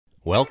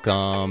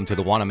Welcome to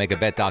the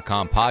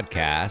WannaMakeABet.com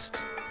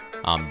podcast.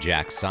 I'm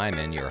Jack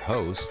Simon, your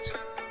host.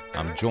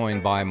 I'm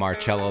joined by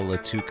Marcello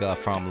Latuca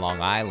from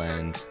Long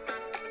Island,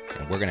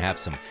 and we're going to have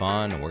some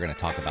fun, and we're going to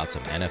talk about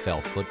some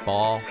NFL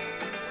football.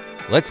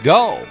 Let's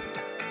go!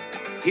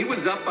 He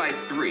was up by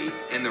 3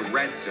 in the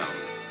red zone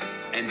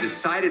and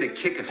decided to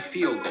kick a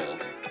field goal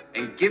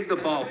and give the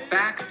ball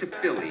back to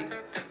Philly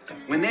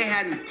when they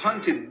hadn't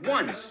punted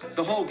once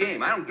the whole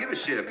game. I don't give a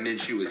shit if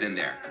Minshew was in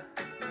there.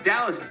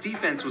 Dallas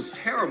defense was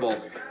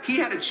terrible. He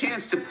had a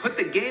chance to put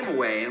the game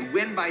away and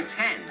win by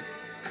 10.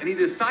 And he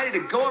decided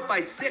to go up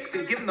by 6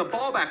 and give him the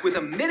ball back with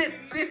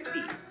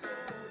 1:50.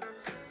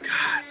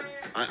 God,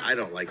 I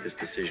don't like this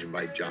decision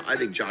by Josh. I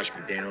think Josh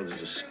McDaniels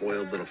is a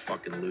spoiled little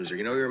fucking loser.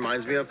 You know what he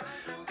reminds me of?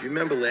 You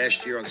remember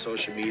last year on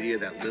social media,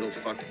 that little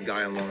fucking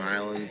guy on Long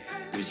Island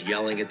who was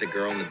yelling at the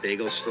girl in the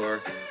bagel store,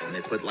 and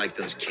they put like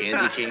those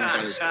candy canes on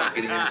his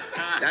fucking ears?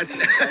 That's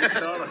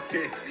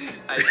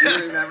I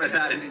do remember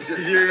that. And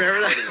Do you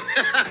remember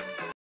that?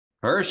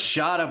 First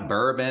shot of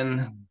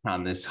bourbon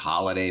on this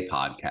holiday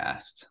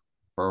podcast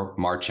for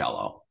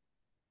Marcello.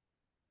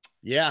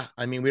 Yeah,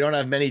 I mean, we don't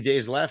have many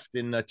days left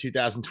in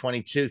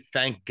 2022.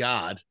 Thank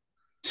God.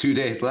 2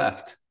 days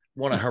left.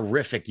 What a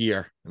horrific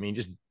year. I mean,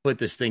 just put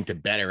this thing to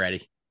bed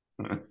already.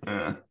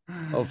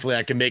 Hopefully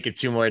I can make it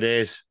 2 more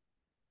days.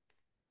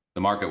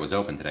 The market was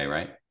open today,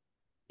 right?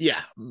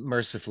 Yeah,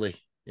 mercifully.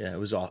 Yeah, it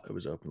was open.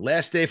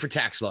 Last day for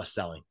tax loss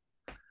selling.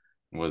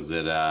 Was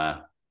it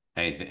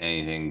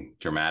anything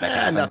dramatic?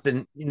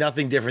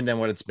 Nothing different than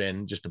what it's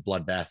been. Just a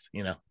bloodbath,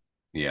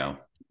 Yeah.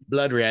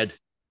 Blood red.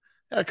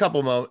 A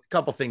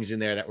couple things in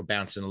there that were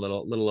bouncing a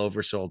little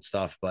oversold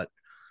stuff, but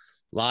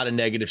a lot of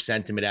negative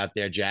sentiment out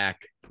there,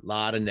 Jack. A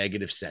lot of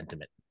negative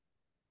sentiment.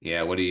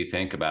 Yeah. What do you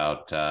think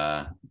about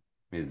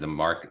is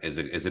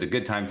it a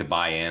good time to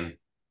buy in?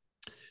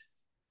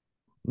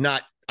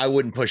 I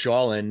wouldn't push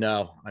all in.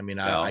 No, I mean,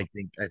 No. I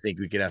think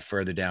we could have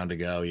further down to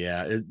go.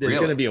 Yeah. There's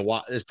Really?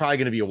 there's probably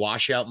going to be a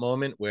washout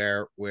moment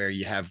where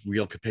you have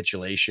real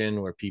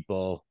capitulation, where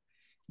people,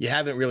 you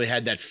haven't really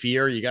had that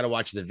fear. You got to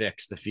watch the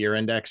VIX, the fear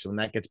index. When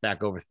that gets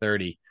back over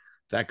 30, if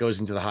that goes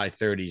into the high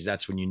 30s,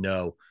 that's when you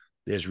know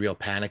there's real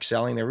panic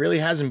selling. There really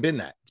hasn't been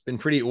that. It's been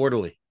pretty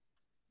orderly.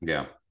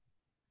 Yeah.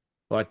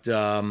 But,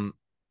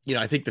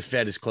 I think the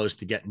Fed is close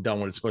to getting done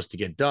what it's supposed to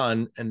get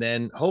done. And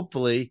then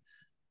hopefully,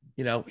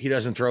 he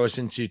doesn't throw us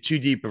into too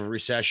deep of a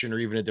recession or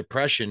even a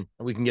depression,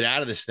 and we can get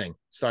out of this thing,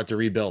 start to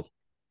rebuild.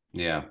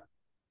 Yeah.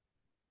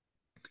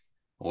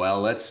 Well,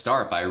 let's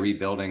start by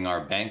rebuilding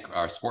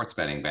our sports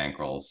betting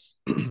bankrolls.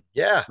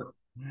 Yeah.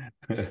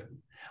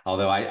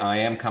 Although I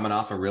am coming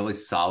off a really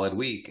solid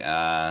week. You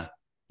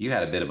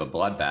had a bit of a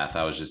bloodbath.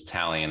 I was just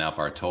tallying up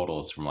our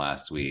totals from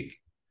last week.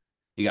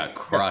 You got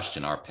crushed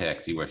in our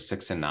picks. You were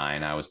 6-9.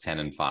 I was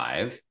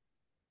 10-5.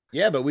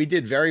 Yeah, but we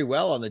did very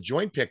well on the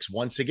joint picks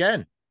once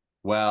again.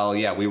 Well,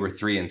 yeah, we were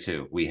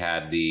 3-2. We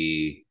had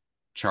the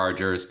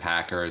Chargers,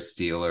 Packers,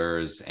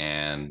 Steelers,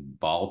 and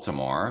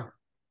Baltimore.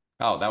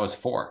 Oh, that was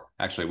 4.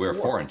 Actually, we were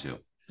 4-2.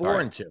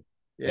 4-2.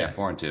 Yeah,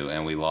 4-2.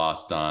 And we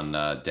lost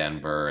on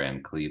Denver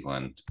and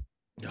Cleveland.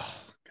 Oh,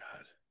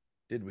 God.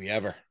 Did we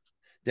ever?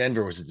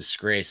 Denver was a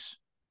disgrace.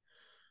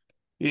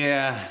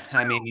 Yeah.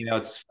 I mean,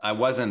 I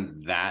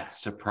wasn't that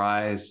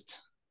surprised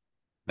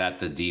that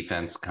the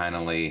defense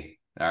finally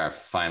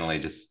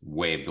just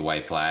waved the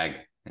white flag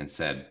and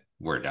said,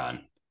 we're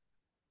done.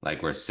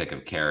 Like, we're sick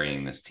of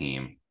carrying this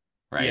team.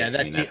 Right. Yeah,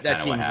 that's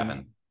kind of what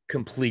happened.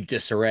 Complete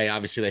disarray.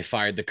 Obviously, they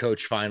fired the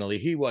coach finally.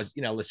 He was,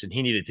 listen,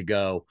 he needed to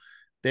go.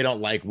 They don't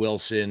like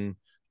Wilson.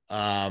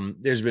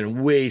 There's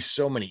been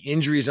so many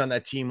injuries on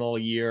that team all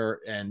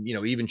year. And,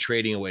 even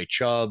trading away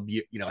Chubb,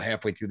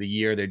 halfway through the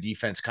year, their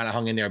defense kind of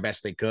hung in there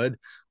best they could.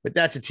 But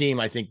that's a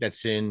team I think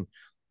that's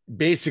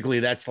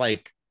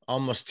like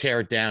almost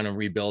tear it down and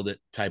rebuild it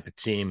type of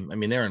team. I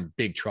mean, they're in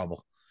big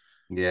trouble.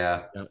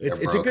 Yeah,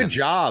 it's a good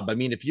job. I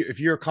mean, if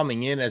you're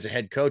coming in as a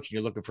head coach and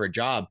you're looking for a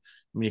job,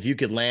 I mean, if you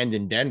could land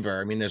in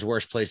Denver, I mean, there's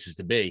worse places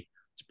to be.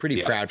 It's a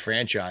pretty proud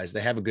franchise.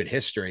 They have a good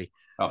history.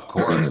 Of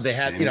course. They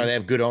have, they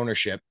have good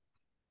ownership.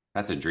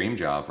 That's a dream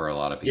job for a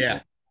lot of people.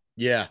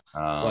 Yeah.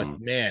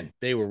 But man,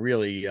 they were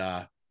really,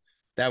 that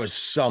was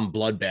some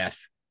bloodbath.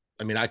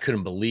 I mean, I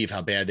couldn't believe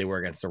how bad they were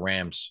against the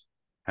Rams.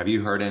 Have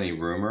you heard any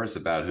rumors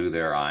about who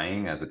they're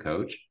eyeing as a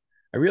coach?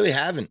 I really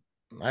haven't.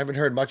 I haven't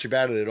heard much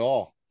about it at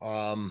all.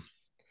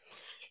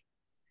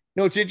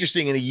 It's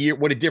interesting in a year,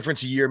 what a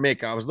difference a year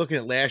make. I was looking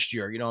at last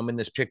year, I'm in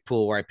this pick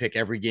pool where I pick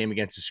every game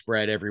against the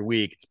spread every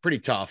week. It's pretty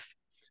tough.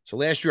 So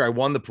last year I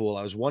won the pool.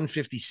 I was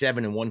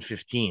 157 and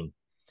 115.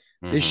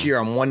 Mm-hmm. This year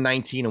I'm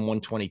 119 and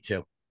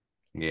 122.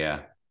 Yeah.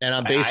 And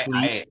I'm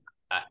basically,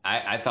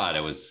 I thought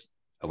it was,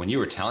 when you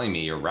were telling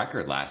me your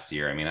record last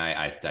year, I mean,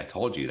 I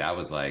told you that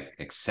was like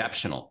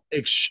exceptional.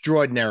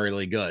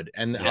 Extraordinarily good.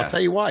 And I'll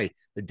tell you why.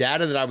 The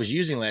data that I was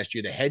using last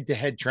year, the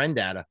head-to-head trend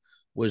data,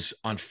 was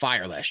on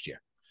fire last year.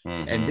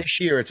 Mm-hmm. And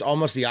this year it's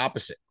almost the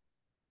opposite.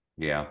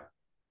 Yeah.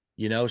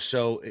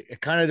 So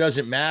it kind of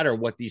doesn't matter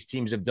what these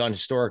teams have done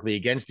historically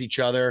against each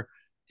other.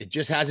 It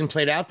just hasn't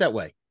played out that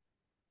way.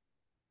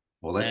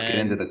 Well, let's get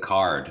into And the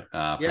card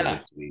for yeah,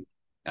 this week.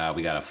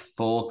 We got a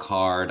full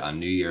card on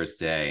New Year's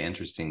Day.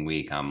 Interesting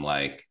week. I'm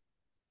like,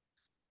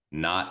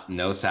 not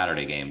no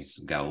Saturday games.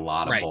 Got a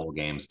lot of right. bowl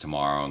games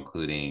tomorrow,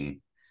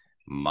 including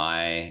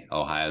my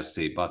Ohio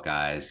State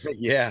Buckeyes.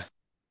 Yeah.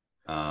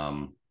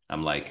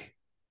 I'm like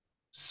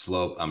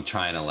slow. I'm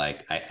trying to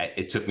like.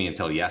 It took me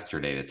until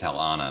yesterday to tell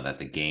Anna that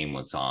the game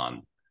was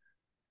on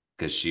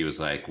because she was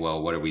like,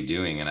 "Well, what are we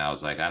doing?" And I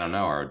was like, "I don't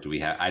know." Or do we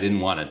have? I didn't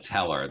want to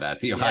tell her that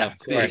the Yeah, Ohio of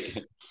State,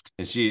 course.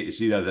 and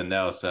she doesn't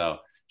know. So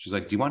she's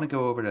like, "Do you want to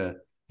go over to?"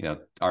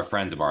 Our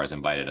friends of ours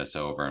invited us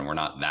over, and we're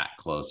not that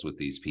close with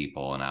these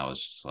people. And I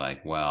was just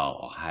like, "Well,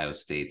 Ohio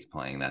State's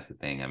playing. That's the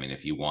thing. I mean,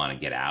 if you want to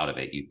get out of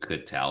it, you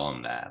could tell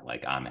them that,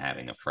 like, I'm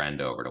having a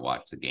friend over to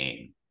watch the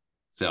game."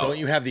 Don't So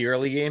you have the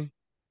early game?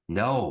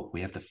 no,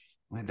 we have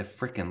the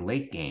freaking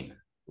late game,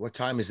 What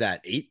time is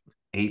that? 8?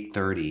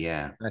 8:30.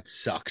 Yeah, That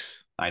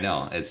sucks. I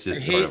know. It's I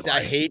just sort of hate I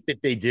like. hate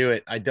that they do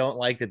it. I don't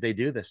like that they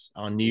do this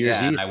on New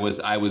Year's Yeah, and Eve.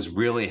 I was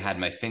really had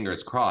my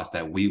fingers crossed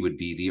that we would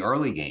be the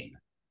early game.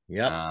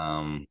 Yep.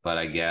 But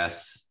I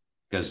guess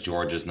because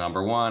Georgia's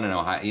number one and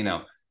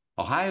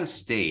Ohio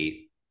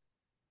State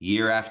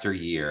year after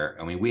year.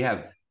 I mean, we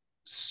have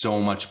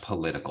so much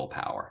political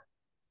power.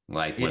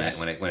 Like Yes.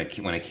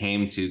 when it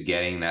came to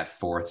getting that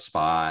fourth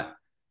spot,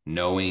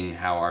 knowing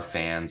how our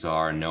fans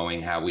are,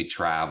 knowing how we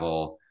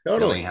travel, knowing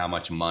Totally. how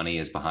much money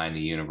is behind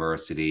the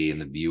university and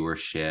the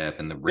viewership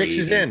and Six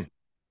is in.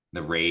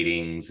 the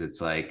ratings.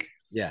 It's like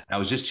Yeah. I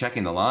was just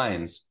checking the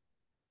lines.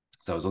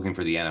 So I was looking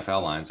for the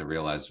NFL lines. I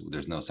realized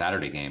there's no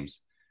Saturday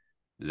games.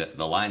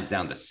 The line's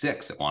down to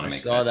 6 at I Wanamaker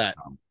saw Bet. that.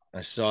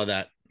 I saw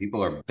that.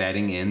 People are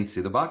betting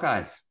into the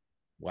Buckeyes.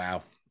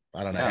 Wow.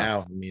 I don't know Yeah.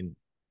 how. I mean,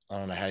 I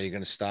don't know how you're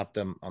going to stop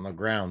them on the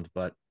ground,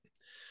 but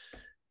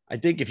I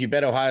think if you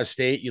bet Ohio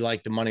State, you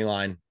like the money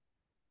line.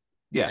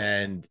 Yeah.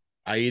 And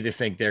I either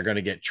think they're going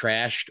to get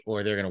trashed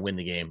or they're going to win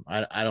the game.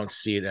 I don't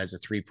see it as a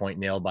 3-point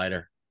nail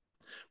biter.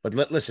 But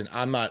listen,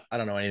 I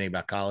don't know anything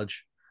about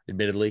college,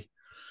 admittedly.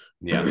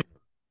 Yeah.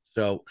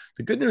 So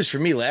the good news for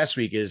me last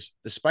week is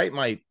despite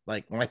my,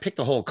 like, when I picked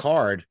the whole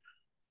card,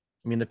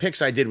 I mean, the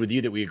picks I did with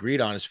you that we agreed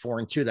on is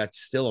 4-2. That's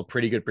still a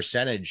pretty good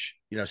percentage,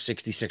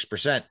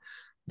 66%.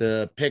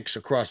 The picks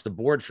across the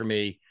board for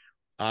me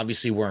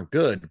obviously weren't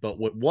good, but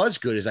what was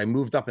good is I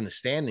moved up in the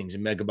standings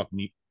in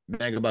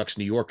Megabucks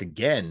New York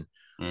again,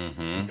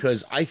 Mm-hmm.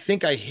 because I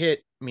think I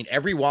hit, I mean,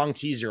 every Wong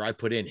teaser I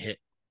put in hit.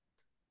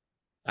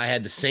 I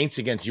had the Saints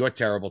against your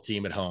terrible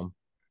team at home.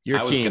 Your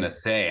I was gonna team,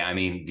 say, I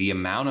mean, the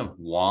amount of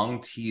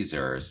Wong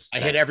teasers I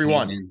hit every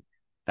one.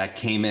 that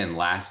came in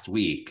last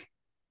week.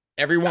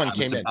 Every one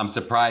came in. I'm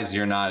surprised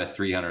you're not at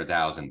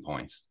 300,000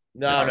 points.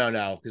 No, no,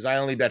 no, because I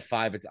only bet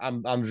 5.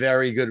 I'm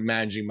very good at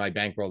managing my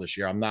bankroll this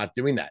year. I'm not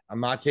doing that. I'm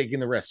not taking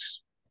the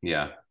risks.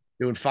 Yeah.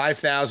 Doing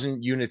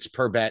 5,000 units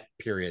per bet.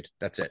 Period.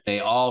 That's it.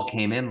 They all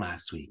came in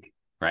last week,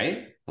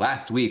 right?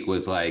 Last week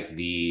was like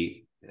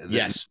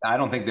Yes, I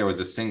don't think there was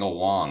a single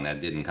Wong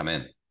that didn't come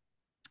in.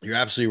 you're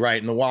absolutely right.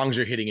 And the Wongs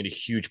are hitting at a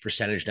huge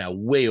percentage now,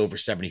 way over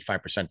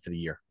 75% for the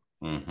year.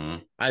 Mm-hmm.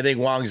 I think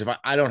Wongs, if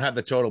I don't have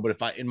the total, but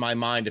if I, in my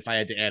mind, if I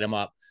had to add them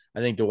up, I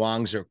think the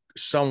Wongs are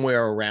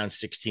somewhere around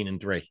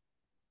 16-3.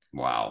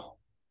 Wow.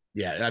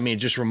 Yeah. I mean,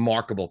 just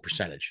remarkable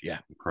percentage. Yeah.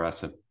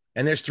 Impressive.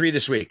 And there's 3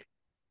 this week.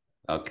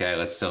 Okay,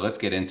 let's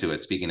get into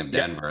it. Speaking of Yep.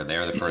 Denver,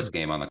 they're the first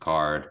game on the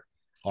card.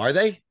 Are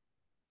they?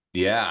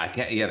 Yeah, I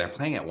can't. Yeah, they're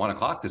playing at 1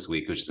 o'clock this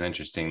week, which is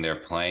interesting. They're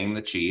playing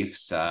the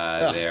Chiefs.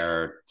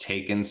 They're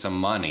taking some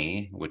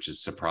money, which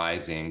is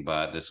surprising.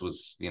 But this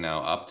was,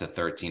 up to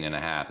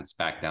 13.5. It's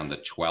back down to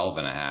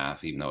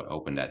 12.5, even though it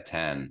opened at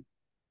 10.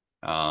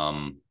 Who's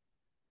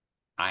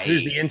I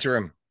the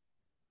interim?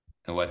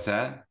 What's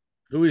that?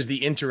 Who is the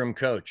interim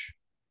coach?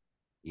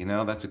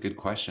 That's a good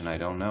question. I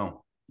don't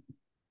know.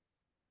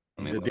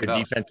 Let Is me it look their it up.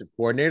 defensive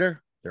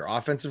coordinator? Their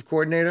offensive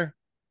coordinator?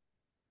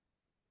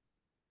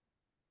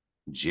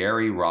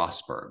 Jerry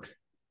Rosberg.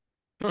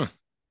 Hmm.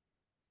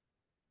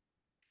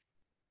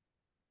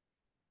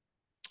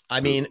 I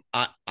mean,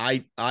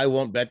 I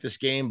won't bet this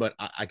game, but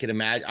I could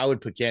imagine I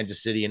would put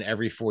Kansas City in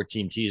every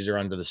 4-team teaser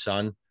under the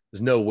sun.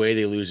 There's no way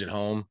they lose at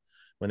home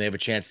when they have a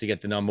chance to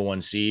get the number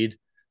 1 seed.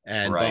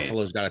 And Right.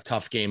 Buffalo's got a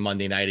tough game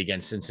Monday night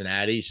against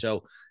Cincinnati.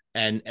 So,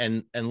 and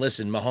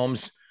listen,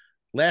 Mahomes,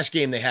 last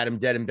game they had him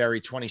dead and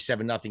buried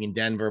 27-0 in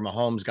Denver.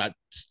 Mahomes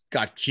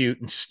got cute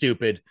and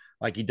stupid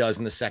like he does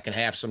in the second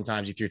half.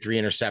 Sometimes he threw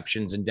 3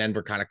 interceptions and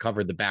Denver kind of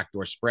covered the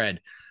backdoor spread.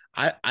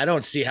 I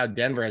don't see how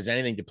Denver has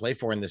anything to play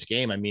for in this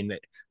game. I mean,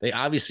 they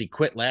obviously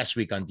quit last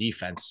week on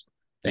defense.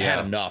 They had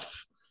Yeah.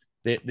 enough.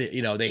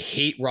 They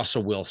hate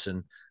Russell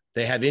Wilson.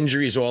 They have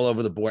injuries all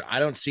over the board. I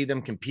don't see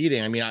them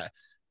competing. I mean,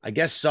 I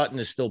guess Sutton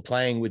is still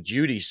playing with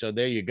Judy. So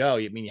there you go.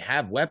 I mean, you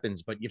have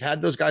weapons, but you've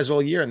had those guys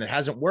all year and it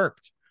hasn't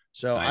worked.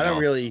 So I I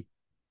don't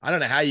know.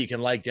 know how you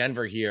can like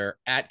Denver here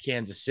at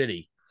Kansas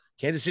City.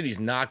 Kansas City's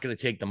not going to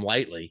take them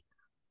lightly.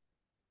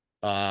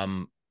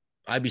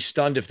 I'd be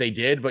stunned if they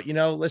did, but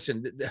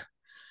listen,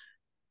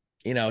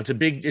 it's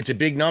a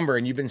big number.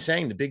 And you've been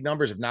saying the big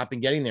numbers have not been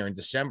getting there in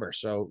December.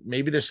 So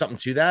maybe there's something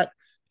to that.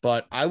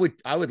 but I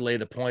would lay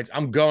the points.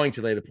 I'm going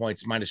to lay the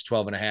points minus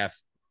 12.5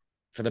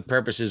 for the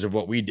purposes of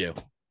what we do.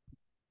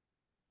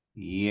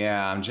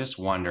 Yeah, I'm just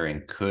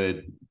wondering,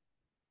 is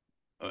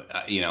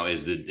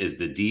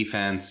the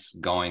defense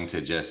going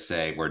to just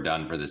say we're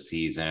done for the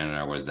season,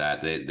 or was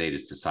that they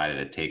just decided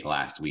to take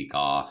last week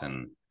off?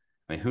 And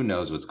I mean, who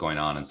knows what's going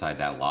on inside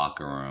that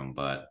locker room?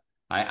 But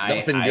I I,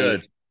 Nothing I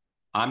good.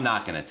 I'm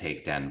not going to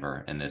take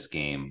Denver in this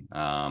game.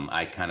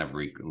 I kind of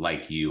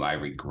like you. I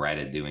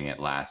regretted doing it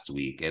last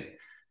week.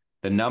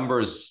 The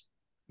numbers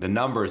the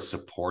numbers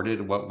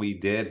supported what we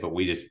did, but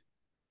we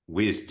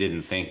just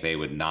didn't think they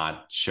would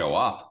not show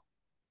up,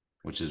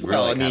 which is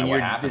Well, really I kind mean, of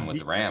what happened with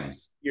the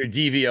Rams. your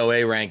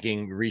DVOA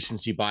ranking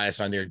recency bias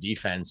on their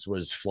defense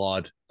was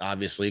flawed,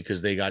 obviously,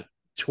 because they got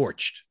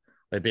torched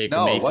by Baker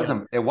No, it Mayfield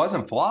wasn't. It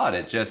wasn't flawed.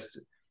 It just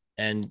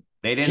and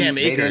they Cam didn't.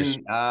 They Akers.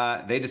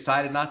 didn't. They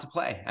decided not to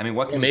play. I mean,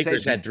 what can Cam we say?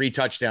 Akers had 3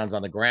 touchdowns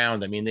on the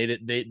ground. I mean,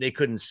 they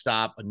couldn't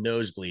stop a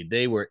nosebleed.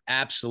 They were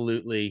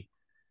absolutely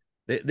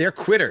they're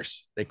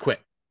quitters. They quit.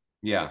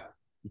 Yeah.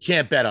 You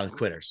can't bet on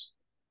quitters.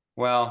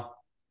 Well,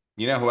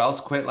 you know who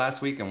else quit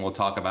last week, and we'll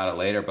talk about it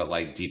later. But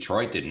like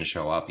Detroit didn't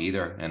show up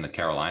either in the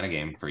Carolina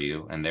game for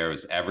you, and there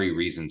was every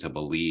reason to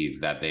believe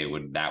that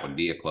that would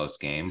be a close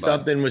game. But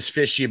Something was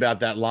fishy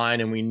about that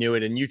line, and we knew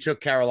it. And you took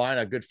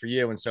Carolina, good for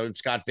you. And so did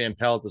Scott Van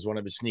Pelt as one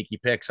of his sneaky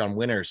picks on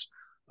winners,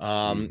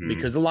 because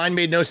mhm, the line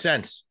made no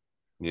sense.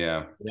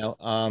 yeah,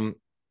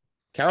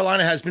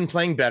 Carolina has been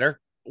playing better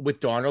with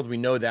Darnold. We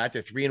know that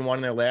they're 3-1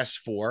 in their last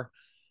 4.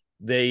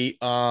 They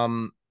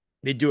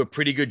do a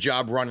pretty good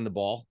job running the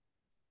ball.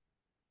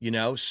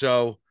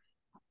 So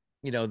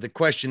the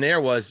question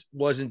there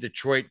wasn't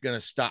Detroit going to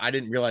stop? I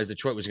didn't realize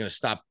Detroit was going to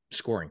stop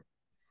scoring.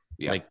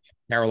 yeah, Like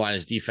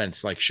Carolina's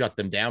defense like shut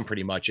them down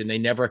pretty much, and they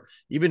never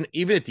even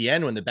at the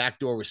end when the back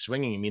door was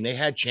swinging. I mean, they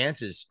had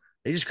chances.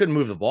 They just couldn't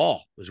move the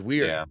ball. It was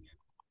weird. yeah.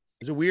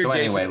 It was a So weird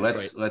day for anyway,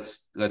 Detroit.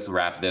 let's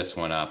wrap this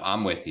one up.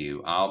 I'm with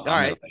you. All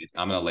right.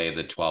 I'm gonna lay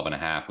the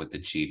 12.5 with the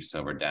Chiefs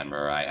over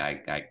Denver.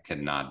 I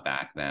could not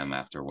back them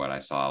after what I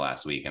saw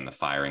last week and the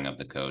firing of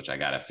the coach. I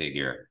gotta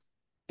figure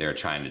they're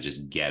trying to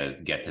just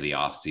get to the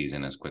off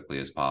season as quickly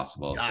as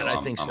possible. God, So I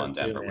I'm think I'm so on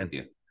too, Denver man. with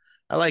you.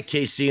 I like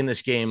KC in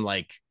this game,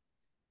 like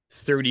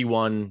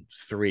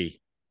 31-3.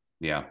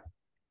 Yeah.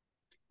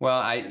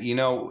 Well,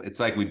 it's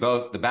like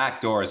the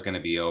back door is going to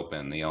be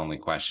open. The only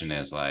question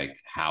is like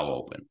how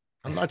open.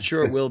 I'm not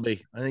sure it will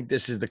be. I think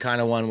this is the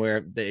kind of one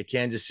where the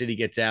Kansas City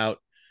gets out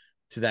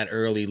to that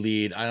early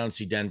lead. I don't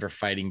see Denver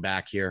fighting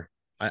back here.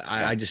 Yeah.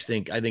 I just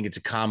think it's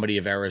a comedy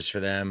of errors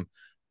for them.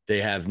 They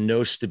have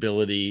no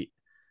stability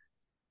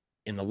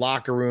in the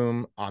locker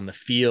room, on the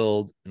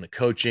field, in the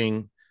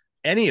coaching,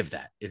 any of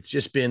that. It's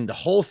just been the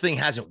whole thing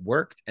hasn't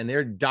worked, and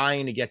they're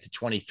dying to get to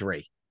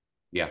 23.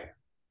 Yeah.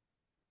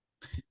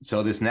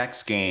 So this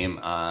next game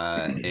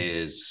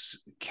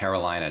is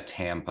Carolina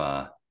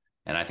Tampa.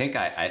 And I think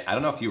I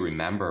don't know if you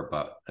remember,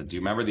 but do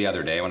you remember the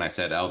other day when I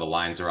said, oh, the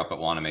lines are up at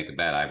want to make a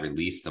bet? I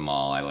released them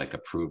all. I like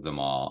approved them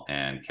all.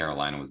 And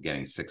Carolina was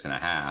getting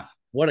 6.5.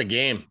 What a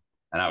game.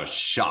 And I was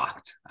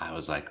shocked. I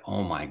was like,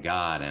 oh my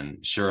God.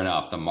 And sure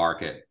enough, the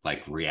market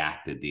like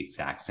reacted the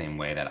exact same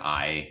way that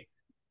I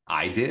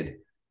did.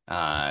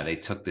 They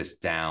took this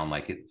down,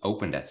 like it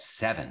opened at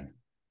 7,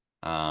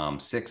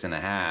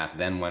 6.5,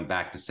 then went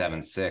back to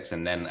 7-6.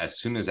 And then as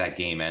soon as that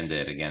game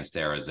ended against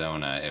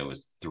Arizona, it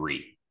was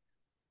 3.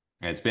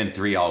 And it's been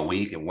 3 all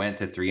week. It went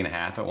to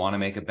 3.5. I want to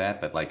make a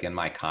bet, but like in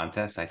my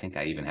contest, I think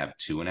I even have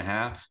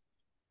 2.5.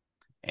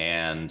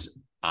 And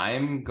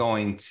I'm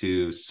going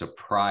to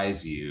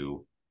surprise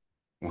you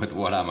with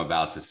what I'm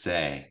about to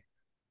say,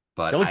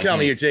 but Don't I tell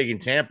me think you're taking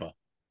Tampa.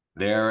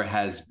 there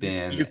has You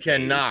been a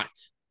cannot.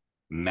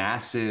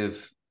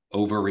 massive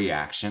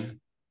overreaction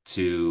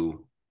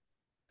to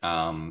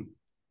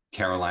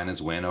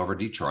Carolina's win over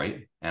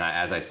Detroit. And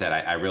as I said,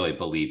 I really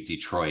believe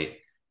Detroit,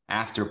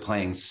 after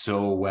playing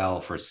so well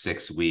for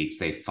 6 weeks,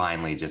 they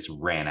finally just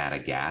ran out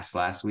of gas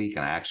last week.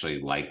 And I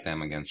actually liked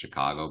them against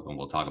Chicago, and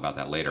we'll talk about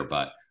that later.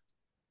 But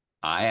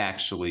I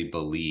actually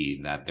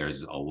believe that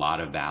there's a lot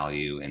of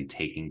value in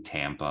taking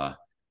Tampa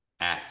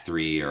at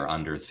 3 or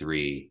under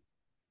 3.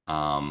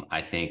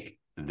 I think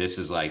this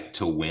is like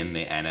to win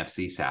the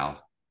NFC South.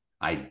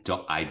 I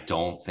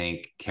don't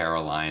think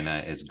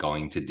Carolina is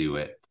going to do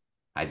it.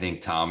 I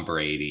think Tom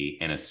Brady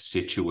in a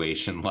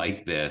situation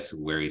like this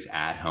where he's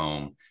at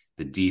home,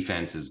 the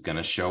defense is going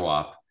to show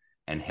up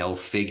and he'll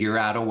figure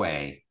out a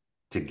way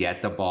to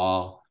get the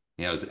ball,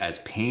 as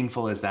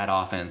painful as that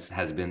offense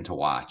has been to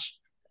watch.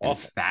 And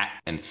Awful.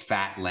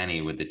 fat Lenny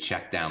with the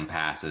check down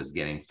passes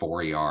getting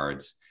 4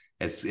 yards.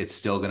 It's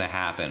still going to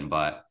happen,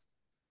 but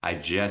I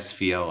just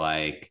feel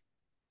like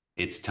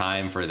it's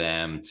time for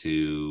them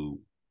to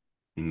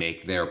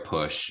make their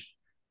push.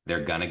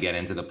 They're going to get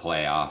into the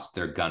playoffs.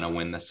 They're going to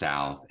win the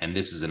South. And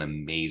this is an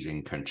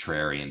amazing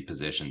contrarian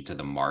position to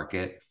the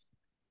market.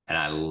 And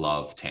I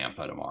love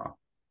Tampa tomorrow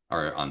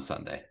or on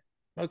Sunday.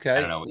 I don't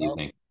Okay. know what you Well,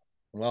 think.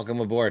 welcome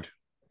aboard.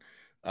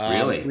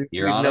 Really? We,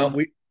 You're we've on known them?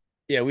 we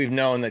yeah, we've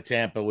known that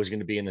Tampa was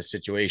going to be in this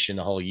situation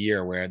the whole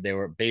year where they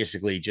were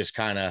basically just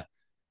kind of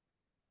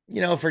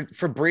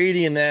for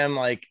Brady and them,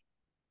 like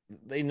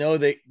they know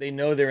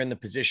they're in the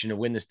position to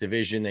win this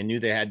division. They knew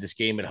they had this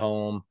game at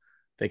home.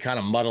 They kind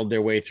of muddled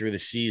their way through the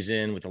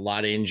season with a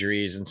lot of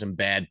injuries and some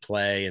bad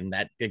play. And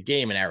that the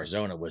game in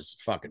Arizona was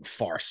fucking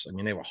farce. I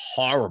mean, they were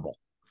horrible.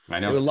 I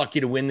They were know. lucky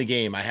to win the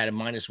game. I had a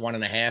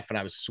 -1.5, and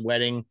I was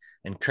sweating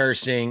and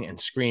cursing and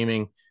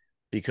screaming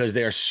because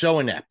they are so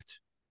inept.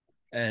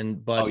 And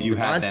Oh, but you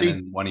had them Devontae,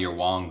 in one of your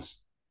Wongs.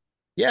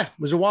 yeah, it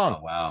was a Wong.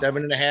 Oh, wow.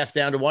 7.5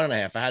 down to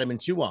 1.5. I had him in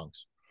two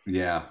Wongs.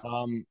 Yeah.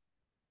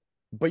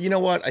 But you know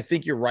what? I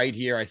think you're right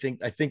here. I think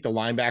the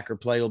linebacker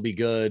play will be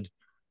good.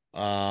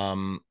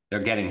 Um, They're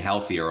getting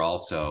healthier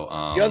also.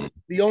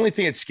 the only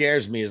thing that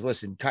scares me is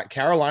listen,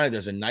 Carolina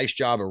does a nice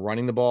job of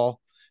running the ball.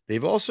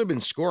 They've also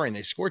been scoring.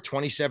 They score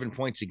 27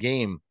 points a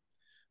game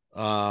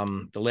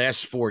the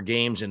last four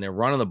games, and they're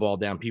running the ball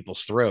down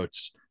people's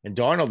throats. And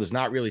Darnold is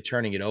not really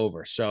turning it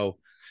over. So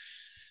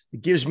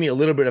it gives me a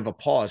little bit of a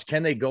pause.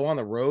 Can they go on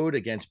the road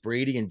against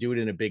Brady and do it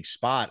in a big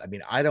spot? I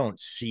mean, I don't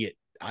see it.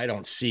 I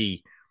don't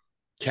see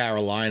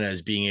Carolina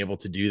as being able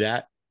to do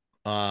that.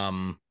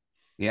 Um,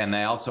 Yeah, and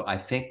they also, I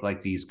think,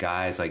 like these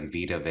guys like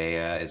Vita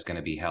Vea is going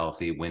to be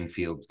healthy.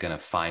 Winfield's going to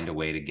find a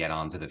way to get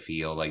onto the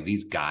field. Like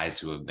these guys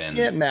who have yeah, been, it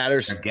they're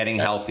matters. getting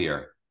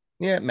healthier.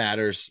 Yeah, it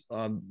matters.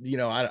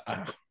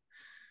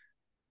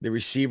 The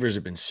receivers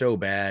have been so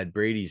bad.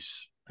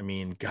 Brady's, I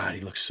mean, God,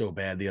 he looked so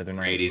bad the other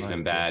night. Brady's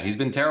been bad. He's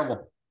been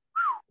terrible.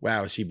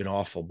 Wow, has he been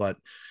awful? But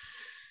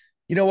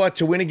you know what?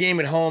 To win a game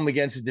at home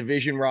against a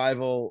division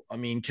rival, I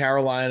mean,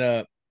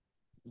 Carolina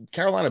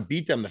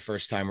beat them the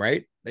first time,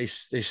 right? They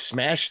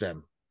smashed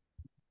them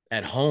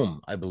at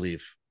home, I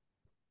believe.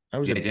 That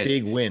was Yeah, a they did.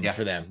 big win Yeah.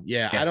 for them.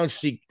 Yeah, I Yeah. don't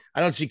see I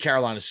don't see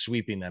Carolina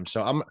sweeping them.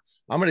 So I'm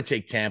going to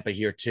take Tampa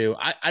here too.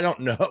 I don't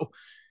know.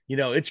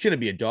 It's going to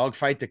be a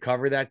dogfight to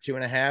cover that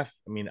 2.5.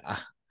 I mean,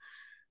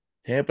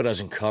 Tampa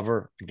doesn't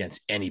cover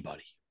against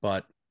anybody,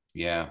 but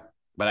Yeah.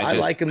 But I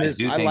like him I this.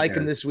 do I think like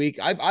him there's, this week.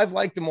 I've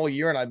liked them all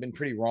year, and I've been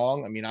pretty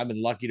wrong. I mean, I've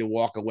been lucky to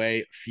walk away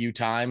a few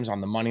times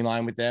on the money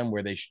line with them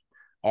where they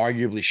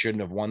arguably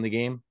shouldn't have won the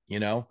game.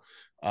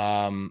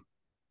 Um,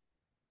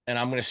 and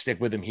I'm going to stick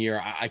with him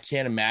here. I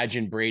can't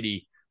imagine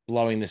Brady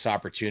blowing this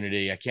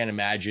opportunity. I can't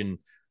imagine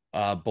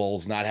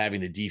Bowles not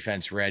having the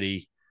defense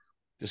ready,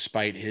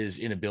 despite his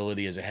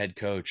inability as a head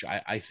coach.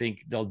 I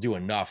think they'll do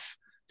enough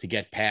to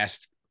get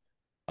past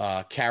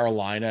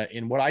Carolina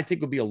in what I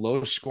think would be a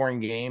low-scoring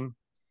game.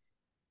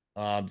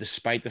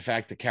 Despite the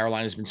fact that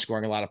Carolina's been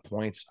scoring a lot of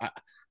points,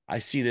 I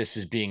see this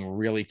as being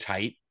really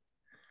tight,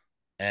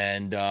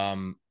 and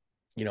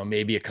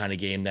maybe a kind of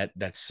game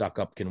that suck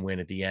up can win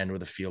at the end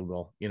with a field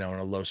goal, in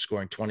a low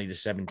scoring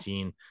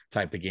 20-17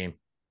 type of game.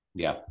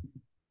 yeah.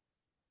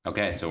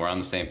 Okay. So we're on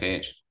the same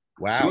page.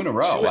 Two Wow. in a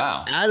row. Two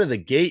Wow. out of the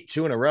gate,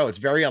 two in a row. It's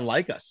very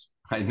unlike us.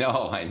 I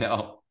know. I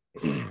know.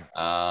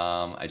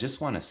 I just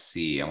want to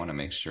see, I want to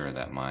make sure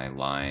that my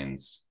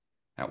lines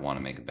at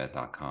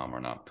wannamakeabet.com are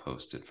not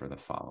posted for the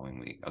following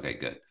week. Okay,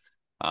 good.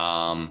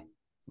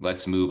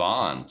 Let's move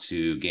on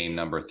to game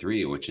number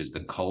 3, which is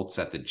the Colts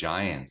at the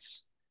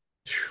Giants.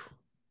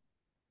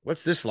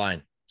 What's this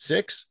line?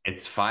 6?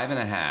 It's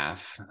 5.5.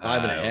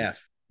 5.5.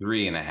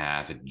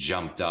 3.5. It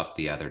jumped up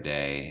the other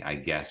day, I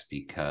guess,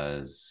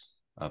 because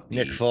of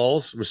Nick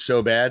Foles was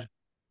so bad.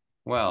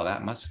 well,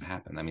 that must have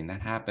happened. I mean,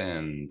 that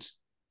happened.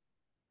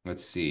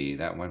 Let's see.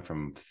 That went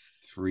from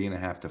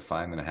 3.5 to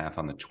 5.5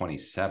 on the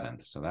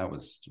 27th. So that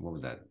was, what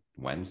was that?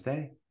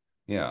 Wednesday?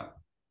 Yeah.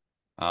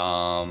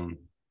 I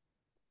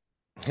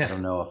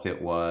don't know if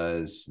it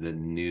was the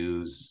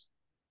news.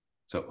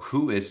 So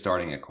who is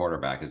starting at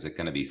quarterback? Is it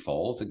going to be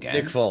Foles again?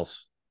 Nick Foles.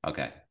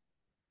 Okay.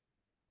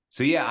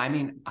 So yeah, I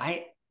mean,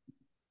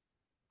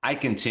 I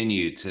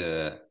continue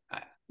to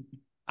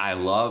I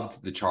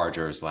loved the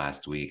Chargers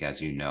last week, as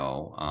you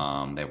know.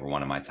 They were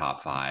one of my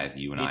top 5.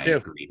 You and Me I too.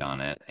 agreed on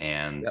it.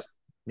 And Yep.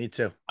 Me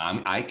too.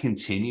 I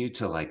continue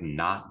to like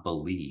not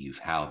believe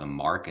how the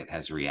market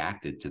has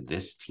reacted to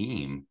this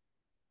team.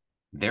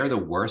 They're the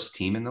worst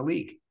team in the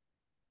league.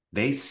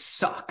 They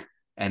suck.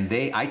 And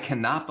I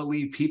cannot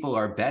believe people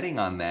are betting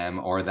on them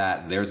or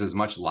that there's as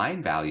much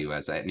line value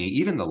as, I mean,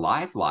 even the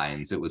live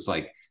lines, it was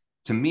like,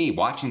 to me,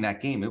 watching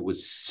that game, it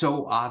was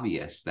so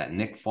obvious that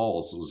Nick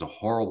Foles was a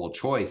horrible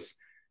choice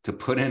to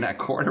put in at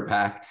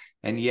quarterback.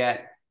 And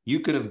yet you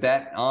could have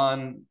bet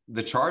on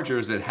the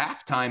Chargers at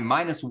halftime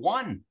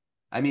 -1.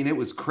 I mean, it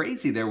was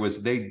crazy.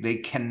 They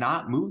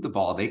cannot move the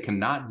ball. They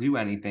cannot do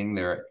anything.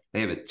 They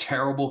have a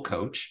terrible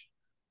coach.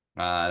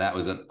 That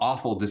was an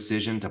awful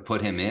decision to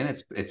put him in.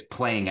 It's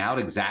playing out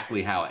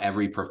exactly how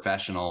every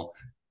professional,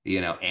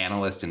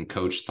 analyst and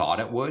coach thought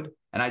it would.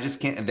 And I just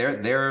can't.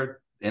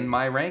 They're in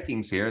my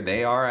rankings here.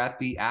 They are at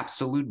the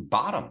absolute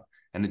bottom,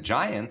 and the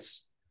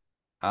Giants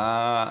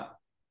are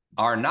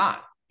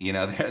not.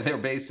 They're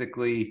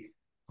basically,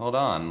 hold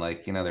on,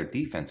 like their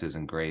defense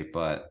isn't great,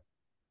 but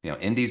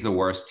Indy's the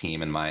worst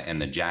team in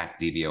the Jack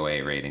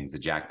DVOA ratings, the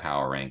Jack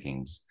Power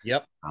rankings.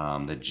 Yep.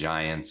 The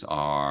Giants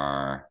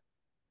are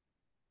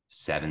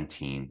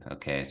 17th.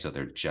 Okay, so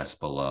they're just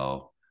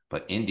below.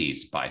 But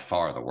Indy's by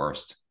far the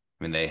worst.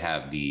 I mean, they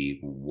have the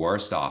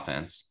worst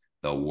offense.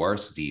 the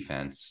worst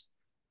defense,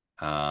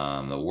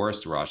 the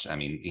worst rush. I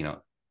mean,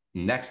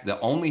 the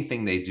only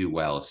thing they do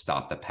well is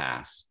stop the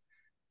pass,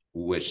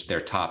 which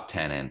they're top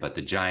 10 in, but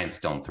the Giants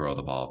don't throw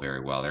the ball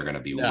very well. They're going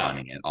to be No,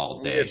 running it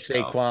all they have day.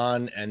 So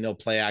Saquon, and they'll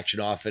play action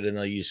off it, and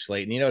they'll use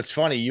Slate. And it's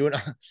funny, you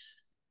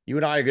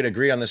and I are going to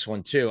agree on this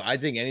one too. I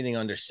think anything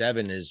under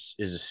 7 is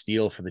a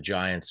steal for the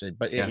Giants.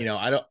 But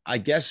yeah, I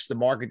guess the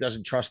market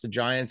doesn't trust the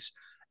Giants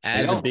they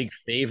as a don't. big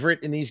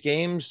favorite in these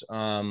games.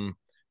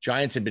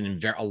 Giants have been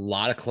in a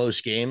lot of close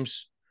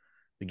games.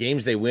 The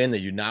games they win, they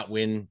do not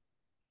win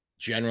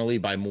generally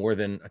by more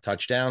than a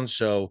touchdown.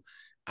 So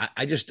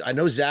I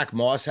know Zach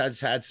Moss has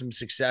had some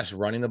success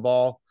running the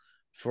ball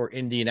for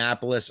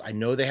Indianapolis. I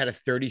know they had a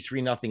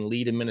 33-0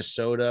 lead in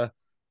Minnesota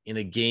in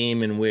a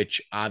game in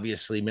which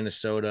obviously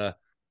Minnesota,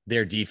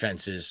 their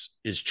defense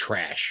is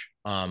trash.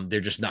 They're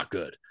just not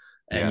good.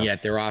 And Yeah.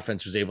 yet their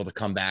offense was able to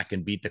come back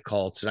and beat the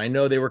Colts. And I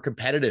know they were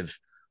competitive,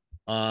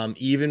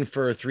 even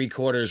for 3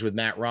 quarters with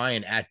Matt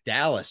Ryan at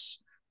Dallas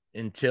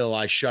until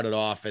I shut it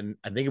off. And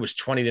I think it was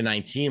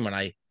 20-19 when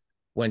I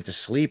went to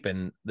sleep,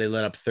 and they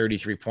let up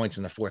 33 points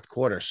in the fourth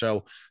quarter.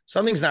 So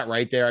something's not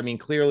right there. I mean,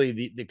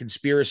 clearly the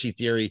conspiracy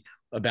theory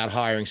about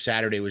hiring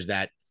Saturday was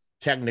that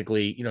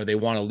technically, they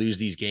want to lose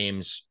these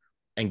games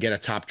and get a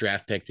top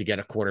draft pick to get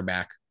a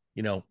quarterback.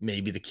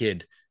 Maybe the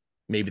kid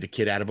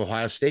out of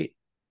Ohio State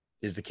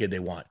is the kid they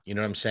want. You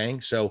know what I'm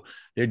saying? So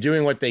they're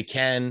doing what they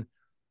can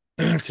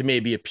to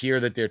maybe appear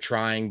that they're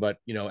trying, but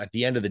at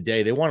the end of the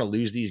day, they want to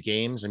lose these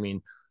games. I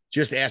mean,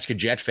 just ask a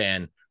Jet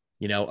fan,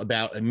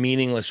 about a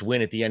meaningless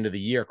win at the end of the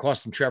year. It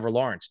cost them Trevor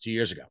Lawrence 2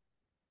 years ago.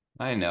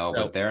 I know,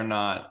 So but they're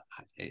not,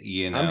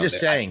 I'm just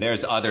saying,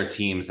 there's other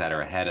teams that are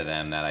ahead of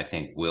them that I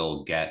think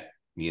will get,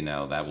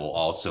 that will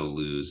also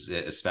lose,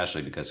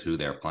 especially because who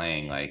they're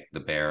playing, like the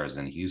Bears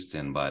and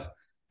Houston. But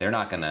they're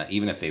not going to,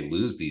 even if they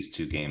lose these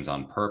 2 games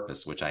on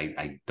purpose, which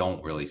I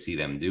don't really see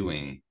them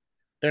doing.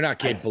 they're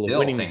not I capable of still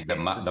winning these think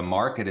games. the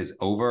market is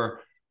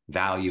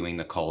overvaluing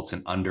the Colts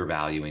and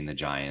undervaluing the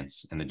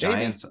Giants. And the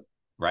Giants,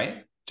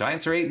 right?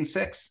 Giants are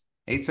 8-6,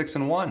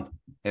 8-6-1.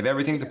 They have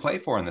everything to play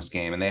for in this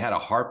game, and they had a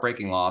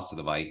heartbreaking loss to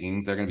the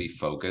Vikings. They're going to be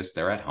focused.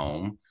 They're at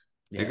home.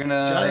 They're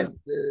gonna.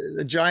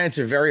 The Giants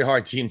are a very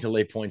hard team to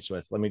lay points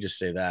with. Let me just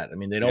say that. I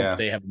mean,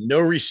 they have no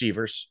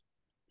receivers,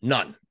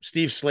 none.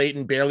 Steve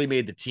Slayton barely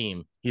made the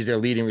team. He's their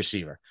leading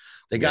receiver.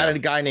 They got a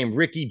guy named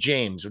Ricky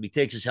James. When he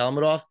takes his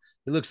helmet off,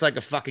 he looks like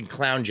a fucking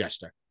clown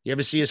jester. You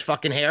ever see his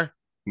fucking hair?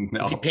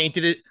 No.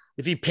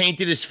 If he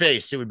painted his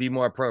face, it would be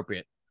more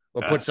appropriate.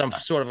 Or put some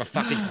sort of a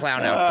fucking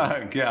clown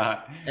outfit. Oh,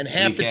 God. And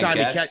half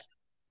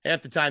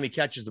the time he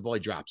catches the ball,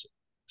 he drops it.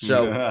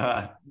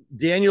 So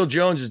Daniel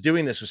Jones is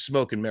doing this with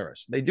smoke and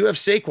mirrors. They do have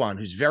Saquon,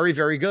 who's very,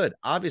 very good,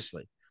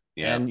 obviously.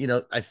 Yeah.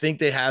 And, I think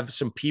they have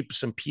some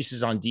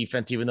pieces on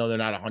defense, even though they're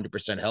not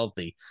 100%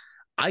 healthy.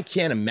 I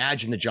can't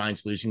imagine the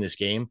Giants losing this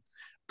game.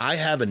 I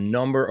have a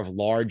number of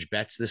large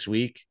bets this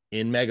week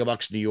in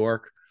Megabucks New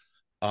York,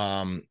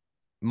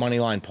 money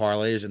line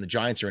parlays, and the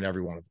Giants are in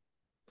every one of them.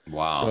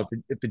 Wow. So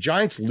if the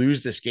Giants lose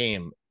this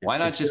game, why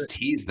not just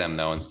tease them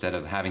though, instead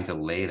of having to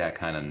lay that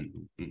kind of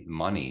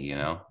money,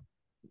 I'm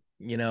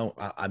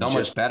so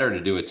much better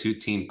to do a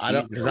 2-team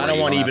teaser. Because I don't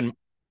want even money.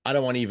 But I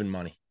don't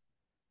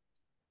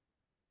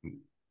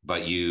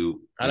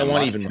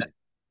want even money.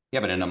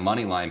 Yeah, but in a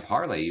money line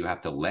parlay, you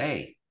have to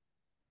lay.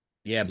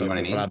 Yeah, but,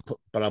 I mean?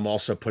 but I'm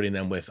also putting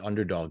them with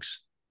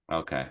underdogs.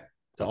 Okay.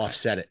 To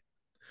offset it.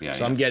 Yeah.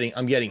 So yeah.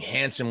 I'm getting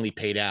handsomely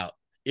paid out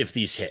if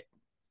these hit.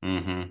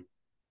 Mm-hmm.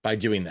 By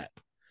doing that.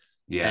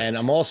 Yeah. And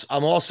I'm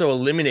also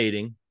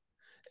eliminating,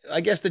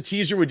 I guess the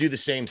teaser would do the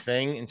same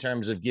thing in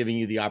terms of giving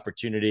you the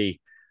opportunity.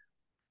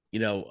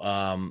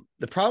 The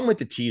problem with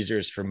the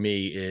teasers for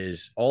me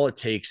is all it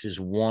takes is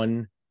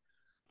one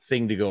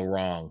thing to go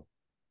wrong.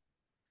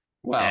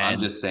 Well,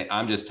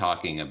 I'm just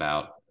talking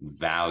about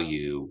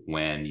value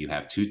when you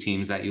have 2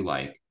 teams that you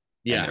like.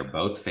 Yeah. And they're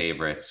both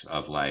favorites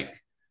of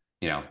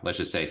let's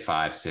just say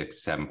 5,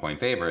 6, 7 point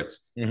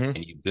favorites. Mm-hmm.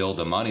 And you build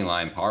a money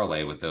line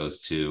parlay with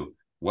those 2.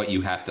 What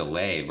you have to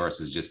lay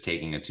versus just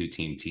taking a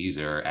 2-team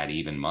teaser at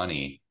even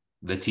money.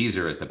 The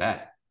teaser is the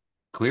bet,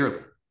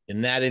 clearly.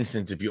 In that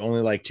instance, if you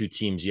only like 2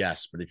 teams,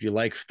 yes. But if you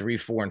like 3,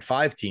 4, and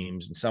 5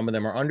 teams, and some of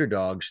them are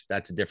underdogs,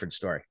 that's a different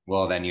story.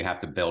 Well, then you have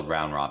to build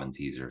round robin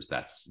teasers.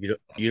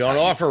 You don't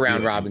offer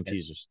round robin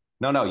teasers.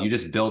 No, you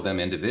just build them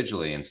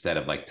individually instead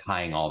of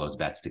tying all those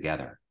bets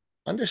together.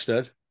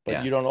 Understood.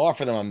 But you don't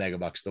offer them on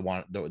Megabucks, the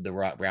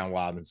round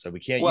robin, so we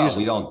can't use them. Well,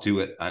 we don't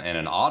do it in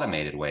an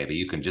automated way, but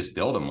you can just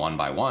build them one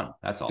by one.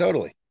 That's all.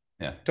 Totally.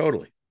 Yeah.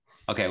 Totally.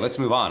 Okay, let's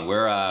move on.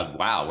 We're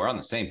on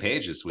the same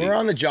page this week. We're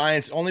on the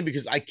Giants only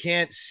because I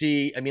can't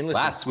see. I mean,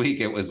 listen. Last week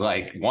it was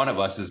like one of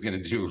us is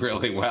going to do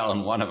really well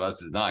and one of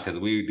us is not, because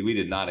we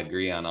did not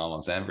agree on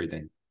almost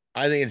everything.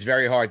 I think it's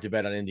very hard to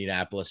bet on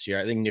Indianapolis here.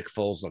 I think Nick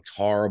Foles looked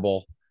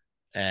horrible.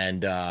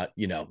 And,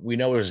 we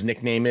know what his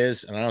nickname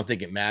is, and I don't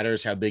think it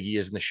matters how big he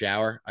is in the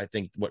shower. I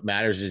think what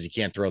matters is he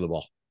can't throw the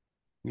ball.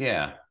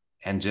 Yeah.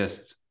 And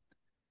just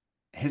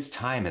his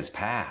time has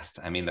passed.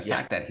 I mean, the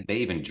fact that they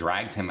even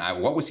dragged him out,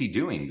 what was he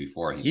doing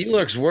before? He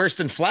looks worse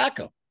than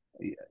Flacco.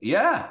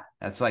 Yeah,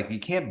 that's like you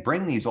can't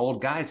bring these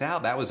old guys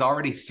out. That was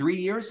already 3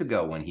 years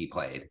ago when he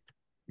played.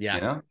 Yeah.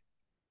 You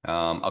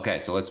know. Okay,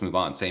 so let's move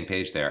on. Same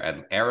page there.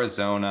 At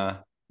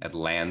Arizona,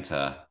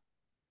 Atlanta.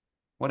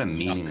 What a Yuck.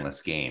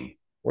 meaningless game,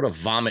 What a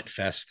vomit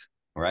fest.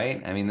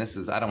 right? I mean,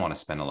 I don't want to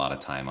spend a lot of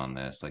time on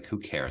this. Like, who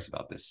cares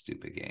about this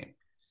stupid game?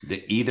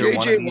 Either one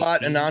of JJ these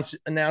Watt teams.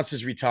 announced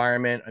his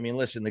retirement. I mean,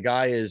 listen, the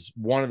guy is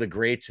one of the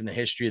greats in the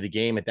history of the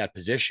game at that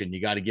position.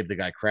 You got to give the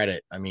guy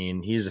credit. I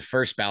mean, he's a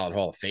first ballot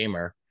Hall of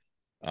Famer,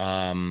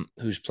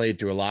 who's played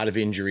through a lot of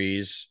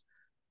injuries.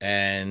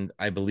 And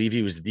I believe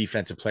he was the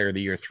defensive player of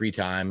the year 3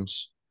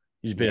 times.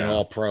 He's been an Yeah.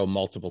 all pro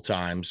multiple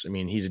times. I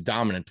mean, he's a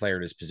dominant player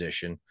at his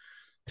position.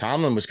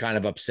 Tomlin was kind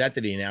of upset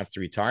that he announced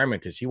the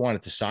retirement because he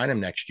wanted to sign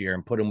him next year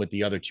and put him with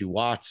the other two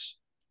Watts.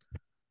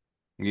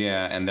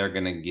 Yeah, and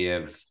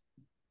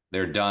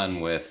they're done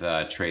with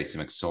Tracy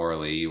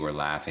McSorley. You were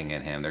laughing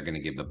at him. They're going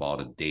to give the ball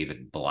to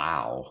David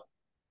Blau.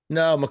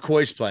 No,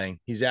 McCoy's playing.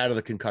 He's out of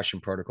the concussion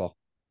protocol.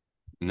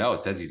 No,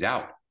 it says he's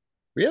out.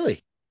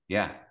 Really?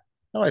 Yeah.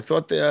 No, I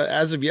thought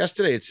as of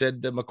yesterday it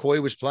said that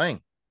McCoy was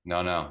playing.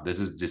 No. This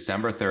is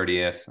December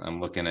 30th.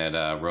 I'm looking at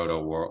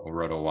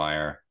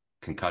RotoWire.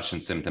 Concussion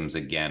symptoms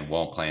again.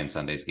 Won't play in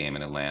Sunday's game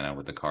in Atlanta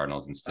with the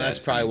Cardinals instead. That's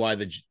probably why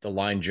the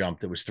line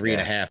jumped. It was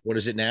 3.5. What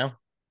is it now?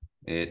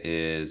 It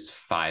is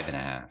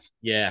 5.5.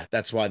 Yeah,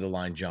 that's why the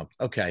line jumped.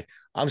 Okay,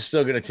 I'm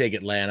still gonna take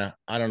Atlanta.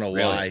 I don't know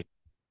Really? why.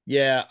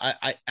 Yeah,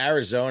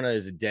 Arizona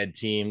is a dead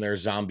team. They're a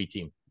zombie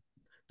team.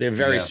 They're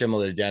very Yeah.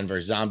 similar to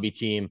Denver, zombie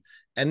team.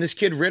 And this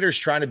kid Ritter's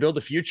trying to build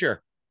a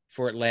future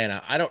for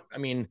Atlanta. I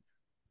mean,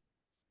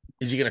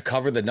 is he going to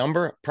cover the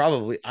number?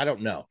 Probably. I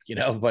don't know,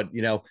 but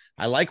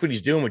I like what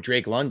he's doing with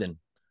Drake London.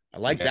 I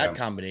like that Yeah.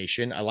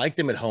 combination. I like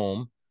them at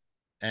home.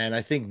 And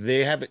I think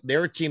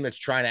they're a team that's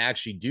trying to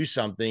actually do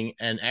something.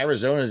 And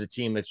Arizona is a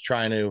team that's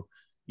trying to,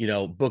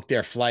 book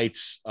their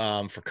flights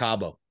for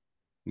Cabo.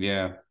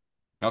 Yeah.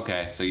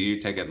 Okay. So you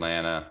take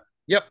Atlanta.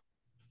 Yep.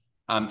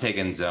 I'm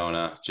taking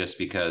Zona just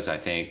because I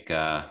think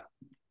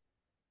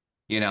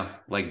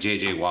like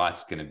JJ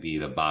Watt's going to be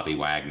the Bobby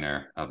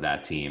Wagner of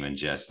that team, and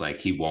just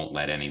like he won't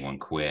let anyone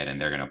quit,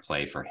 and they're going to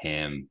play for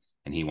him,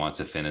 and he wants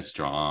to finish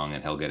strong,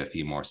 and he'll get a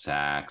few more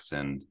sacks.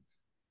 And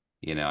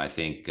I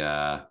think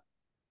I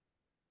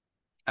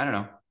don't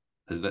know,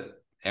 the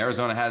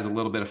Arizona has a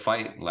little bit of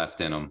fight left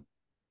in them,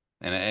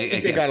 and I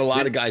think they got a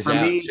lot of guys for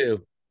out me,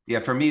 too. yeah,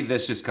 for me,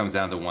 this just comes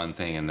down to one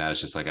thing, and that is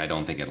just like I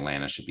don't think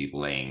Atlanta should be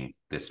laying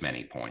this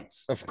many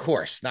points. Of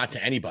course, not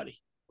to anybody.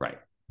 Right.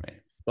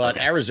 But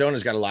Okay.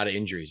 Arizona's got a lot of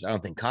injuries. I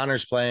don't think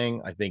Connor's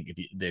playing. I think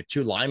the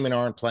two linemen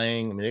aren't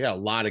playing. I mean, they got a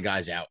lot of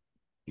guys out.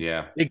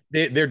 Yeah.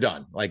 They're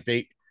done. Like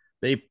they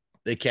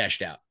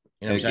cashed out.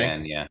 You know what I'm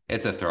saying? Yeah.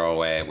 It's a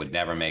throwaway. It would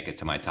never make it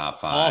to my top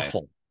 5.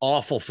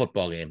 Awful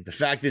football game. The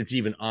fact that it's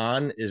even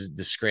on is a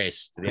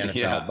disgrace to the NFL,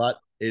 Yeah. But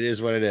it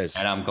is what it is.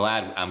 And I'm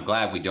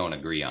glad we don't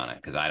agree on it,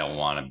 because I don't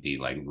want to be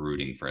like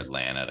rooting for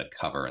Atlanta to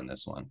cover in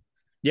this one.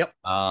 Yep.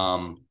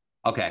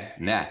 Okay.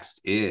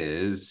 Next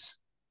is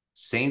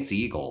Saints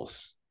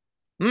Eagles.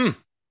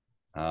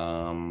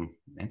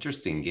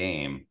 Interesting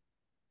game.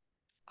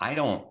 I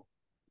don't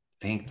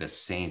think the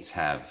Saints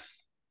have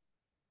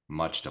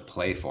much to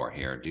play for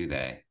here, do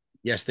they?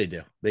 Yes, they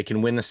do. They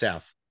can win the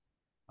South.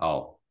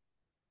 Oh,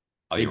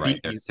 They you're right.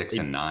 beat They're you.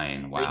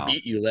 6-9. Wow. They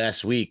beat you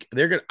last week.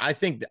 They're gonna. I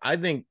think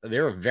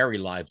they're a very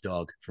live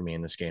dog for me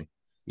in this game,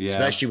 Yeah.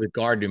 especially with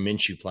Gardner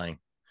Minshew playing.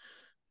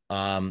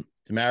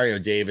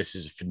 Demario Davis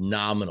is a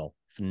phenomenal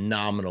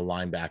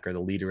linebacker, the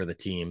leader of the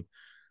team.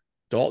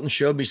 Dalton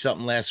showed me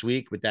something last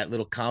week with that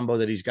little combo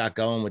that he's got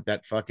going with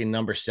that fucking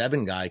number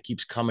 7 guy.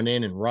 Keeps coming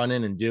in and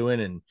running and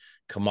doing. And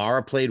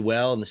Kamara played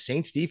well. And the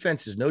Saints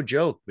defense is no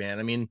joke, man.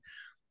 I mean,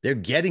 they're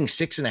getting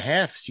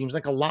 6.5. Seems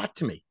like a lot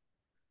to me.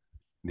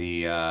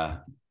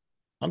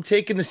 I'm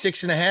taking the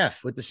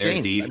 6.5 with the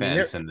Saints.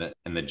 Defense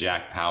in the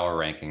Jack Power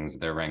rankings,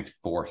 they're ranked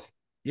 4th.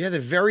 Yeah, they're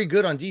very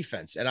good on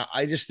defense. And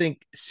I just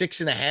think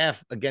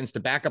 6.5 against the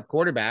backup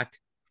quarterback,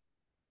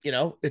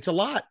 it's a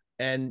lot.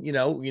 And,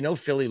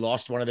 Philly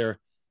lost one of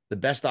the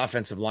best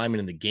offensive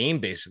linemen in the game,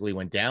 basically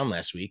went down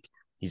last week.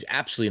 He's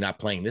absolutely not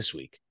playing this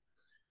week.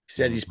 He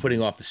says he's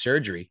putting off the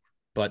surgery,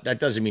 but that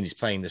doesn't mean he's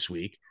playing this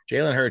week.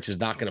 Jalen Hurts is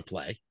not going to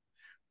play.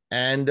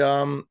 And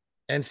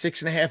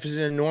 6.5 is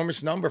an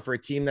enormous number for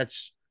a team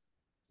that's,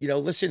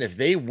 listen, if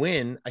they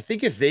win, I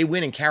think if they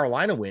win and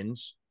Carolina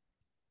wins,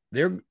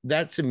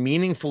 that's a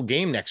meaningful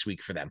game next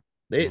week for them.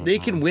 They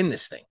can win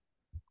this thing.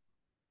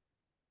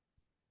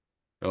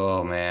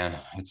 Oh man,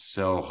 it's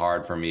so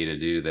hard for me to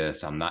do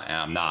this. I'm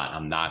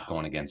not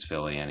going against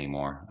Philly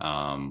anymore.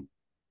 I'm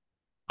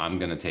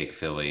gonna take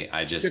Philly.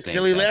 I just took think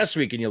Philly last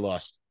week and you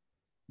lost.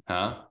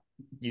 Huh?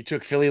 You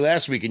took Philly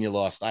last week and you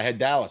lost. I had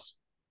Dallas.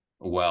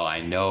 Well,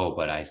 I know,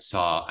 but I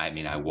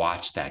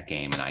watched that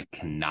game and I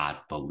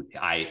cannot believe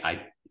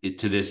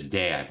to this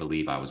day, I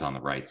believe I was on the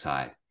right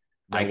side.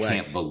 No way.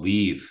 Can't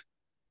believe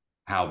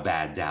how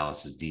bad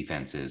Dallas's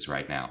defense is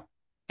right now.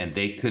 And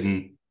they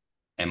couldn't.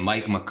 And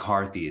Mike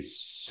McCarthy is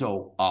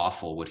so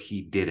awful what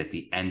he did at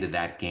the end of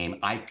that game.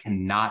 I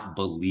cannot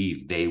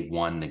believe they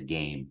won the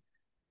game.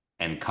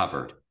 and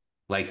covered.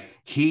 Like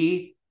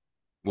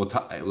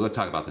let's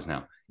talk about this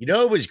now. You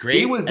know, it was great.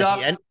 He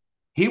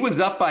was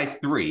up by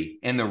 3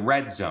 in the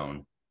red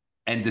zone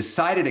and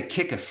decided to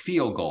kick a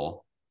field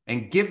goal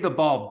and give the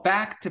ball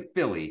back to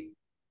Philly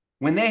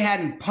when they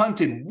hadn't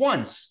punted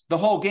once the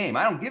whole game.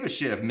 I don't give a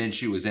shit if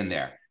Minshew was in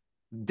there.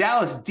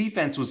 Dallas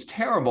defense was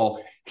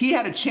terrible. He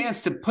had a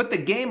chance to put the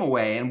game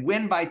away and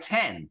win by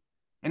 10.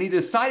 And he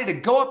decided to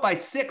go up by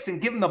 6 and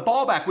give him the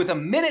ball back with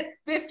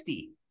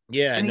 1:50.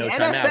 Yeah, in no the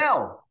timeouts.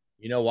 NFL.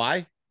 You know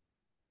why?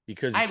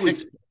 Because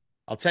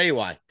I'll tell you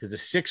why. Because a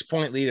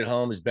 6-point lead at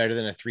home is better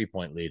than a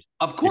 3-point lead.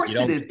 Of course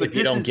it is, but if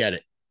you don't get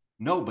it.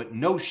 No, but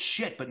no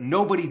shit. But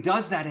nobody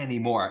does that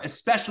anymore,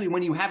 especially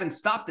when you haven't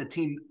stopped a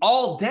team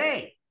all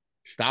day.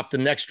 Stop the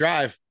next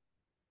drive.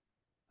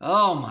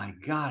 Oh my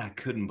God, I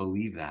couldn't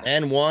believe that.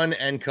 And won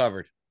and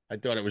covered. I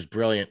thought it was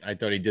brilliant. I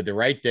thought he did the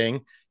right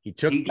thing. He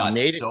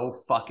made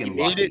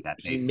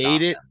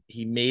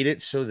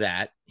it so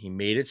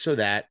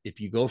that if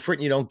you go for it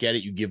and you don't get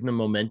it, you give them the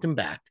momentum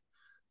back.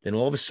 Then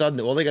all of a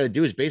sudden, all they got to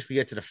do is basically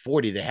get to the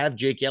 40. They have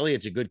Jake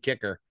Elliott's a good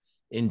kicker.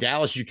 In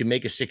Dallas, you can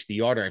make a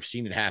 60-yarder. I've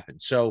seen it happen.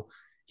 So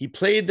he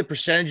played the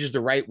percentages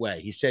the right way.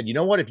 He said, you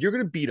know what? If you're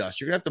going to beat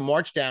us, you're going to have to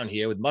march down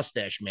here with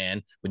Mustache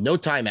Man with no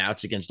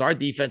timeouts against our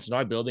defense and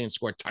our building and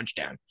score a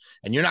touchdown.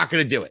 And you're not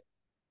going to do it.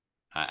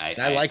 I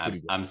like what he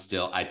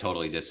did. I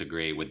totally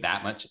disagree with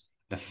that much.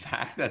 The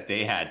fact that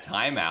they had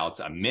timeouts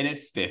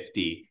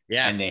 1:50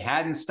 and they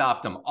hadn't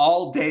stopped him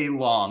all day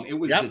long. It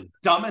was the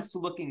dumbest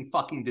looking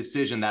fucking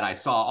decision that I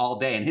saw all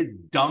day. And his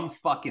dumb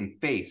fucking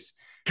face.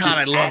 God,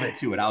 I love it.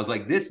 To it. I was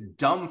like, this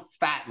dumb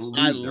fat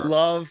loser. I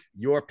love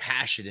your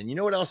passion. And you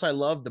know what else I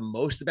love the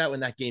most about when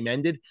that game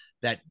ended?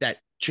 That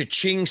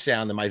cha-ching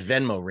sound of my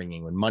Venmo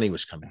ringing when money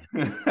was coming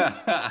in.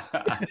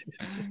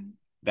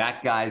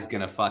 That guy's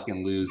going to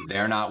fucking lose.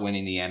 They're not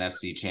winning the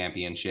NFC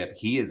championship.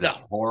 He is a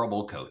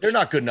horrible coach. They're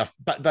not good enough.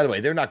 By the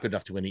way, they're not good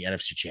enough to win the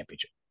NFC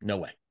championship. No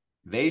way.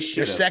 They should.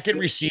 Their second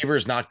receiver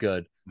is not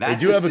good. They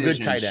do have a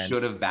good tight end.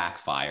 Should have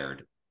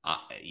backfired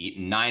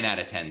 9 out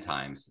of 10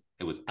 times.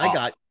 It was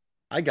awful.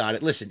 I got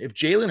it. Listen, if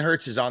Jalen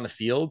Hurts is on the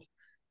field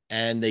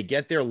and they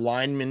get their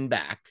linemen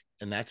back,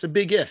 and that's a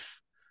big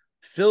if,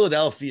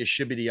 Philadelphia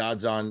should be the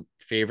odds-on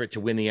favorite to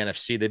win the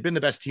NFC. They've been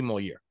the best team all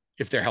year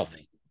if they're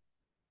healthy.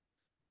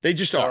 They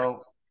just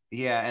are.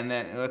 Yeah, and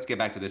then let's get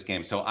back to this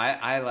game. So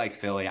I like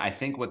Philly. I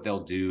think what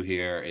they'll do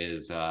here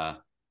is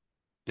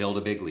build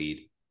a big lead.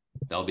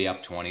 They'll be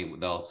up 20.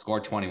 They'll score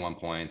 21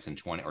 points and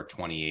 20 or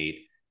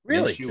 28.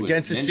 Really?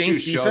 Against the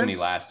Saints defense? Showed me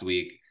last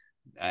week.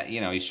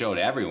 He showed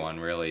everyone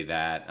really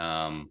that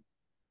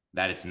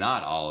it's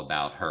not all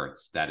about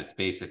Hurts. That it's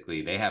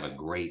basically they have a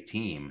great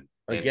team.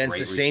 Against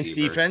the Saints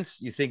defense,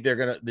 you think they're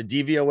going to the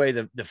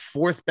DVOA, the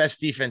fourth best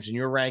defense in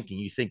your ranking,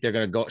 you think they're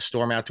going to go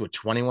storm out to a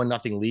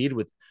 21-0 lead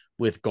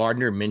with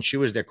Gardner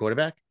Minshew as their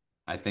quarterback?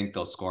 I think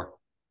they'll score.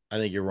 I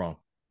think you're wrong.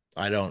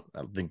 I don't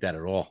think that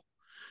at all.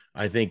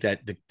 I think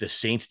that the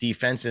Saints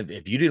defense,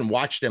 if you didn't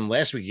watch them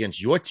last week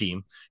against your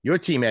team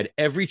had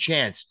every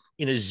chance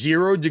in a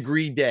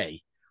 0-degree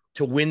day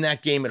to win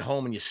that game at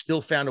home, and you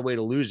still found a way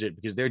to lose it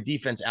because their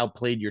defense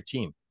outplayed your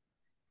team.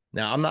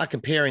 Now, I'm not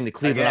comparing the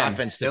Cleveland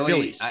offense to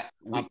Phillies.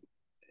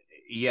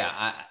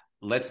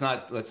 Let's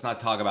not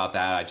talk about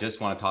that. I just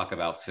want to talk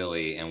about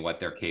Philly and what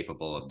they're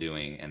capable of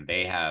doing. And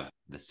they have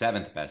the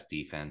 7th best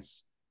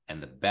defense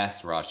and the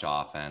best rush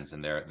offense,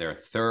 and they're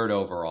 3rd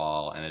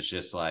overall. And it's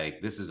just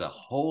like this is a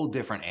whole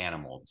different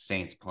animal,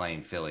 Saints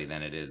playing Philly,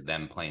 than it is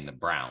them playing the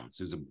Browns,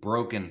 has a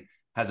broken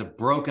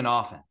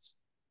offense.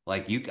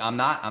 Like I'm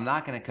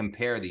not going to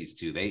compare these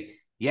two.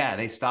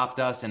 They stopped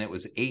us and it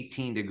was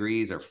 18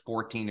 degrees or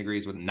 14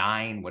 degrees with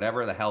 9,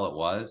 whatever the hell it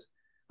was.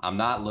 I'm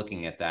not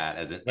looking at that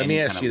as any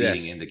kind of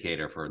leading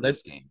indicator for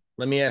this game.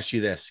 Let me ask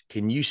you this.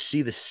 Can you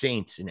see the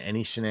Saints in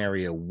any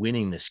scenario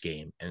winning this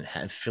game and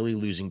have Philly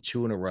losing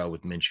 2 in a row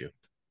with Minshew?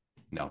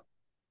 No.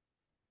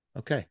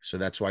 Okay. So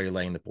that's why you're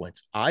laying the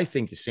points. I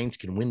think the Saints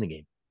can win the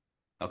game.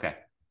 Okay.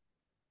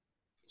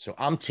 So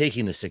I'm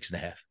taking the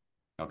 6.5.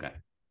 Okay.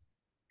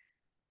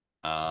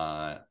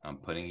 I'm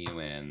putting you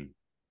in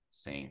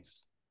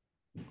Saints.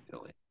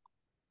 Philly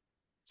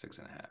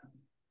 6.5.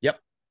 Yep.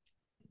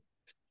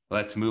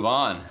 Let's move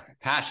on.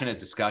 Passionate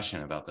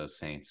discussion about those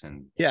Saints.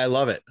 And yeah, I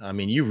love it. I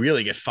mean, you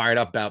really get fired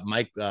up about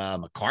Mike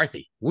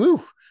McCarthy.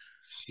 Woo.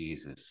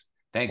 Jesus.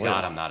 Thank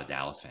God I'm not a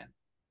Dallas fan,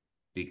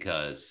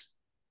 because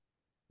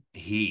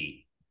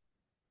he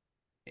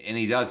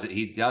does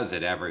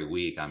it every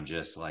week. I'm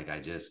just like, I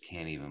just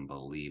can't even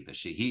believe the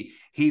shit.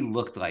 He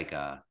looked like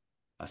a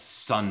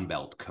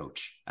Sunbelt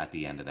coach at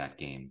the end of that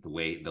game.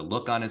 The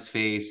look on his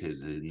face,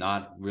 his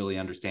not really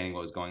understanding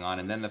what was going on.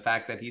 And then the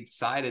fact that he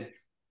decided,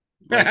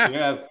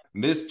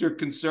 Mr.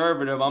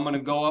 Conservative, I'm going to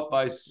go up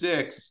by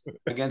 6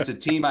 against a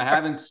team I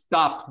haven't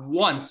stopped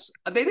once.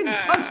 They didn't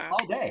punch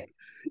all day.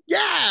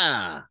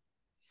 Yeah.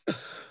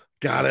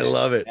 God, I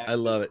love it. I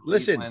love it.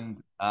 Listen,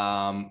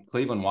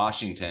 Cleveland,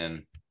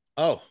 Washington.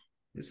 Oh,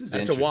 this is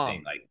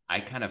interesting. Like, I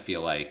kind of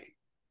feel like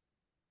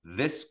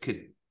this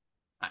could,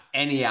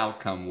 any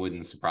outcome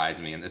wouldn't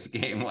surprise me in this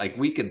game. Like,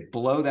 we could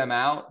blow them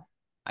out,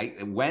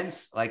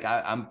 Wentz, like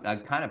I'm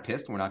kind of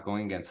pissed we're not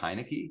going against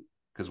Heineke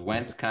because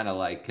Wentz kind of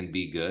like can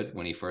be good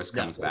when he first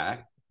No, comes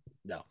back,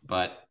 no.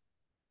 but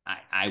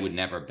I would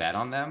never bet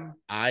on them.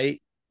 I'm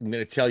going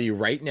to tell you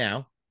right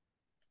now,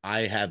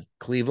 I have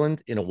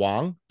Cleveland in a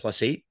Wong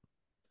 +8.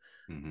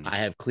 Mm-hmm. I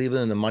have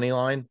Cleveland in the money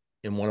line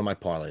in one of my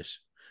parlays.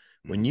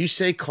 When Mm-hmm. you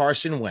say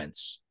Carson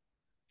Wentz,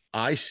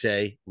 I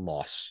say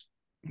loss.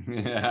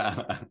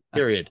 Yeah.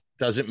 Period.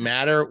 Doesn't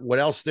matter what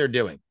else they're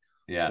doing.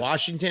 Yeah.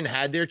 Washington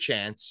had their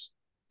chance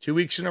 2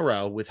 weeks in a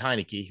row with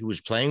Heineke, who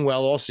was playing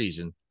well all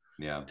season,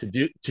 Yeah. to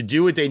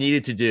do what they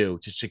needed to do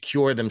to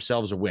secure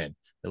themselves a win.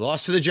 They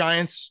lost to the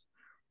Giants.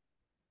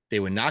 They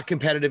were not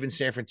competitive in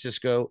San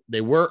Francisco. They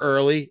were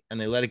early and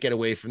they let it get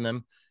away from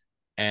them.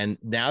 And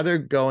now they're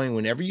going,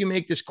 whenever you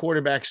make this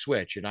quarterback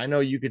switch, and I know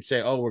you could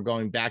say, oh, we're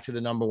going back to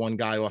the number one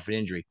guy off an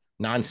injury.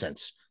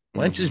 Nonsense.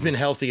 Wentz has Mm-hmm. been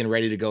healthy and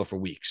ready to go for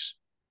weeks.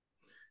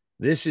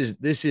 This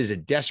is a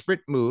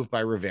desperate move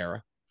by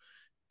Rivera.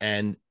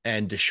 And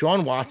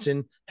Deshaun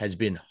Watson has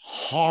been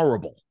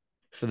horrible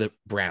for the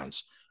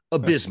Browns.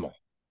 Abysmal.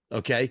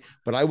 Okay.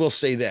 But I will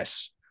say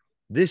this.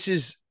 This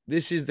is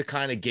the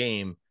kind of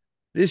game.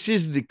 This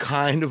is the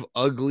kind of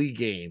ugly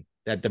game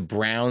that the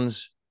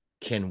Browns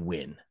can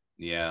win.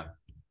 Yeah.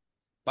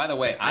 By the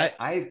And way, I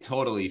I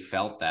totally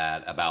felt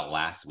that about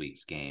last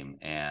week's game,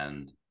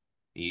 and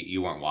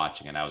you weren't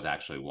watching it. I was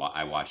actually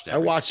I watched I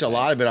every watched a play.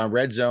 lot of it on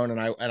Red Zone, and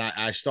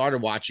I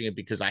started watching it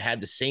because I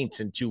had the Saints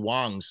and two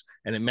Wongs,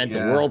 and it meant the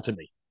Yeah, world to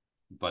me.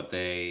 but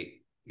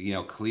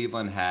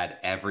Cleveland had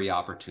every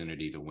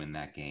opportunity to win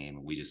that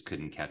game. We just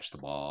couldn't catch the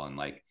ball, and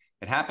like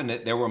it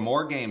happened. There were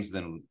more games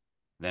than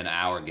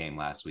our game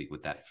last week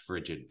with that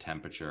frigid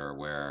temperature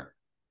where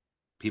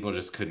people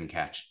just couldn't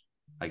catch.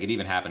 Like it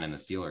even happened in the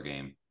Steeler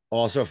game.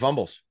 Also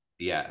fumbles.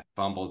 Yeah,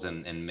 fumbles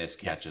and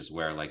missed Yep. catches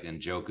where like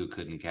Njoku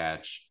couldn't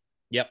catch.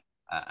 Yep.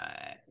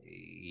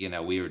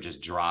 We were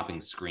just dropping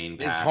screen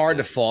It's hard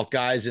to passes. fault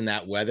guys in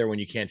that weather when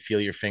you can't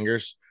feel your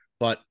fingers,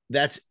 but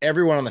that's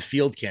everyone on the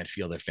field can't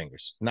feel their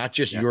fingers, not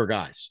just Yeah, your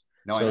guys.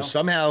 no, I So know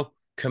somehow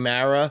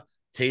Kamara,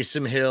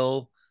 Taysom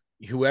Hill,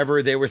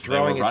 whoever they were they were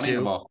throwing it running the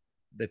to, ball.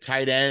 the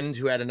tight end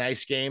who had a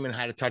nice game and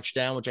had a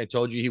touchdown, which I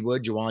told you he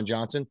would, Juwan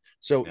Johnson.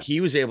 So Yeah. he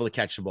was able to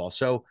catch the ball.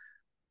 So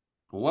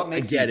But what I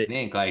makes you get it.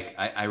 think like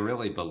I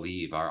really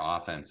believe our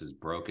offense is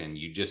broken?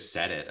 You just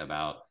said it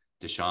about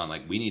Deshaun.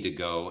 Like we need to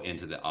go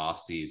into the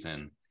off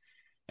season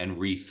and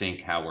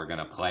rethink how we're going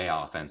to play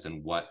offense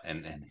and what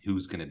and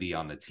who's going to be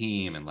on the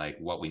team and like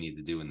what we need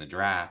to do in the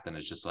draft. And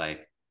it's just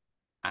like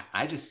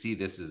I just see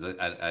this as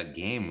a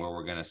game where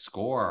we're going to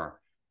score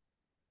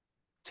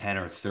 10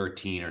 or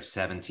 13 or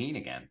 17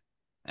 again.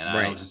 And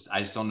Right.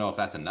 I just don't know if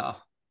that's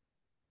enough.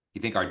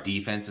 You think our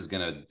defense is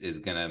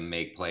gonna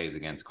make plays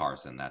against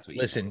Carson? That's what you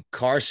think? Listen,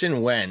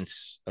 Carson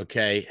Wentz,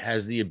 okay,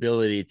 has the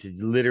ability to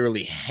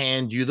literally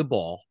hand you the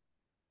ball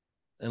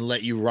and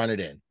let you run it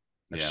in.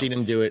 I've Yeah. seen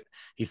him do it.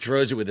 He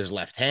throws it with his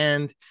left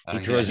hand. He Yeah,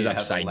 throws it yeah. The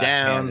upside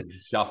down. left-handed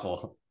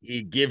shuffle.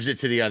 He gives it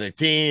to the other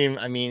team.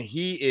 I mean,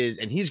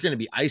 and he's going to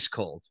be ice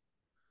cold.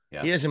 He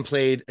Yeah. hasn't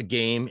played a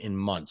game in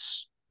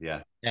months.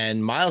 Yeah.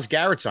 And Myles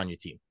Garrett's on your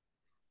team.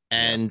 Yeah.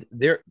 And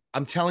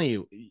I'm telling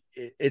you,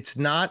 it's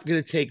not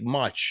going to take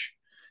much.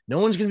 No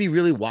one's going to be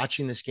really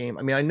watching this game.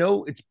 I mean, I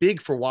know it's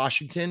big for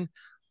Washington,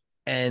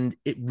 and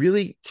it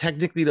really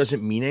technically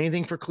doesn't mean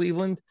anything for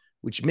Cleveland,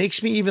 which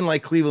makes me even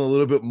like Cleveland a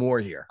little bit more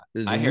here.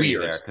 This I is hear you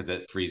weird. there because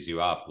it frees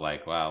you up.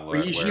 Like, wow,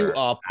 Frees you we're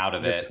up. out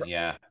of The it.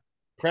 Yeah.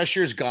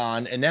 pressure's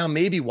gone, and now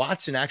maybe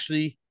Watson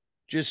actually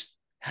just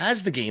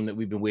has the game that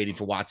we've been waiting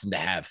for Watson to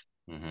have.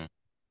 Mm-hmm. That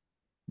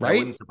Right.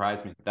 wouldn't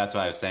surprise me. That's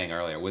what I was saying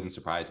earlier. It wouldn't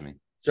surprise me.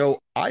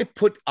 So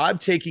I'm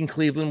taking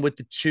Cleveland with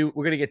the two.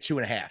 We're going to get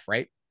 2.5,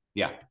 right?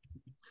 Yeah.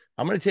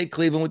 I'm going to take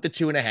Cleveland with the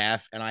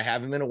 2.5, and I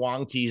have him in a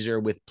Wong teaser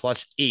with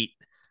 +8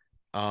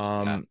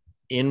 Yeah.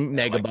 in I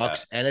Mega like that.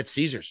 Bucks and at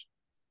Caesars.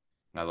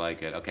 I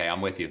like it. Okay,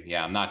 I'm with you.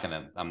 Yeah, I'm not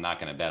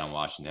gonna bet on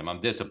Washington. I'm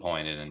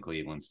disappointed in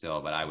Cleveland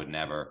still, but I would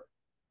never.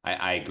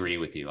 I agree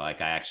with you.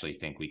 Like I actually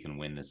think we can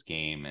win this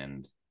game,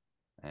 and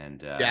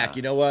Jack,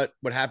 you know what?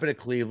 What happened to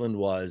Cleveland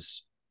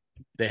was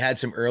they had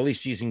some early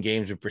season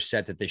games with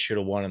Brissett that they should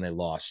have won and they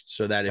lost.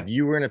 So that if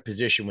you were in a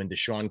position when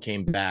Deshaun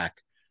came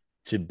back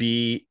to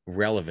be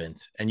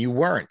relevant and you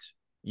weren't,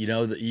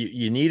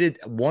 you needed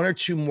one or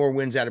two more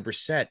wins out of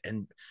Brissett,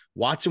 and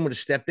Watson would have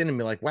stepped in and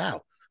be like,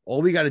 wow,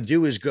 all we got to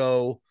do is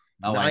go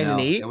oh, I nine and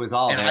know it eight, was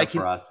all and I there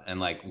can, for us. And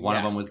like one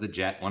of yeah, them was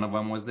one of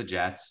them was the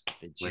Jets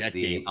the with Jet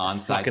the game, the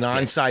onside fucking kick.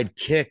 onside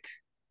kick.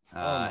 Oh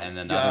my And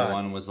another God.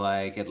 one was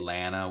like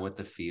Atlanta with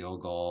the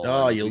field goal, and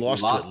Oh, like you we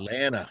lost to lost.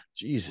 Atlanta.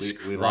 Jesus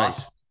We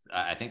lost. Christ.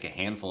 I think a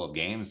handful of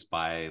games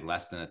by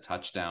less than a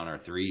touchdown or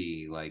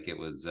three. Like it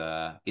was.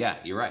 Yeah,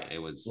 you're right. It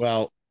was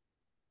Well,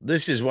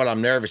 this is what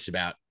I'm nervous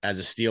about as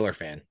a Steeler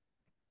fan.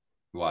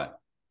 what?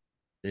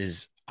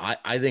 Is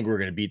I think we're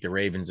going to beat the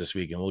Ravens this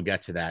week, and we'll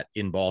get to that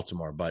in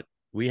Baltimore. But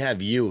we have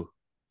you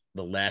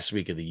the last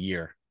week of the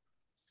year.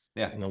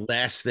 Yeah. And the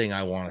last thing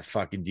I want to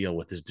fucking deal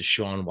with is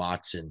Deshaun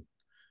Watson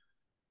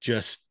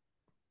just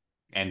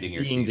ending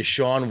your being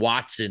season. Deshaun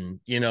Watson,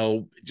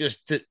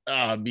 just to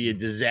be a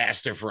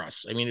disaster for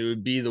us. I mean, it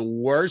would be the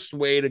worst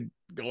way to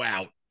go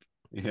out.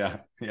 Yeah,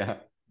 yeah.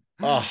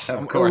 Oh,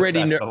 Of course,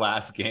 that's the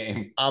last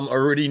game. I'm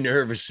already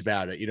nervous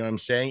about it. You know what I'm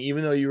saying?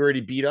 Even though you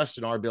already beat us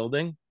in our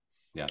building.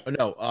 Yeah. Oh,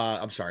 no,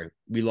 I'm sorry.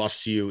 We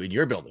lost to you in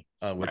your building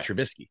with Right.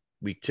 Trubisky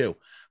week 2.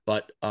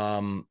 But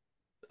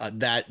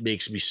that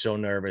makes me so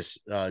nervous.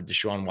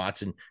 Deshaun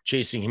Watson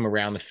chasing him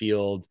around the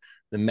field,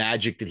 the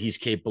magic that he's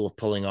capable of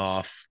pulling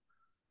off,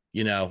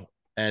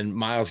 and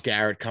Myles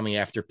Garrett coming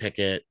after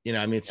Pickett.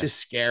 I mean, it's just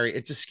scary.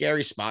 It's a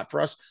scary spot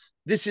for us.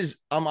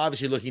 I'm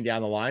obviously looking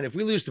down the line. If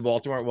we lose to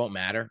Baltimore, it won't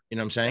matter. You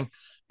know what I'm saying?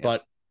 Yeah.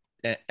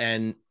 But,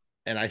 and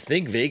I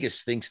think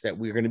Vegas thinks that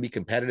we're going to be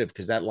competitive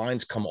because that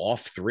line's come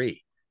off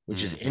 3,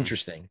 which is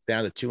interesting. It's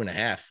down to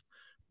 2.5,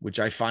 which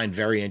I find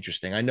very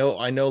interesting. I know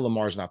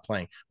Lamar's not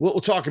playing.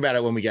 We'll talk about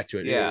it when we get to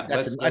it. Yeah.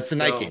 That's the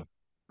night game.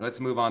 Let's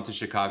move on to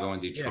Chicago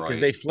and Yeah, Detroit.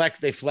 because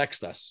they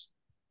flexed us.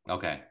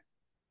 Okay.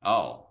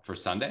 Oh, for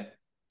Sunday?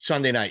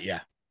 Sunday night,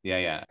 yeah.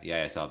 Yeah,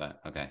 I saw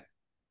that. Okay.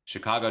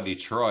 Chicago,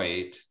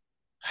 Detroit.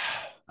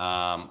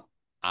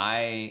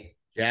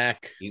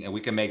 Jack. We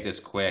can make this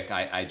quick.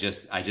 I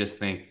just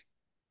think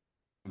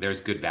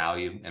there's good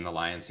value in the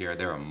Lions here.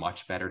 They're a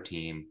much better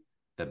team.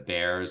 The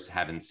Bears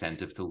have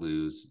incentive to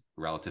lose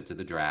relative to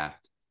the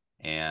draft.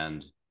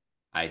 And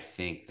I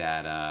think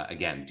that,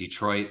 again,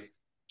 Detroit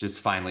just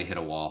finally hit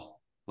a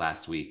wall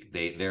last week.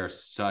 They're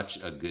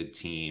such a good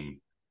team.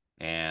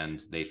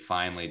 And they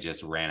finally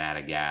just ran out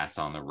of gas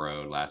on the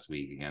road last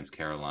week against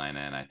Carolina.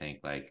 And I think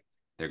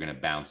they're going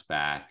to bounce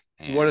back.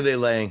 And what are they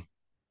laying?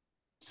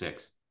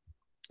 6.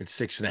 It's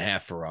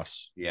 6.5 for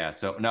us. Yeah.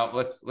 So no,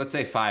 let's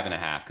say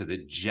 5.5 because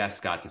it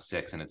just got to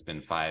 6 and it's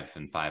been 5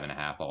 and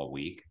 5.5 all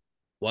week.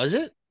 Was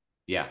it?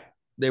 Yeah.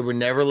 They were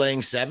never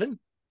laying 7?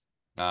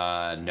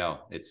 No,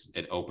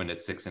 it opened at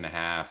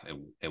 6.5.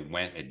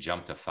 It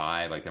jumped to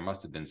 5. There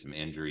must have been some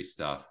injury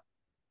stuff,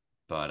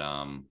 but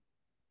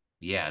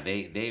yeah,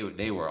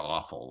 they were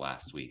awful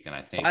last week, and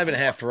I think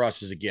 5.5 for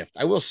us is a gift.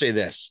 I will say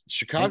this: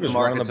 Chicago's the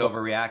market's running the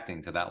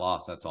overreacting to that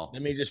loss. That's all.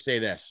 Let me just say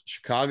this: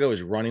 Chicago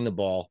is running the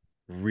ball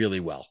really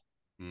well.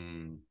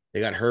 They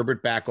got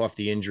Herbert back off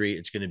the injury.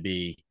 It's going to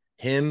be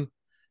him,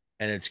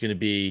 and it's going to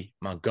be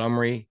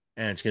Montgomery,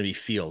 and it's going to be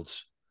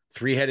Fields.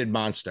 3-headed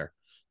monster.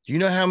 Do you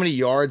know how many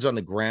yards on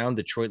the ground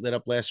Detroit let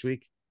up last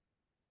week?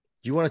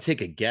 Do you want to take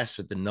a guess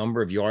at the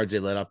number of yards they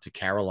let up to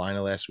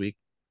Carolina last week?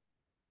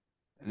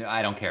 No,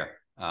 I don't care.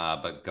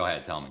 But go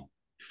ahead, tell me.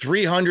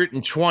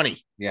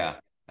 320. Yeah,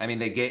 I mean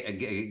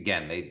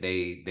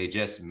they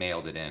just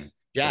mailed it in.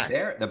 Jack.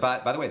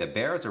 By the way, the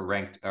Bears are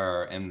ranked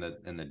in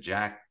the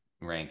Jack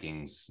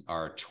rankings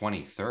are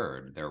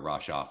 23rd. Their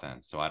rush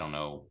offense. So I don't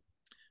know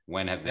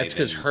when have they. That's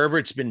because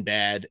Herbert's been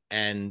bad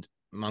and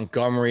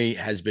Montgomery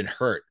has been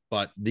hurt.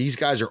 But these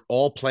guys are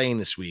all playing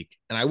this week,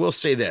 and I will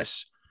say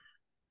this: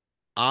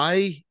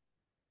 I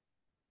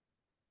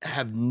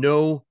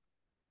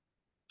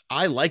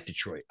like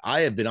Detroit.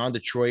 I have been on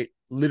Detroit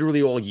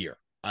literally all year.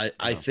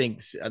 I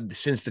think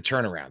since the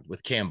turnaround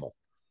with Campbell,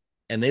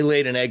 and they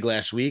laid an egg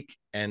last week,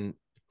 and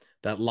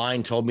that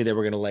line told me they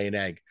were going to lay an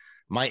egg.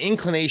 My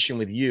inclination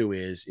with you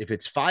is if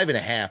it's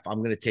 5.5, I'm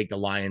going to take the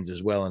Lions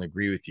as well and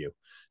agree with you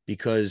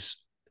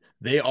because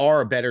they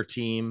are a better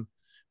team,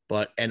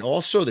 and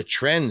also the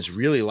trends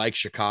really like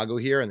Chicago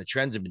here, and the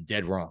trends have been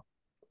dead wrong.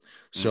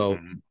 So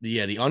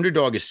the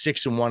underdog is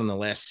 6-1 in the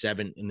last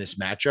 7 in this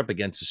matchup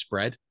against the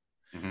spread.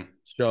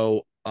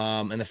 So,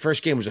 and the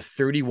first game was a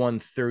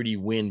 31-30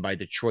 win by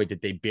Detroit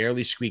that they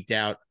barely squeaked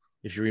out.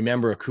 If you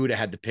remember, Okudah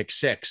had the pick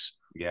 6.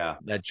 Yeah.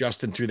 That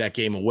Justin threw that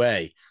game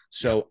away.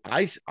 So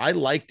I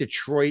like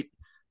Detroit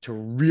to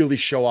really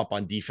show up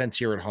on defense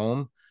here at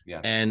home.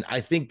 Yeah. And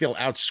I think they'll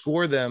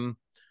outscore them.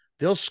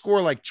 They'll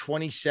score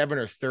 27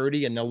 or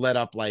 30 and they'll let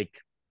up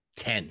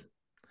 10.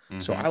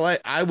 So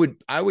I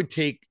would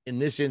take, in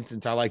this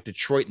instance, I like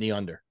Detroit in the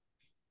under.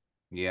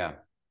 Yeah.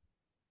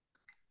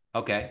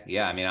 Okay.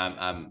 Yeah. I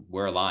mean,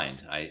 we're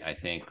aligned. I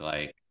think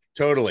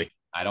totally.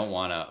 I don't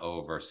want to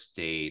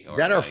overstate. Is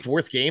that our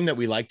 4th game that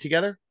we like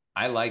together?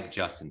 I like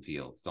Justin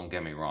Fields. Don't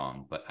get me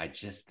wrong, but I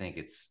just think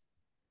it's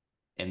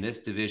in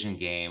this division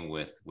game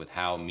with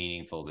how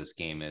meaningful this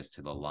game is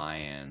to the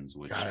Lions,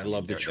 which God, I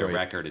love Detroit. Their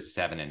record is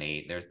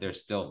 7-8. They're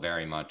still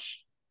very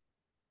much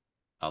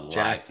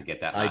alive to get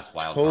that last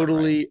wild card.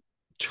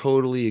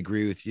 Totally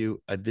agree with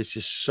you. This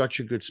is such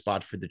a good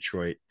spot for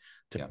Detroit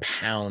to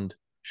pound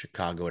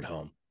Chicago at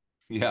home.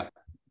 Yeah,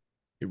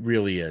 it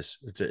really is.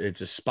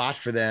 It's a spot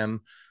for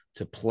them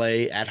to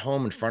play at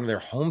home in front of their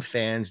home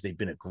fans. They've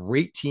been a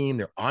great team.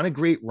 They're on a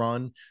great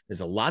run.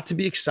 There's a lot to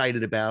be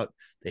excited about.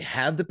 They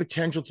have the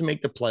potential to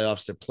make the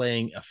playoffs. They're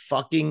playing a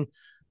fucking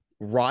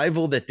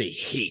rival that they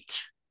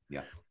hate.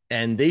 Yeah.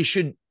 And they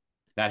should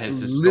that has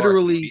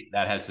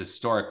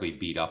historically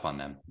beat up on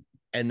them.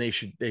 And they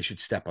should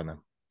step on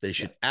them. They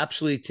should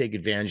absolutely take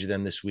advantage of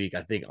them this week.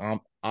 I think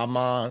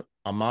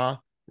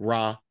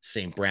Amon-Ra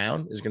St.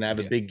 Brown is going to have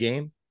a big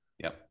game.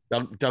 Yep.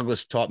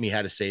 Douglas taught me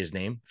how to say his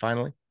name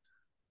finally.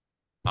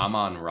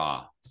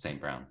 Amon-Ra St.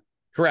 Brown.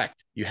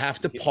 Correct. You have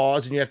to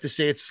pause and you have to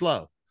say it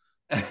slow.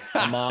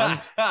 Amon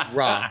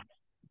Ra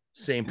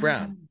St.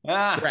 Brown.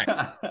 Correct.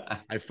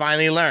 I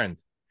finally learned.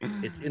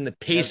 It's in the You have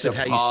pace to of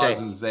how you say pause it.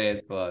 and say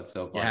it slow. It's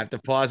so You funny. have to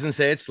pause and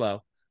say it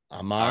slow. All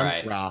Amon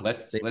right, Ra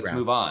let's St. let's Brown.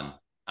 move on.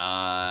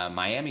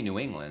 Miami, New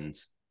England.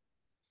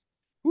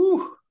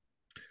 Whew.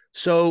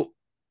 So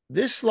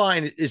this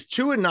line is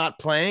Tua not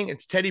playing.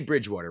 It's Teddy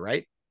Bridgewater,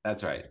 right?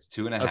 That's right. It's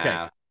two and a Okay.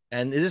 half.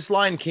 And this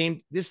line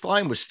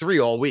was 3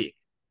 all week.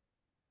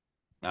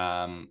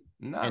 Not And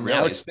now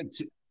really. it's It's been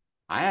two.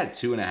 I had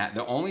two and a half.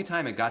 The only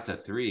time it got to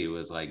three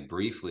was like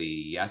briefly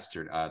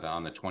yesterday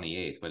on the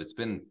 28th, but it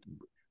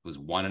was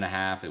one and a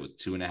half. It was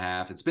two and a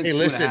half. It's been hey,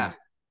 two and a half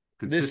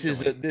listen,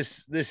 consistently.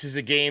 this is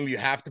a game you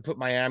have to put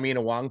Miami in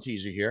a Wong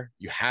teaser here.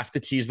 You have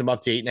to tease them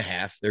up to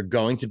 8.5. They're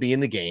going to be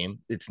in the game.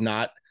 It's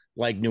not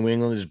like New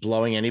England is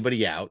blowing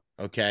anybody out.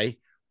 Okay.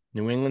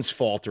 New England's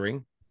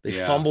faltering. They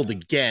Yeah. fumbled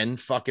again,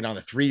 fucking on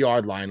the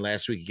 3-yard line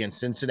last week against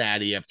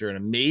Cincinnati after an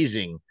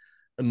amazing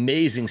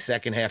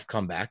second half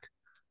comeback.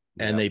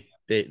 And Yeah.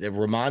 they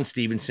Ramon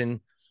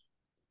Stevenson,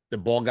 the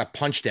ball got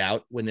punched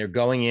out when they're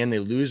going in. They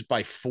lose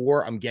by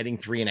 4. I'm getting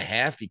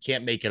 3.5. You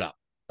can't make it up.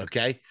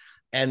 Okay.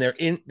 And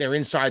they're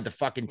inside the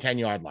fucking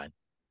 10-yard line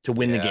to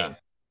win the Yeah. game.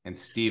 And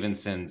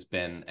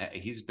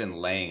he's been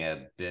laying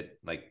a bit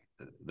like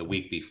the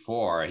week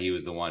before. He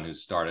was the one who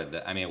started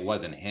I mean, it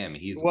wasn't him.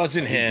 It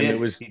wasn't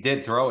him. He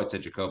did throw it to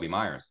Jacoby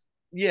Myers.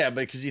 Yeah,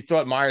 because he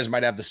thought Myers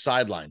might have the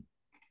sideline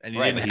and he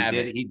Right, didn't but have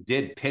it. he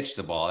did pitch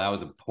the ball. That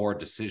was a poor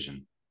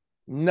decision.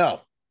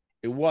 No,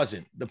 it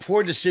wasn't. The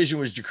poor decision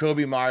was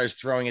Jacoby Myers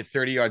throwing it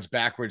 30 yards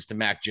backwards to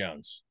Mac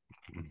Jones.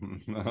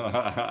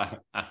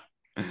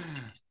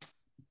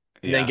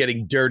 And then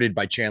getting dirted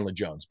by Chandler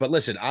Jones. But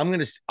listen, I'm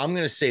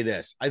gonna say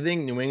this. I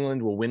think New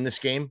England will win this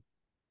game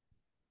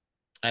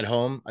at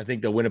home. I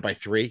think they'll win it by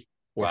 3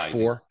 or Wow,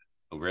 4.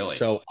 Oh, really?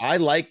 So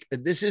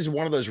this is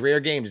one of those rare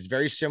games. It's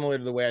very similar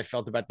to the way I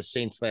felt about the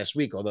Saints last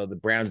week, although the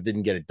Browns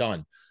didn't get it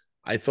done.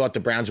 I thought the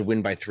Browns would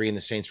win by 3 and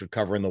the Saints would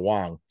cover in the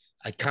Wong.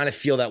 I kind of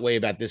feel that way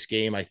about this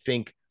game. I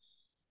think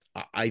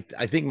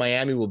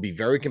Miami will be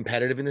very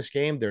competitive in this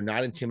game. They're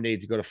not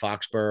intimidated to go to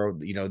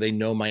Foxborough. You know, they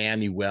know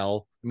Miami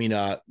well. I mean,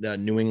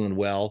 New England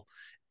well,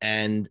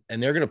 and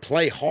they're going to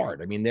play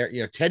hard. I mean,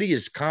 Teddy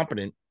is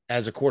competent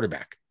as a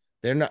quarterback.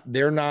 They're not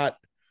going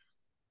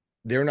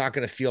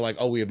to feel like,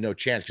 oh, we have no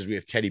chance because we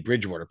have Teddy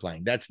Bridgewater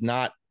playing. That's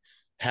not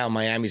how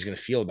Miami's going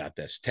to feel about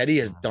this. Teddy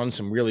has done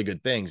some really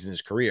good things in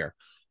his career,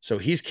 so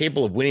he's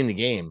capable of winning the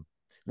game.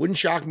 Wouldn't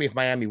shock me if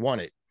Miami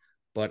won it,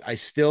 but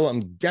I'm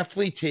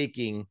definitely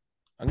taking.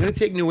 I'm going to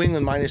take New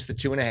England minus the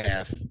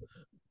 2.5,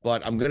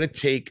 but I'm going to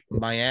take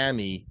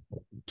Miami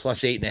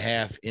plus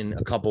 8.5 in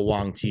a couple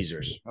Wong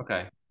teasers.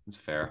 Okay, that's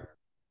fair.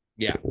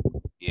 Yeah,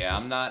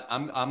 I'm not.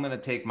 I'm going to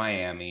take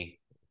Miami.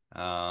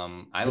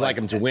 I like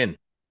them to win.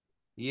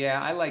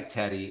 Yeah, I like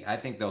Teddy. I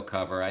think they'll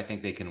cover. I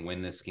think they can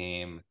win this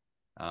game.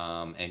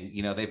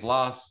 And they've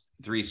lost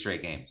 3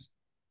 straight games,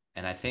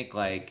 and I think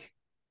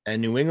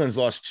and New England's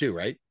lost 2,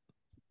 right?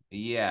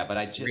 Yeah, but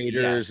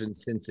Raiders and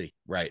Cincy,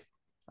 right?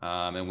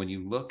 And when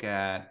you look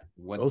at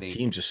both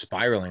teams are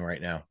spiraling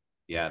right now.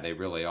 Yeah, they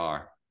really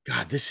are.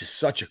 God, this is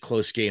such a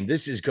close game.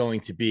 This is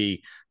going to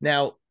be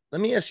now. Let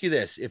me ask you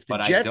this: if the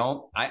Jets,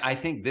 I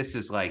think this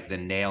is like the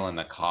nail in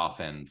the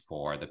coffin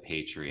for the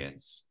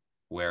Patriots.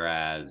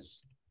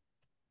 Whereas,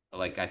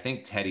 I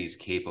think Teddy's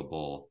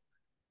capable,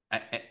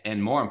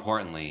 and more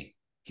importantly,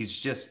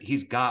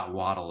 he's got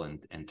Waddle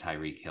and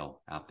Tyreek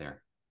Hill out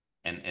there,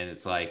 and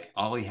it's like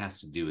all he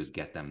has to do is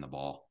get them the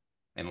ball.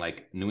 And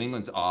New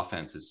England's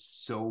offense is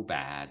so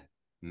bad.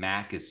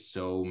 Mac is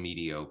so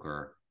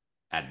mediocre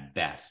at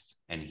best,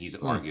 and he's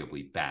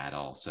arguably bad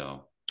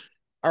also.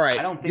 All right.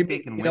 I don't think they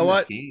can win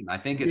this game. I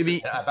think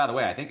by the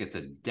way, I think it's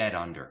a dead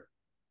under.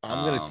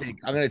 I'm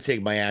gonna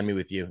take Miami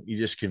with you. You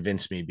just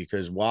convinced me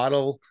because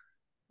Waddle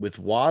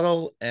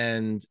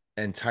and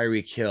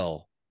Tyreek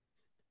Hill.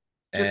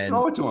 Just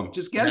throw it to him.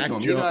 Just get it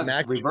to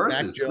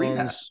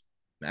him.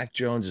 Mac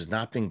Jones has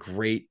not been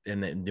great,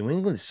 and New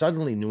England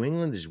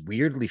is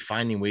weirdly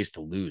finding ways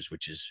to lose,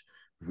 which is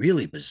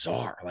really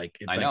bizarre. I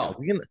know.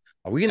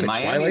 Are we in the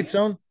Twilight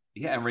Zone?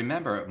 Yeah, and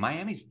remember,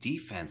 Miami's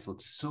defense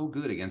looks so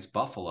good against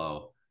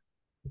Buffalo.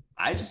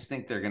 I just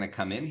think they're going to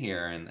come in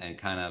here and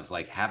kind of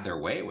have their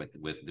way with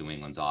New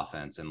England's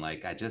offense. And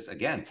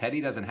again,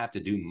 Teddy doesn't have to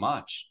do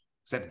much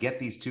except get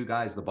these 2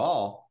 guys the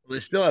ball. They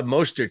still have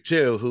Mostert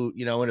too, who,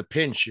 in a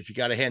pinch, if you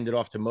got to hand it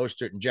off to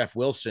Mostert and Jeff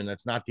Wilson,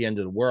 that's not the end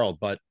of the world,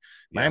 but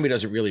Miami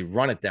doesn't really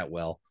run it that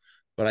well.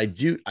 But I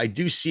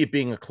do see it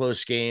being a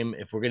close game.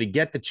 If we're going to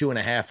get the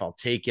 2.5, I'll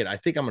take it. I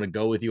think I'm going to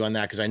go with you on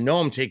that because I know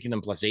I'm taking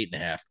them plus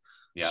 8.5.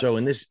 Yeah. So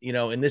in this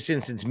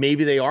instance,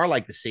 maybe they are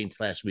like the Saints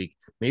last week.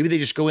 Maybe they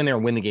just go in there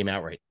and win the game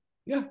outright.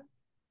 Yeah.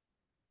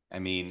 I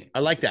mean, I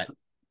like that.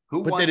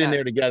 Put that in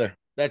there together.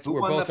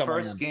 Who won the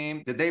first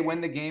game? Did they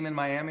win the game in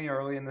Miami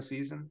early in the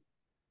season?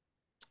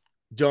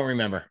 Don't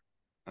remember.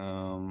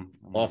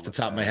 Off the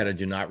top of my head, I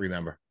do not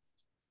remember.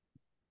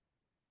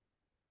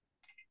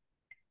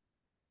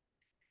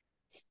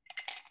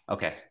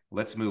 Okay.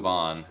 let's move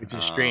on. Which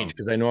is strange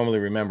because I normally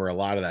remember a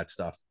lot of that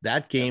stuff.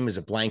 That game is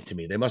a blank to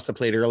me. They must have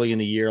played early in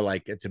the year.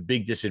 Like it's a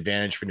big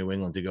disadvantage for New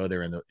England to go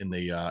there in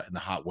the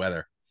hot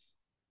weather.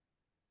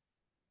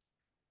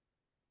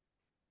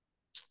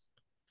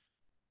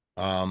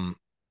 Um,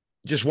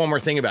 just one more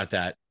thing about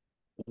that.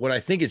 What I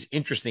think is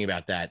interesting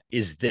about that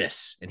is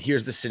this, and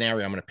here's the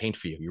scenario I'm going to paint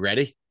for you. You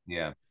ready?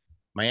 Yeah.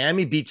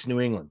 Miami beats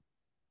New England.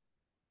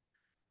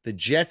 The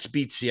Jets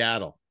beat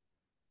Seattle.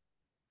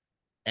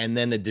 And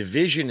then the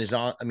division is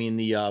on. I mean,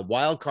 the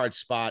wild card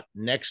spot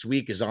next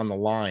week is on the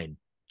line.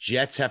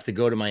 Jets have to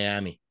go to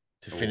Miami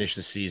to finish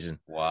the season.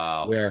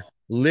 Wow. Where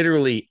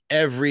literally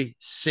every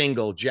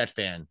single Jet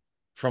fan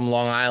from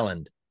Long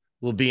Island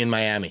will be in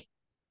Miami.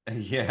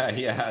 Yeah,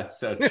 it's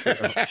so true.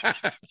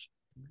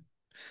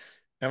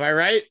 Am I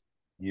right?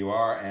 You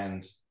are,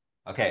 and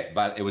okay,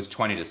 but it was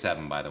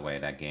 20-7, by the way.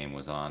 That game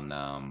was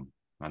on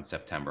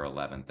September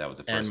 11th. That was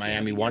the And first game of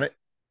Miami the won year. it.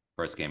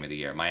 First game of the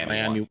year. Miami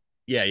Miami, won.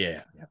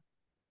 yeah.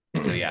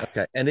 So yeah.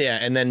 Okay, and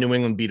then New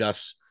England beat the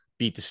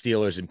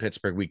Steelers in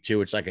Pittsburgh week 2,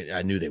 which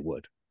I knew they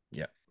would.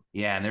 Yeah.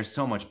 Yeah, and there's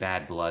so much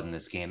bad blood in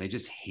this game. They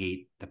just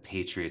hate the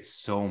Patriots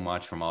so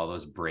much from all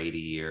those Brady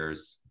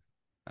years.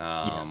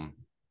 Yeah.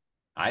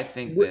 I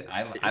think that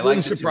I It like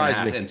wouldn't the two and a surprise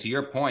half. me. And to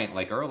your point,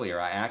 like earlier,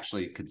 I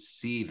actually could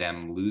see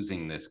them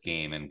losing this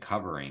game and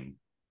covering.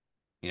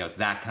 It's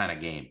that kind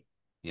of game,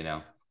 you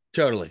know?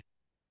 Totally.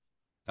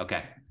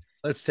 Okay.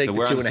 Let's So take the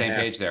we're on two the and a same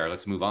half. page there.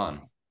 Let's move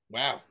on.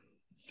 Wow.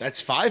 That's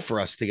 5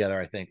 for us together,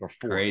 I think, or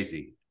 4.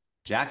 Crazy.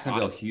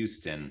 Jacksonville, 5.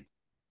 Houston.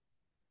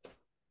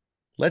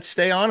 Let's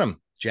stay on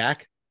them,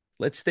 Jack.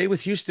 Let's stay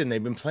with Houston.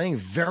 They've been playing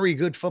very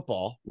good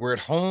football. We're at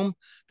home.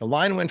 The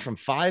line went from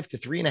 5 to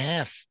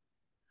 3.5.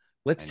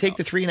 Let's take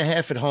the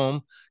 3.5 at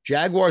home.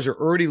 Jaguars are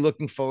already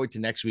looking forward to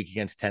next week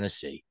against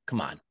Tennessee. Come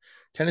on.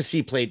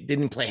 Tennessee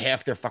didn't play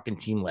half their fucking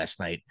team last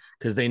night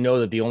because they know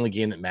that the only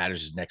game that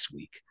matters is next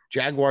week.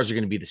 Jaguars are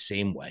going to be the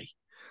same way.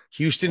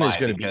 Houston is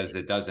going to be. Because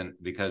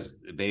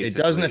basically it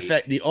doesn't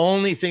affect. The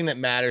only thing that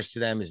matters to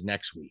them is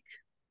next week.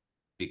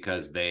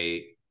 Because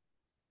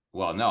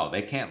no,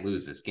 they can't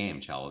lose this game,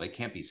 Cello. They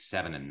can't be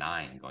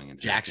 7-9 going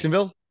into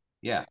Jacksonville.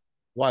 Yeah.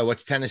 Why?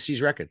 What's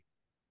Tennessee's record?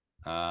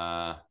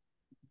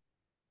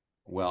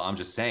 Well, I'm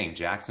just saying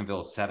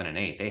Jacksonville is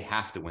 7-8. They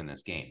have to win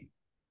this game.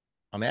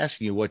 I'm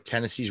asking you what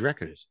Tennessee's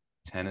record is.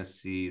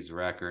 Tennessee's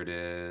record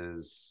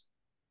is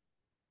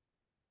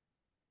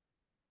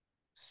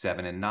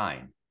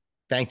 7-9.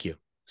 Thank you.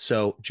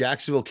 So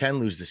Jacksonville can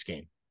lose this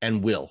game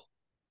and will.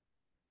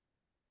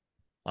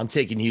 I'm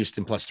taking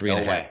Houston plus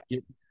 3.5.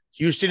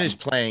 Houston is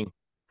playing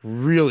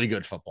really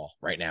good football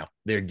right now.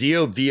 Their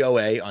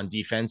DVOA on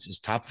defense is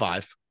top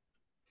 5.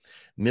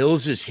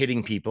 Mills is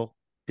hitting people.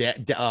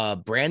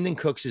 Brandon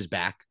Cooks is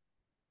back.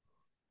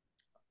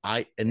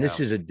 This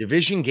is a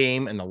division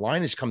game, and the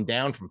line has come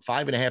down from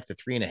 5.5 to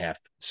 3.5.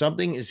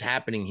 Something is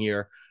happening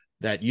here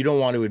that you don't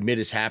want to admit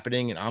is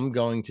happening, and I'm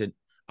going to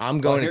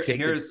take.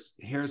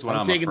 Here's what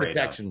I'm taking afraid the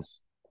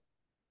Texans.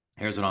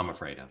 Here's what I'm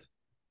afraid of,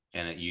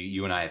 and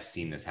you and I have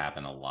seen this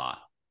happen a lot,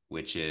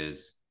 which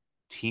is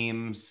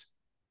teams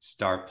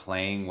start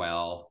playing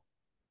well,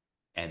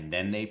 and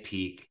then they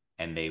peak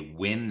and they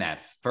win that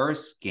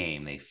first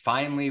game. They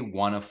finally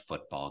won a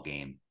football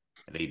game.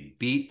 They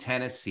beat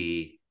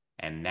Tennessee.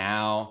 And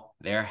now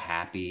they're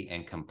happy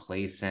and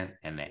complacent,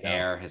 and the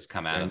air has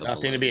come out of the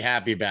nothing to be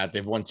happy about.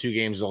 They've won 2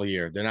 games all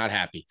year. They're not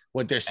happy.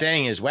 What they're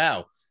saying is,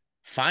 wow,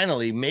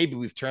 finally, maybe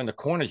we've turned the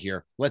corner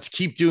here. Let's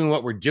keep doing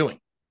what we're doing.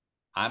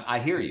 I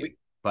hear you.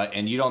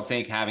 And you don't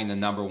think having the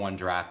number 1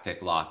 draft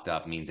pick locked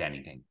up means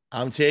anything?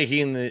 I'm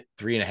taking the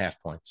 3.5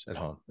 points at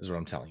home, is what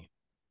I'm telling you.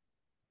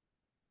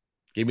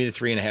 Give me the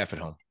 3.5 at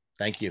home.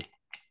 Thank you.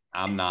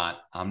 I'm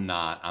not.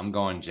 I'm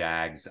going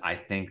Jags. I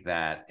think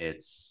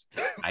it's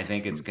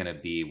going to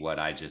be what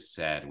I just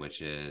said,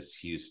 which is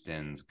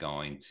Houston's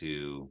going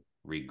to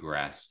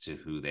regress to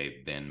who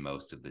they've been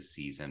most of the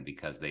season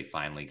because they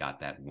finally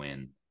got that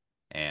win.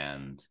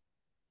 And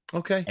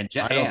okay. And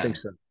I don't think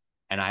so.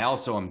 And I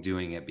also am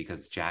doing it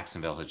because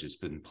Jacksonville has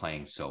just been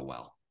playing so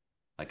well.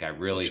 Like I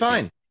really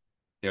think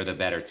they're the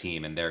better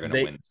team and they're going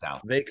to win the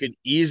South. They could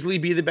easily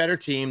be the better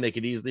team. They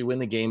could easily win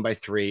the game by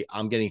 3.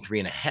 I'm getting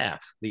 3.5.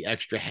 The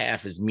extra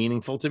half is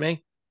meaningful to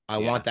me. I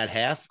want that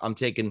half. I'm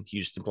taking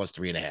Houston plus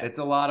 3.5. It's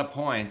a lot of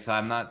points.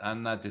 I'm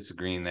not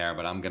disagreeing there,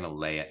 but I'm going to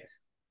lay it.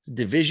 It's a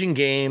division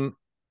game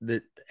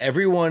that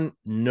everyone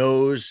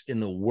knows in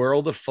the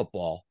world of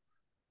football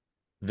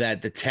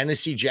that the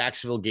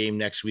Tennessee-Jacksonville game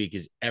next week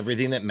is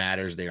everything that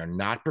matters. They are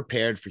not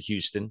prepared for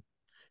Houston.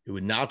 It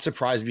would not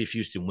surprise me if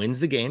Houston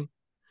wins the game.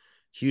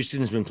 Houston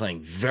has been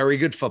playing very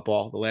good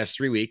football the last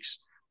 3 weeks.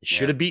 They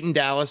should have beaten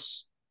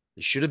Dallas.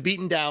 They should have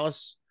beaten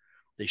Dallas.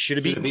 They should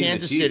have beaten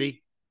Kansas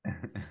City.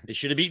 They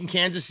should have beaten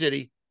Kansas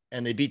City,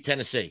 and they beat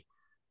Tennessee.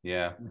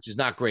 Yeah. Which is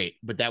not great,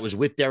 but that was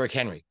with Derrick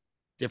Henry.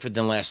 Different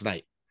than last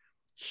night.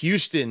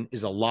 Houston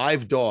is a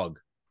live dog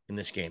in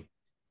this game.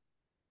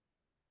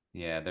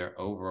 Yeah, they're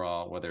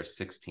overall, they're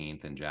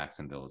 16th and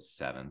Jacksonville is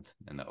 7th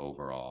in the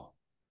overall.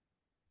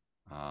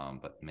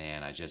 But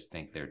man, I just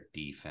think their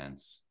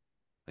defense,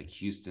 like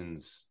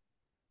Houston's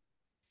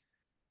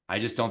I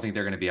just don't think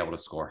they're going to be able to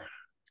score.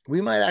 We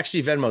might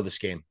actually Venmo this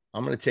game.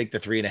 I'm going to take the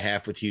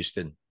 3.5 with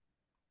Houston.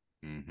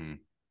 Mm-hmm.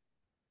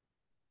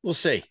 We'll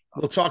see.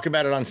 We'll talk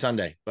about it on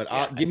Sunday. But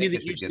Yeah, I give me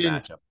think the it's a good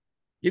Houston. matchup.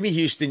 Give me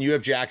Houston. You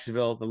have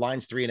Jacksonville. The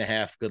line's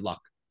 3.5. Good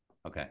luck.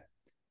 Okay.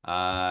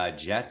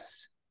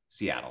 Jets,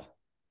 Seattle.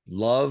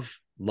 Love,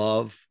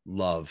 love,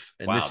 love.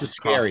 And Wow, this is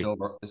scary.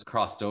 This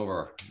crossed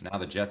over. Now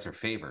the Jets are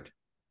favored.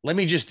 Let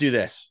me just do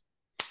this.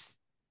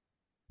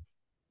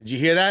 Did you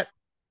hear that?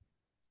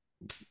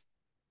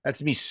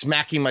 That's me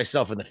smacking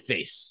myself in the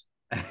face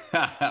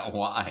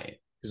Why?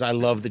 because I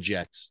love the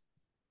Jets.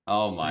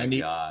 Oh my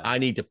God. I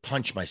need to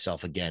punch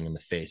myself again in the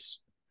face.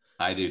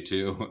 I do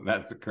too.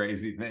 That's a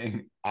crazy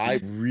thing. I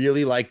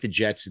really like the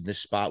Jets in this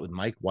spot with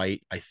Mike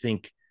White. I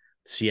think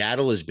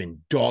Seattle has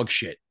been dog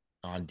shit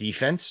on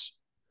defense.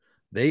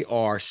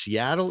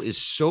 Seattle is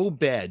so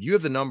bad. You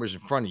have the numbers in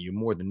front of you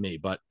more than me,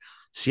 but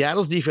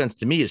Seattle's defense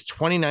to me is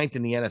 29th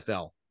in the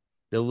NFL.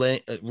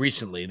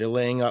 Recently, they're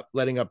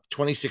letting up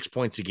 26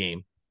 points a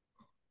game.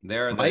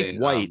 They're Mike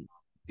White.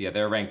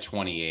 They're ranked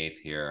 28th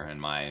here in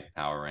my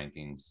power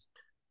rankings.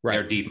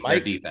 Right. Their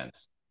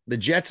defense. The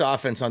Jets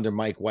offense under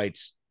Mike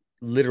White's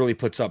literally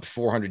puts up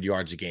 400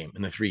 yards a game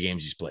in the 3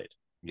 games he's played.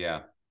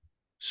 Yeah.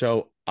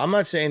 So I'm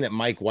not saying that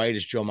Mike White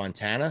is Joe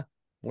Montana.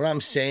 What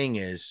I'm saying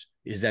is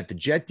that the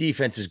Jet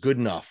defense is good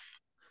enough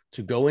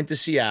to go into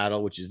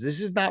Seattle, this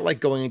is not like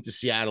going into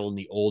Seattle in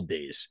the old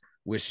days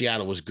where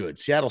Seattle was good.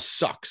 Seattle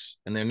sucks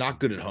and they're not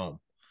good at home.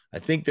 I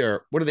think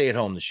what are they at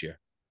home this year?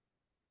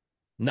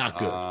 Not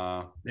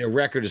good. Their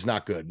record is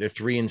not good. They're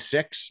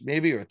 3-6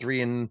 maybe, or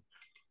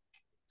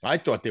I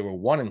thought they were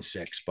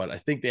 1-6, but I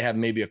think they have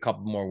maybe a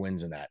couple more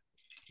wins than that.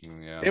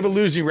 Yeah. They have a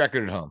losing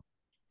record at home.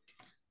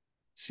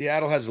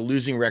 Seattle has a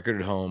losing record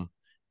at home,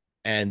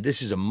 and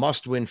this is a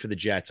must-win for the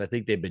Jets. I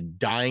think they've been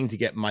dying to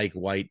get Mike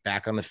White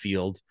back on the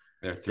field.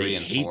 They're 3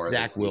 and 4. Hate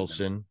Zach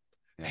Wilson.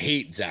 Yeah.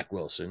 Hate Zach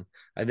Wilson.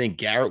 I think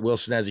Garrett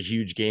Wilson has a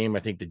huge game. I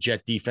think the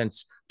Jet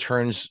defense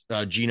turns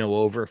Geno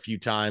over a few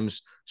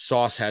times.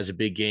 Sauce has a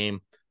big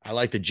game. I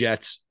like the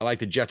Jets. I like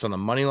the Jets on the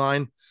money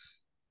line,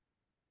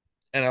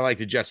 and I like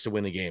the Jets to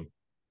win the game.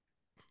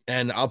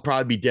 And I'll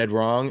probably be dead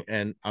wrong,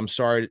 and I'm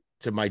sorry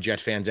to my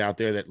Jet fans out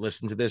there that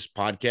listen to this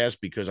podcast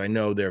because I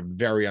know they're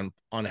very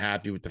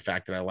unhappy with the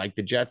fact that I like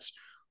the Jets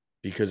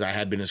because I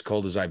have been as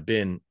cold as I've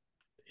been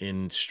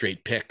in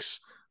straight picks,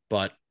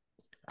 but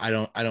I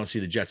don't see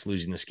the Jets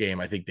losing this game.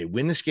 I think they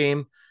win this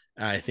game.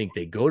 I think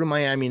they go to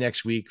Miami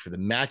next week for the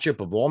matchup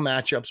of all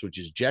matchups, which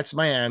is Jets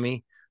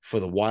Miami for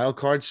the wild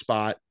card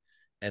spot,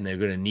 and they're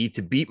going to need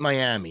to beat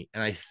Miami.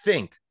 And I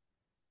think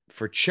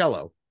for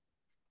Cello,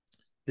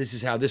 this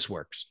is how this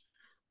works.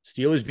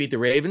 Steelers beat the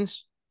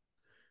Ravens.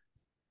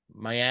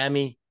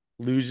 Miami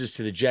loses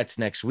to the Jets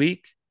next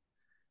week.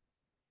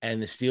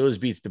 And the Steelers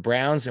beats the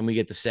Browns, and we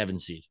get the 7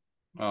 seed.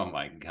 Oh,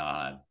 my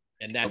God.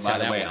 And that's by how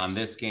the that way, works. On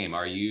this game,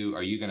 are you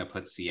going to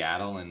put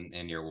Seattle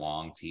in your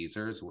Wong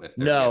teasers?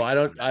 No, I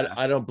don't.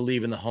 I don't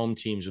believe in the home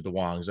teams with the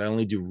Wongs. I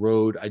only do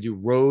road. I do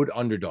road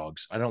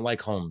underdogs. I don't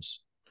like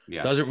homes.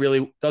 Yeah,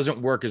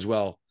 doesn't work as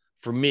well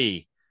for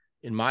me,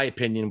 in my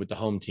opinion, with the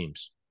home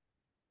teams.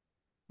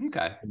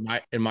 Okay,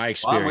 in my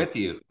experience, well, I'm with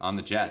you on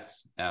the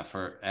Jets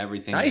for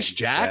everything. Nice,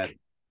 Jack. Said.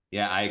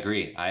 Yeah, I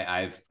agree.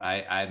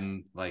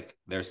 I'm like,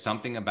 there's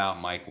something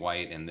about Mike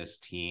White and this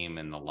team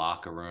in the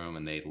locker room,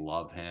 and they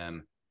love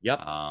him. Yep.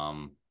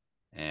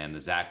 And the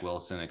Zach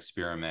Wilson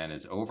experiment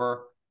is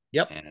over.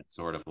 Yep. And it's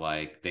sort of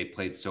like they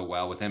played so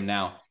well with him.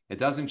 Now, it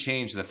doesn't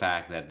change the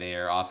fact that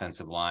their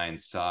offensive line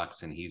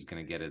sucks and he's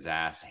going to get his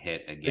ass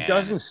hit again. It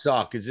doesn't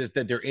suck. It's just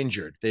that they're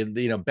injured.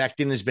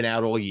 Becton has been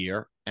out all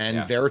year,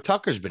 and Vera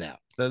Tucker's been out.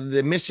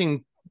 They're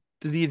missing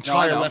the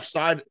entire left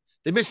side.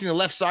 They're missing the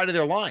left side of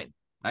their line.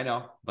 I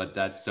know, but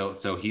that's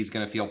so he's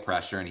going to feel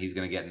pressure and he's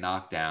going to get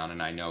knocked down.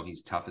 And I know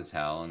he's tough as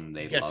hell and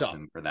they love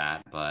him for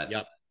that. But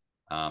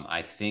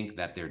I think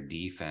that their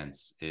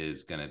defense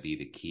is going to be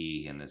the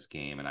key in this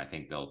game. And I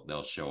think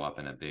they'll show up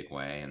in a big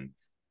way. And,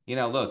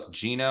 look,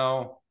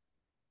 Geno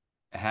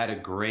had a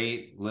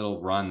great little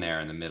run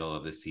there in the middle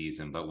of the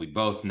season, but we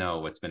both know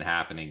what's been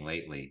happening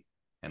lately.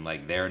 And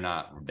like, they're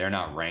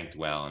not ranked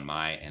well in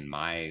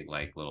my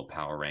like little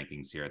power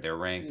rankings here. They're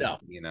ranked,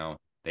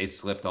 they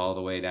slipped all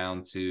the way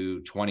down to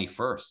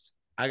 21st.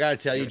 I got to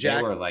tell you,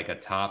 Jack,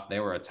 they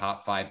were a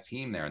top 5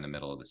 team there in the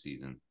middle of the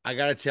season. I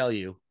got to tell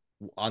you,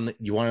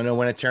 you want to know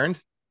when it turned?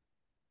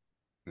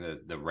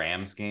 The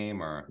Rams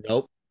game or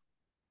nope.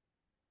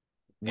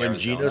 When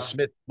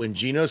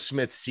Geno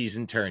Smith's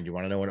season turned, you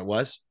want to know when it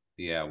was?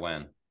 Yeah,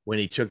 when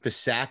he took the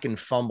sack and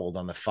fumbled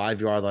on the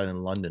 5-yard line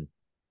in London.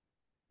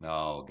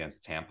 Oh,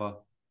 against Tampa?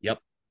 Yep.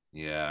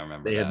 Yeah, I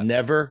remember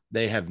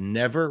They have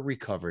never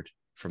recovered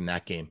from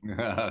that game.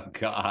 Oh,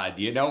 God.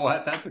 You know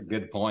what? That's a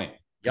good point.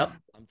 Yep.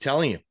 I'm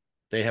telling you,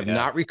 they have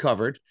not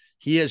recovered.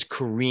 He has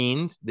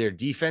careened. Their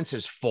defense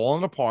has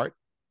fallen apart.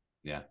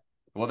 Yeah.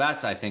 Well,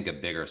 that's, I think, a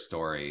bigger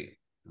story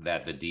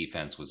that the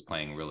defense was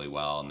playing really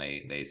well and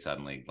they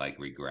suddenly like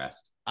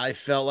regressed. I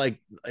felt like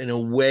in a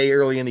way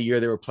early in the year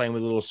they were playing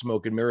with a little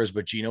smoke and mirrors,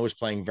 but Gino was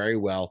playing very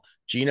well.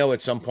 Gino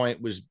at some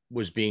point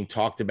was being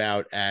talked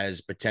about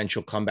as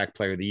potential comeback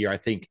player of the year. I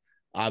think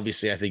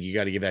you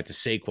got to give that to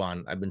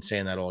Saquon. I've been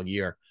saying that all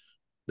year.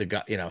 The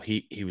guy,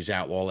 he was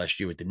out all last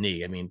year with the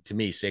knee. I mean, to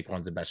me,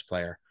 Saquon's the best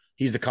player.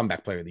 He's the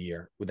comeback player of the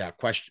year without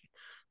question.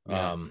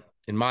 Yeah.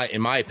 In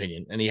my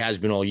opinion, and he has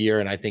been all year.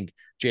 And I think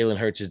Jalen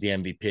Hurts is the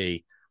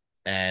MVP,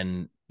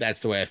 and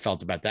that's the way I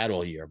felt about that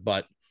all year.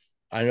 But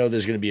I know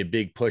there's going to be a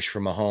big push for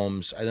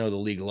Mahomes. I know the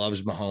league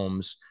loves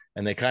Mahomes,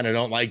 and they kind of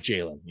don't like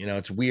Jalen.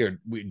 It's weird.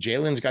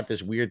 Jalen's got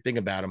this weird thing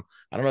about him.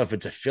 I don't know if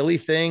it's a Philly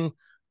thing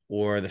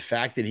or the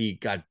fact that he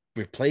got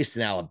replaced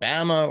in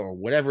Alabama or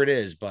whatever it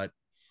is, but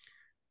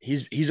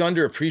he's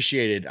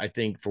underappreciated, I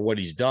think, for what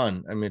he's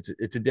done. I mean,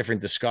 it's a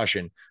different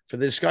discussion. For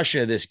the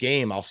discussion of this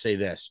game, I'll say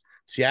this.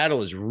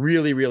 Seattle is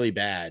really, really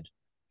bad.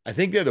 I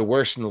think they're the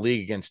worst in the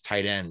league against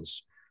tight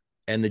ends.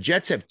 And the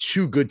Jets have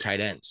two good tight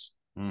ends,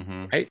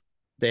 right?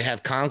 They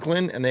have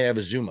Conklin and they have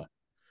Azuma.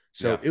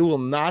 So it will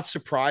not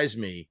surprise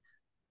me.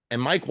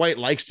 And Mike White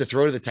likes to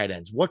throw to the tight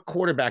ends. What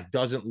quarterback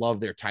doesn't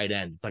love their tight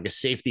end? It's like a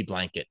safety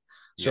blanket.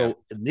 So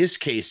in this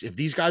case, if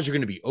these guys are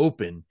going to be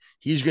open,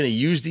 he's going to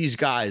use these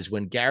guys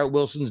when Garrett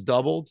Wilson's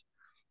doubled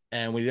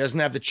and when he doesn't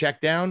have the check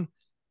down,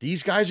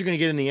 these guys are going to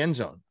get in the end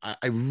zone. I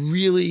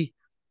really,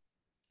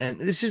 and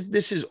this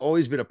has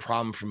always been a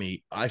problem for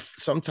me.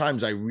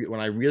 When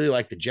I really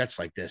like the Jets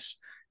like this,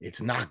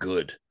 it's not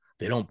good.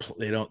 They don't,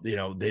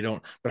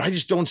 but I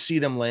just don't see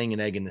them laying an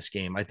egg in this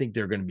game. I think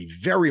they're going to be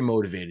very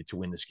motivated to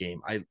win this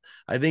game.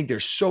 I think they're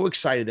so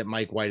excited that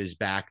Mike White is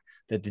back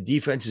that the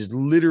defense is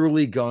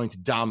literally going to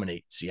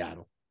dominate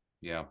Seattle.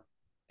 Yeah.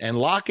 And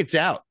Lockett's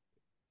out.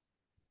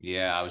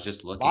 Yeah. I was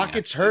just looking.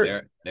 Lockett's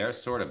hurt. They're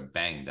sort of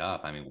banged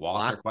up. I mean,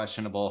 Walker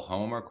questionable,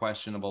 Homer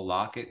questionable,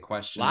 Lockett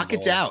questionable.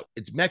 Lockett's out.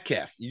 It's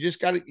Metcalf. You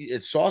just got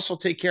to, Sauce will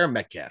take care of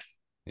Metcalf.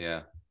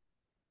 Yeah.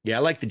 Yeah, I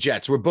like the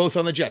Jets. We're both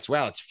on the Jets.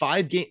 Wow, it's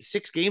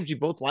 6 games you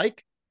both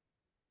like.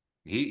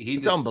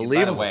 It's unbelievable.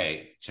 By the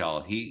way,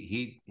 Chell,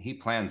 he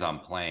plans on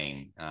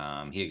playing.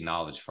 He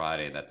acknowledged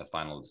Friday that the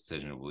final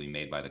decision will be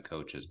made by the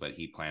coaches, but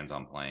he plans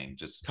on playing.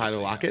 Just Tyler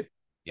Lockett.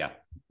 Yeah,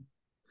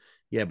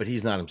 but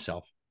he's not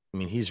himself. I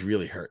mean, he's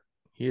really hurt.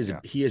 He has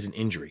an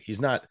injury. He's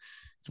not.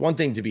 It's one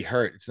thing to be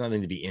hurt. It's another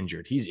thing to be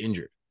injured. He's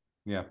injured.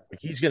 Yeah,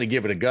 he's going to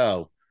give it a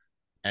go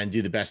and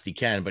do the best he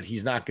can, but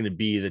he's not going to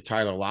be the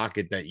Tyler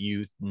Lockett that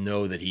you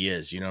know that he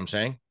is. You know what I'm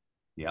saying?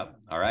 Yep.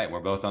 All right.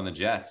 We're both on the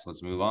Jets.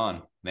 Let's move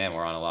on. Man,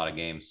 we're on a lot of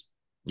games.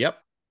 Yep.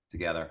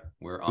 Together.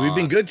 We've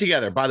been good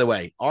together, by the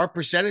way. Our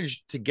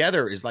percentage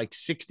together is like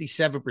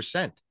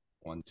 67%.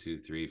 1, 2,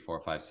 3, 4,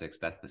 5, 6.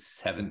 That's the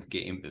 7th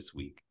game this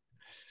week.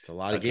 It's a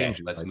lot of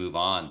games. Let's move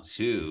on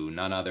to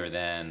none other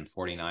than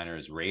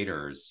 49ers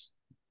Raiders.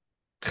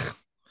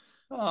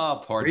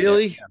 Oh, poor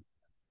really?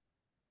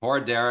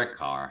 Poor Derek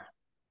Carr.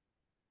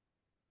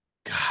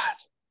 God,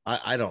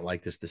 I don't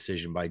like this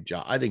decision by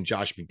Josh. I think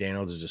Josh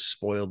McDaniels is a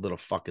spoiled little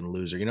fucking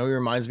loser. You know what he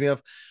reminds me of?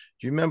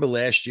 Do you remember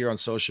last year on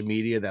social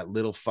media, that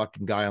little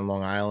fucking guy on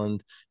Long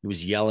Island? He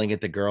was yelling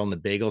at the girl in the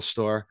bagel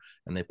store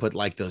and they put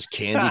like those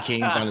candy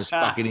canes on his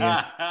fucking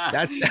ears.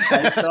 I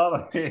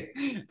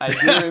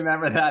do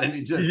remember that. And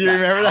he just, you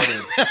remember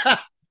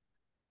that?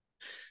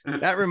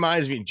 That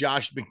reminds me of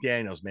Josh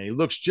McDaniels, man. He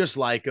looks just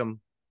like him.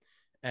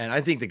 And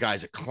I think the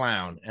guy's a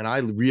clown. And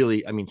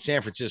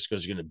San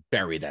Francisco's going to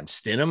bury them.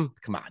 Stidham?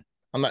 Come on.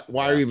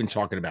 Why are we even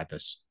talking about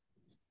this?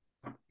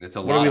 It's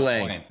a lot of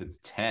points. It's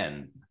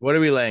 10. What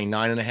are we laying?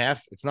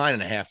 9.5? It's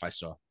 9.5, I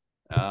saw.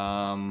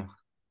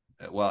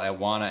 Well, at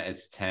Wana,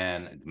 it's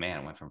 10. Man,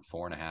 it went from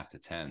 4.5 to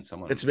 10.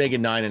 Let's make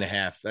it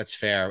 9.5. That's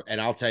fair. And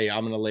I'll tell you,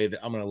 I'm gonna lay the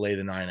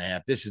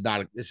 9.5. This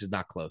is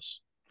not close.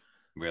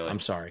 Really?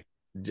 I'm sorry.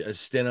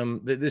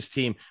 Stidham, this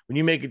team, when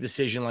you make a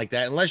decision like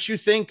that,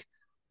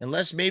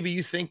 unless maybe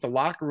you think the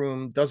locker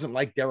room doesn't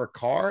like Derek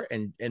Carr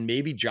and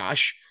maybe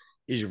Josh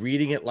is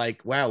reading it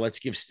like, wow, let's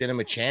give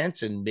Stidham a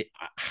chance. And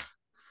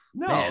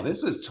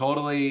this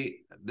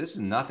is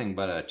nothing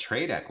but a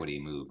trade equity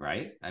move,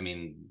 right? I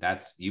mean,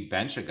 you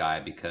bench a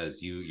guy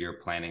because you're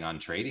planning on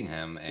trading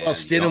him. And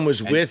Stidham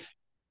was with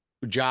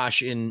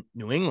Josh in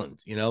New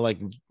England,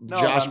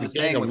 Josh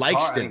McDaniel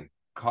likes Stidham.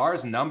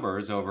 Carr's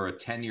numbers over a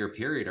 10-year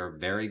period are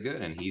very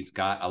good, and he's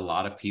got a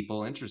lot of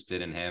people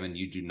interested in him, and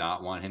you do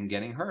not want him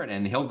getting hurt.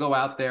 And he'll go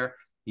out there,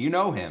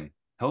 him.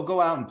 He'll go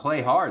out and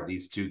play hard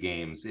these 2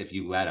 games if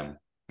you let him,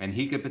 and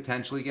he could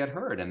potentially get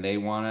hurt. And they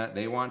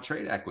want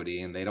trade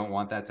equity, and they don't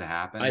want that to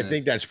happen. I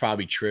think that's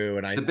probably true.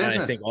 And I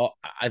think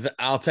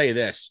I'll tell you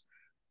this.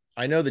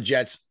 I know the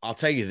Jets. I'll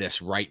tell you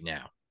this right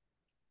now.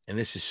 And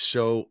this is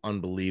so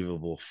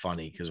unbelievable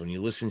funny because when you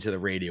listen to the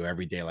radio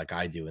every day, like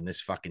I do in this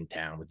fucking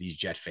town with these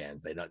Jet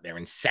fans, they're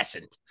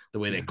incessant the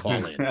way they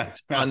call in.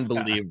 It's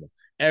unbelievable.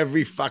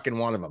 Every fucking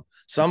one of them.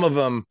 Some of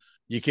them,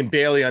 you can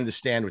barely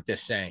understand what they're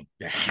saying.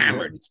 They're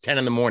hammered. It's 10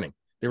 in the morning.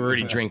 They're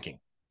already drinking.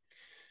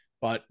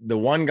 But the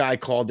one guy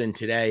called in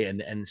today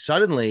and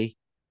suddenly,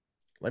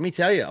 let me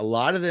tell you, a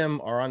lot of them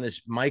are on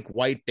this Mike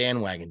White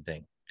bandwagon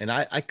thing. And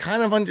I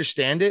kind of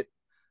understand it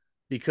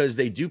because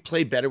they do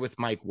play better with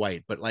Mike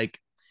White. But like,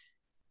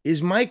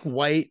 is Mike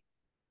White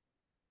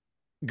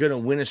going to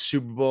win a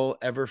Super Bowl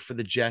ever for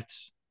the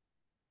Jets?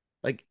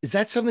 Like, is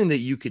that something that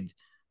you could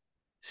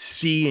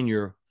see in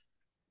your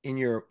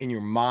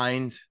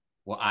mind?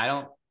 Well, I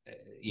don't,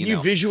 Can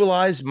you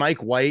visualize Mike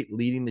White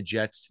leading the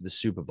Jets to the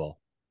Super Bowl?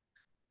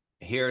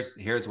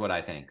 here's what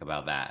I think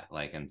about that.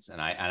 Like, and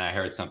I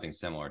heard something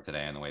similar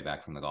today on the way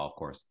back from the golf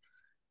course.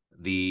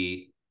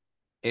 The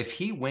If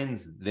he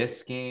wins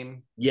this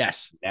game,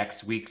 Yes.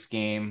 next week's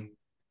game,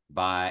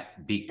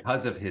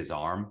 because of his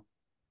arm,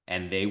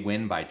 and they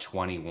win by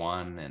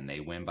 21 and they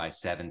win by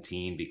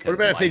 17 What because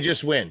about if they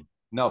just win?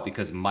 no,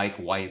 because Mike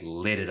White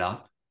lit it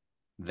up,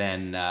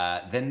 then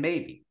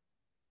maybe.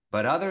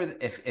 But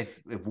if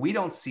we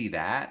don't see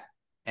that,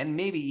 and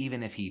maybe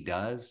even if he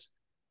does,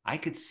 I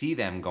could see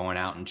them going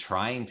out and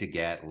trying to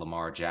get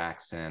Lamar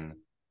Jackson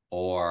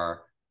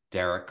or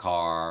Derek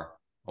Carr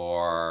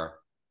or,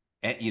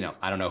 I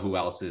don't know who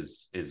else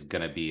is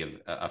going to be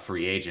a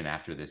free agent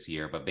after this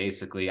year, but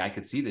basically I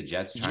could see the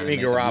Jets trying Jimmy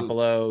to make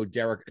Garoppolo,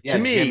 Derek. yeah, To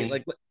me, Jimmy,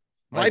 like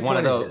my like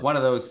point is one this.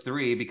 of those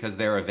three, because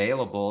they're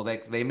available.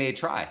 They may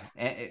try,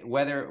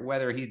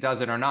 whether he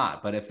does it or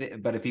not. But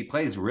if he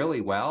plays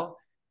really well,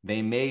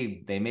 they may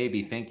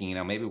be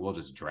thinking, maybe we'll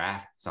just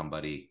draft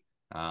somebody,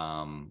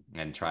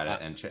 and try to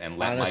and let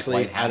Mike Honestly,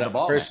 White have the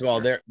ball first of next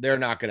all, year. they're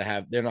not going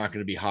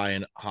to be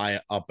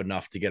high up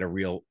enough to get a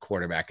real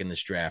quarterback in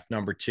this draft.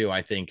 Number two,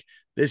 I think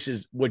this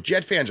is what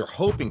Jet fans are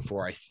hoping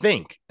for. I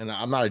think, and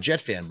I'm not a Jet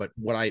fan, but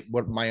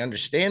what my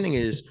understanding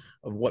is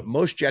of what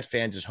most Jet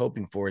fans is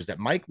hoping for is that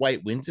Mike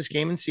White wins this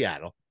game in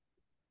Seattle.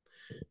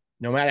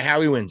 No matter how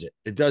he wins it,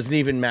 it doesn't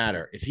even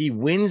matter if he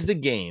wins the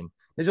game.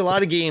 There's a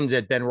lot of games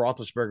that Ben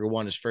Roethlisberger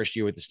won his first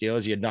year with the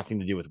Steelers. He had nothing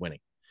to do with winning.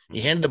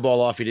 He handed the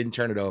ball off. He didn't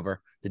turn it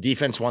over. The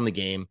defense won the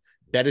game.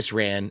 Bettis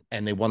ran,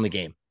 and they won the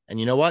game. And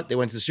you know what? They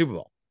went to the Super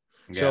Bowl.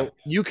 Yeah. So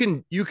you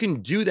can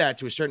do that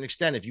to a certain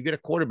extent if you get a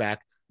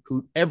quarterback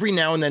who every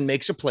now and then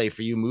makes a play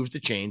for you, moves the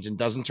chains, and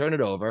doesn't turn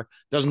it over,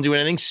 doesn't do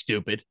anything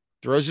stupid,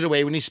 throws it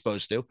away when he's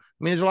supposed to. I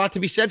mean, there's a lot to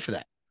be said for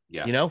that.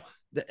 Yeah.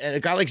 And a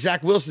guy like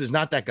Zach Wilson is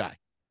not that guy,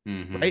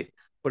 right?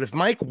 But if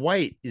Mike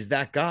White is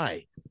that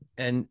guy,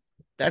 and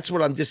that's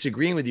what I'm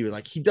disagreeing with you,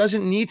 like he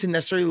doesn't need to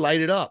necessarily light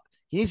it up.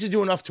 He needs to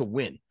do enough to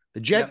win. The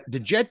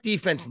Jet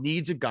defense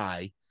needs a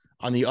guy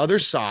on the other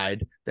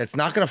side that's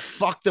not going to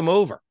fuck them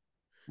over.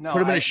 No,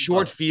 put him in a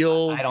short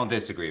field. I don't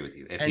disagree with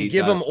you. And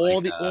give them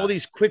all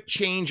these quick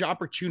change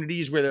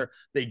opportunities where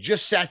they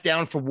just sat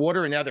down for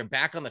water and now they're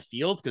back on the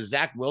field because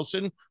Zach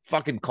Wilson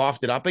fucking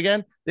coughed it up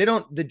again.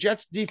 The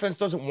Jets defense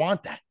doesn't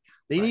want that.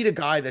 They need a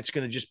guy that's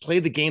going to just play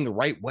the game the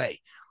right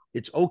way.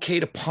 It's okay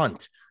to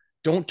punt.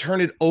 Don't turn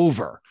it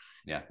over.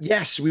 Yeah.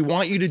 Yes, we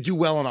want you to do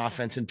well on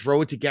offense and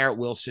throw it to Garrett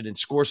Wilson and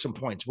score some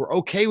points. We're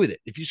okay with it.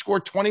 If you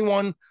score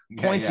 21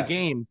 points a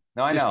game,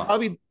 no, I know.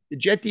 The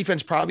Jet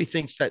defense probably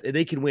thinks that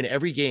they can win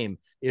every game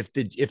if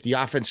the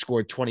offense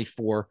scored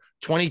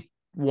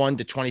 21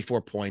 to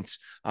 24 points.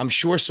 I'm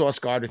sure Sauce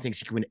Gardner thinks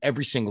he can win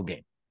every single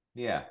game.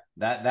 Yeah.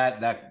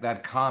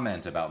 That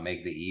comment about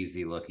make the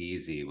easy look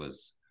easy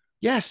was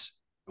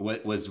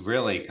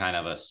really kind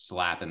of a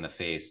slap in the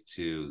face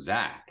to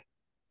Zach.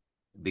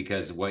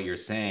 Because what you're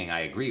saying,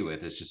 I agree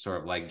with, is just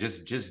sort of like,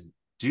 just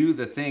do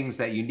the things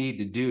that you need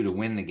to do to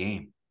win the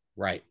game.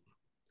 Right.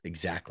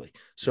 Exactly.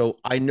 So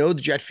I know the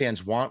Jet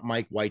fans want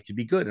Mike White to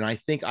be good. And I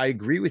think I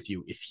agree with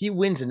you. If he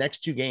wins the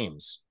next two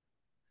games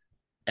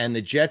and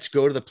the Jets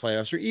go to the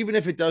playoffs, or even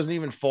if it doesn't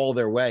even fall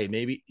their way,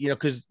 maybe,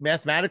 because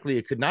mathematically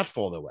it could not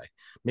fall their way.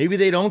 Maybe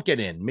they don't get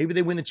in. Maybe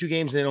they win the two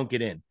games and they don't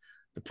get in.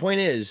 The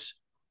point is,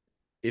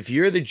 if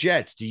you're the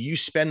Jets, do you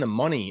spend the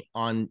money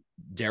on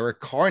Derek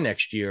Carr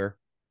next year?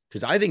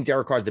 Because I think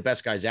Derek Carr is the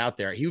best guys out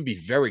there. He would be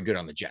very good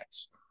on the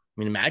Jets.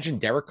 I mean, imagine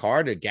Derek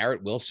Carr to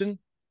Garrett Wilson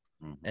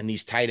and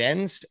these tight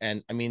ends.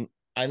 And I mean,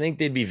 I think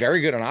they'd be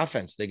very good on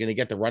offense. They're going to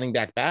get the running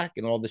back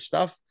and all this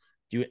stuff.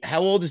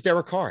 How old is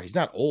Derek Carr? He's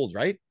not old,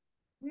 right?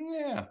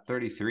 Yeah,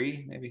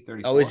 33, maybe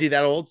 34. Oh, is he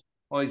that old?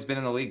 Well, he's been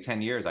in the league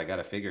 10 years. I got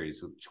to figure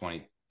he's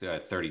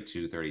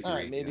 32, 33. All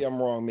right, maybe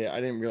I'm wrong. I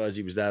didn't realize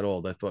he was that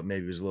old. I thought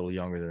maybe he was a little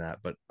younger than that,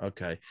 but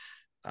okay.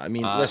 I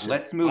mean, listen.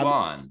 Let's move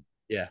on.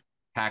 Yeah.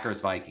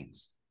 Packers,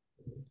 Vikings.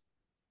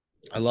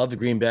 I love the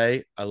Green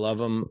Bay. I love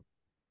them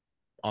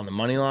on the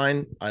money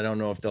line. I don't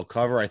know if they'll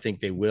cover. I think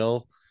they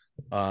will.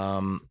 Where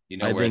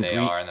they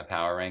are in the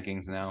power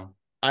rankings now?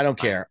 I don't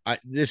care.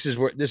 This is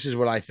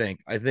what I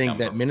think. I think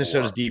that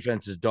Minnesota's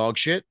defense is dog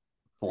shit.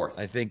 Fourth.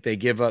 I think they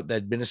give up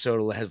that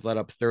Minnesota has let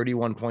up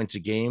 31 points a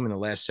game in the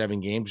last 7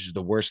 games, which is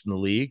the worst in the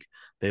league.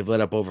 They've let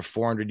up over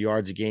 400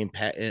 yards a game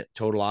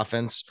total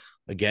offense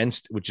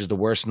against, which is the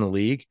worst in the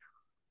league.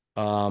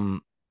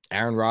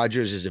 Aaron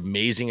Rodgers is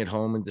amazing at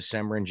home in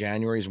December and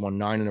January. He's won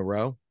 9 in a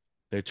row.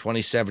 They're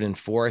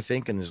 27-4, I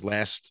think, in his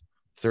last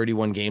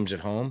 31 games at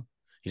home.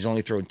 He's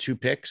only thrown 2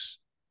 picks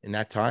in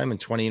that time and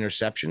 20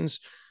 interceptions.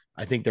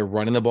 I think they're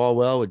running the ball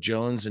well with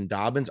Jones and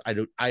Dobbins. I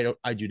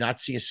do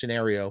not see a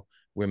scenario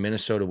where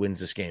Minnesota wins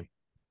this game.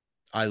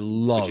 Would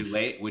you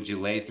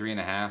lay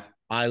 3.5?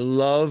 I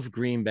love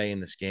Green Bay in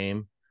this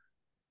game.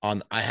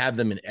 I have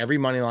them in every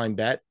money line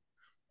bet.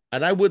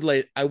 And I would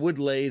lay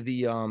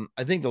the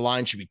I think the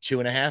line should be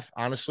 2.5,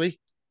 honestly.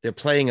 They're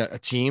playing a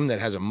team that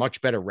has a much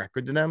better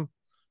record than them.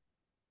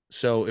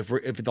 So if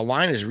the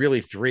line is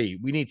really 3,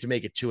 we need to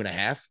make it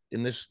 2.5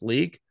 in this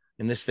league,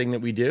 in this thing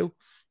that we do,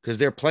 because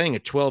they're playing a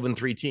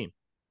 12-3 team.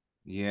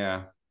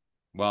 Yeah.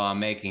 Well, I'm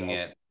making So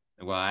it.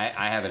 Well,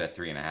 I have it at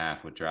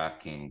 3.5 with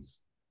DraftKings.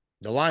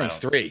 the I line's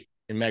don't. 3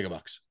 in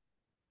megabucks.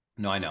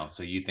 No, I know.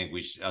 So you think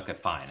we should? Okay,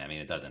 fine. I mean,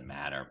 it doesn't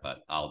matter, but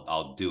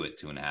I'll do it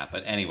 2.5.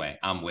 But anyway,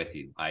 I'm with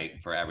you.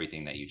 For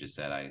everything that you just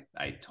said,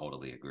 I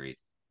totally agree.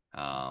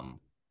 Um,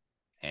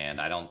 and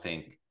I don't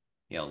think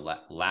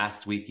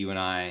last week you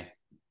and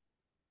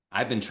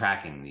I've been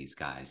tracking these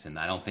guys, and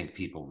I don't think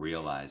people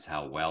realize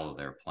how well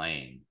they're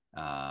playing.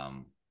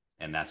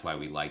 And that's why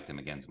we liked him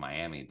against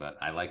Miami. But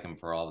I like him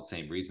for all the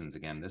same reasons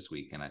again this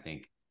week. And I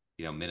think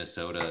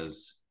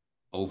Minnesota's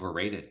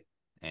overrated,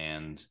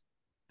 and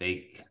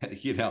they,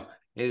 it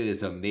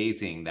is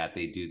amazing that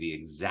they do the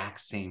exact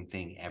same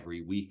thing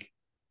every week,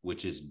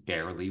 which is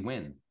barely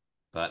win.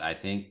 But I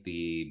think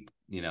the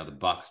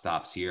buck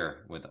stops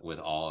here with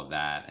all of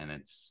that, and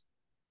it's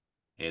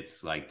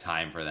like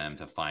time for them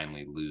to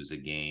finally lose a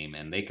game,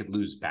 and they could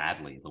lose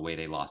badly the way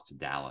they lost to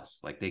Dallas.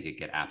 Like they could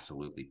get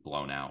absolutely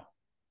blown out.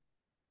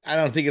 I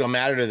don't think it'll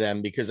matter to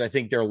them because I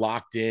think they're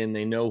locked in.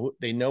 They know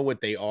what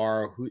they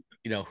are, who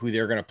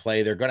they're going to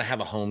play. They're going to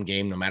have a home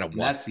game no matter And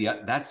what.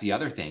 that's the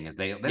other thing is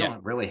they Yeah.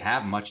 don't really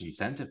have much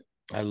incentive.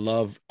 I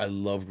love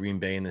Green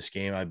Bay in this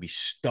game. I'd be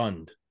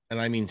stunned, and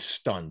I mean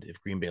stunned,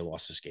 if Green Bay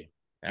lost this game.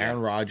 Yeah.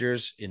 Aaron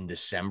Rodgers in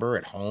December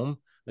at home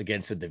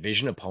against a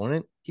division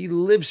opponent, he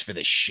lives for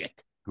this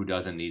shit. Who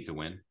doesn't need to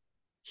win?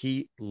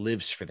 He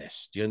lives for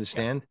this. Do you Yeah.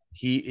 understand?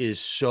 He is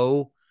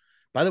so.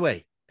 By the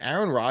way,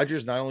 Aaron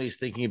Rodgers not only is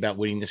thinking about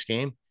winning this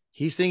game,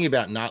 he's thinking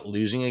about not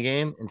losing a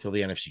game until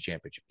the NFC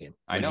Championship game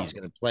I when know. he's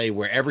going to play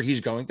wherever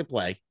he's going to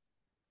play.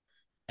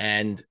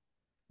 And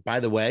by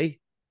the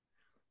way,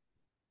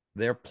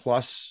 they're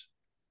plus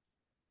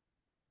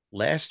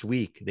last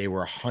week they were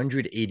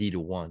 180 to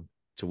 1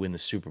 to win the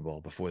Super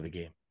Bowl before the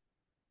game.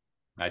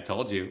 I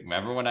told you.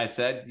 Remember when I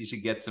said you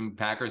should get some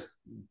Packers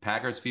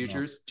No,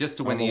 futures just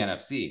to win I'm the a,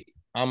 NFC?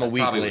 I'm a That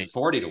week probably was late.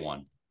 40 to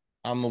 1.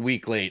 I'm a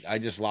week late. I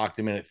just locked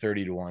him in at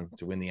 30 to 1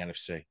 to win the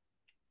NFC.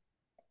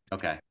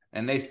 Okay.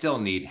 And they still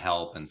need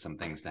help and some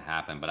things to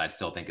happen, but I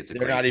still think it's a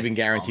They're great not pick. even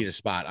guaranteed a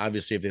spot.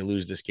 Obviously, if they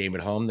lose this game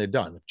at home, they're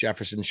done. If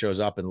Jefferson shows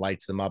up and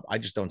lights them up, I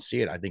just don't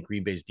see it. I think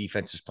Green Bay's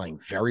defense is playing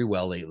very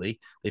well lately.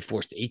 They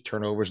forced 8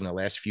 turnovers in the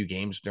last few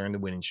games during the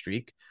winning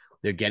streak.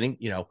 They're getting,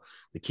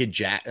 the kid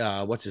Jack,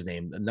 what's his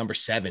name? The number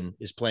 7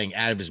 is playing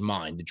out of his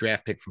mind. The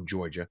draft pick from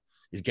Georgia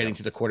is getting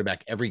to the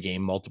quarterback every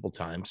game multiple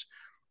times,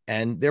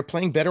 and they're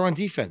playing better on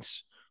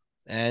defense.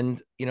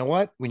 And you know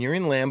what? When you're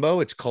in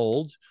Lambeau, it's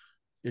cold.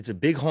 It's a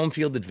big home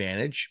field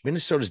advantage.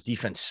 Minnesota's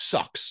defense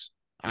sucks.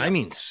 I Yep.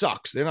 mean,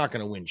 sucks. They're not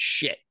going to win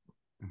shit.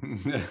 All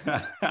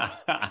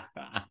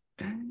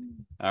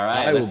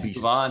right, I will let's be.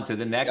 move on to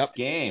the Yep. next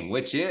game,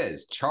 which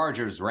is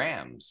Chargers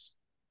Rams.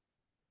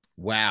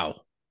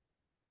 Wow.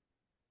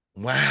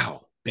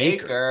 Wow.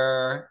 Baker.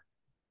 Baker.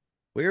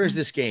 Where is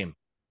this game?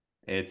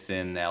 It's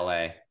in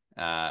LA.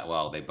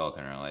 Well, they both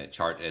are in LA.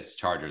 It's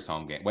Chargers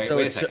home game. Wait, So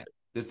wait a it's second.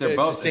 They're it's the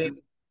both same.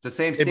 it's the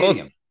same They both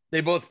stadium.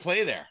 they both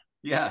play there.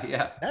 Yeah,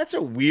 yeah. That's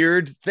a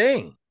weird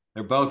thing.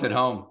 They're both at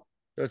home.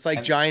 So it's like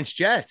And, Giants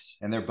Jets.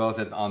 and they're both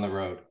on the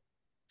road.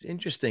 It's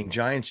interesting.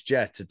 Giants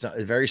Jets. It's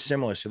very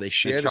similar. So they The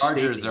share the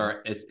Chargers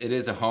stadium. it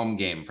is a home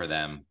game for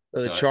them.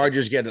 So the So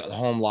Chargers get a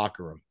home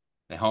locker room.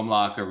 the home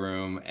locker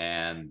room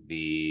and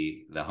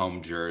the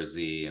home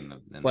jersey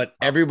But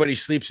everybody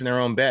sleeps in their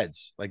own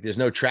beds. Like there's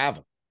no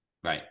travel.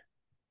 right.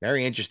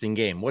 Very interesting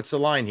game. What's the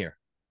line here?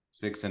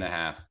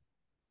 6.5.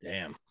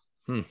 Damn.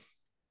 Do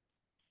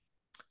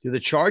the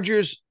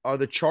Chargers are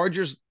they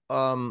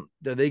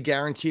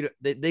guaranteed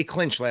they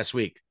clinched last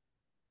week?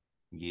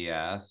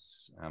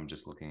 Yes. I'm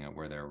just looking at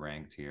where they're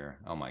ranked here.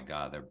 Oh my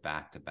God. They're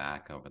back to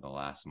back over the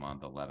last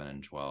month, 11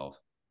 and 12.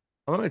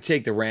 I'm going to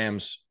take the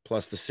Rams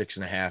plus the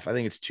 6.5. I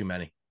think it's too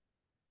many.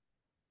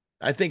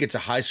 I think it's a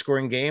high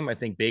scoring game. I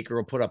think Baker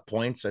will put up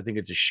points. I think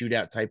it's a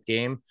shootout type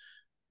game,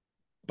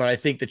 but I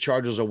think the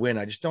Chargers will win.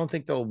 I just don't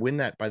think they'll win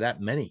that by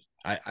that many.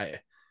 I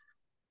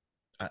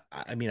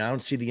mean, I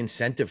don't see the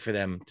incentive for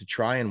them to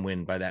try and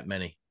win by that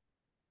many.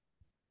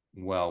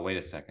 Well, wait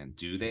a second.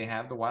 Do they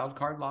have the wild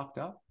card locked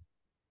up?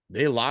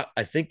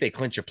 I think they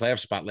clinched a playoff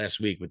spot last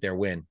week with their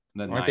win.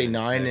 Aren't they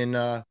 9 and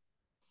 6?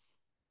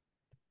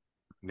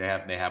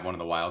 They have one of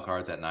the wild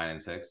cards at 9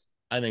 and 6.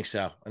 I think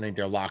so. I think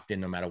they're locked in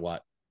no matter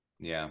what.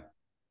 Yeah.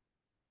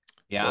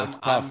 Yeah, so it's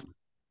tough.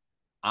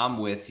 I'm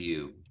with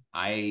you.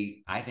 I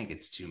think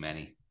it's too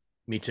many.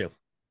 Me too.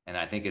 And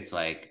I think it's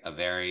like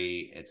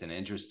it's an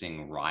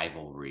interesting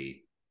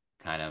rivalry,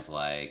 kind of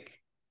like,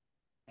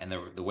 and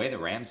the way the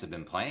Rams have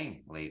been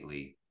playing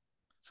lately,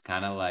 it's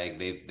kind of like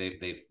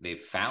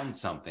they've found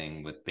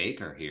something with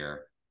Baker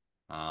here.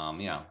 I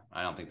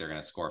don't think they're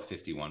going to score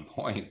 51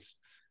 points,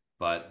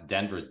 but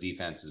Denver's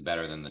defense is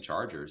better than the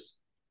Chargers.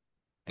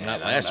 Not And I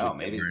don't last know, week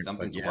they maybe weren't, but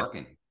something's yeah.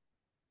 working.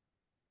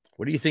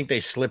 What do you think they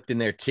slipped in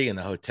their tea in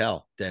the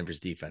hotel, Denver's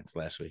defense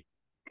last week?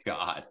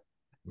 God.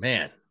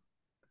 Man,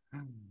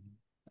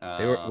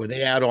 were Um,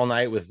 they out all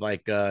night with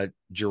like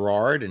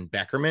Gerard and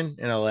Beckerman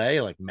in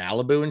LA, like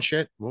Malibu and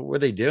shit? What were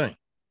they doing?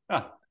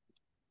 huh.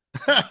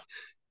 they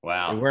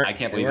Wow. weren't I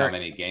can't they believe how weren't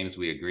many games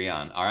we agree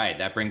on. All right.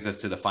 That brings us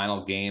to the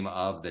final game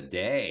of the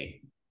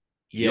day.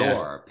 yeah.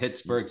 Your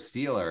Pittsburgh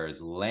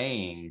Steelers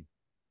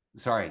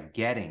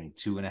getting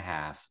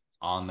 2.5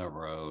 on the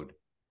road.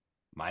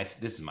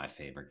 This is my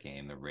favorite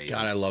game. The God,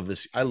 I Ravens. love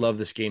this. I love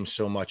this game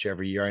so much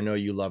every year. I know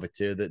you love it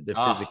too. The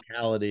Ah,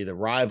 physicality, the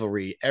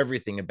rivalry,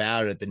 everything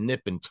about it, the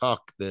nip and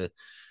tuck, the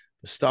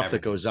stuff that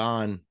everything. goes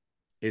on.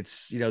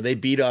 It's they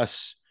beat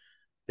us.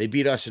 They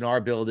beat us in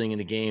our building in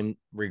a game,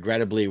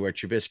 regrettably, where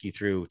Trubisky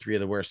threw three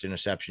of the worst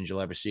interceptions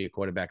you'll ever see a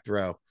quarterback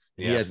throw,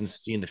 and he Yeah. hasn't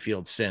seen the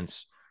field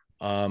since.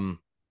 Um,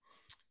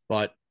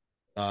 but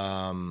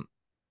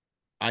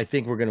I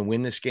think we're going to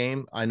win this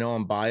game. I know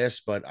I'm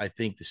biased, but I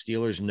think the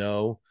Steelers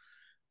know.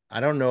 I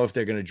don't know if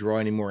they're going to draw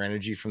any more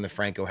energy from the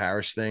Franco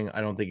Harris thing.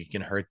 I don't think it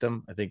can hurt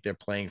them. I think they're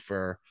playing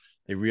for,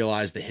 they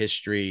realize the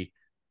history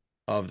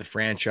of the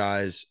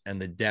franchise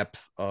and the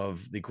depth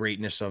of the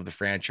greatness of the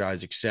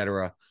franchise, et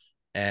cetera.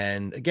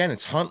 And again,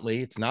 it's Huntley,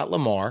 it's not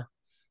Lamar.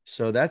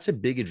 So that's a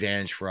big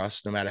advantage for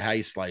us, no matter how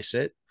you slice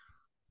it.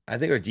 I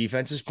think our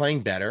defense is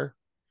playing better.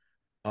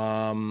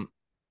 Um,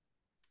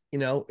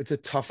 it's a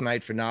tough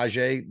night for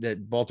Najee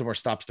that Baltimore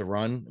stops the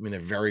run. I mean, they're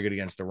very good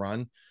against the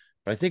run,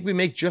 but I think we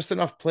make just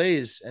enough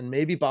plays, and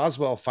maybe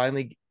Boswell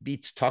finally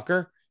beats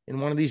Tucker in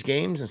one of these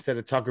games instead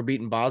of Tucker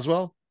beating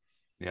Boswell.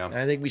 Yeah. And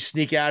I think we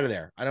sneak out of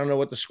there. I don't know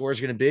what the score is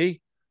going to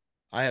be.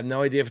 I have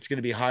no idea if it's going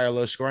to be high or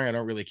low scoring. I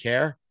don't really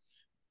care.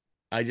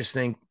 I just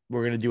think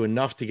we're going to do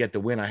enough to get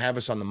the win. I have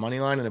us on the money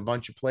line in a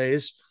bunch of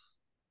plays,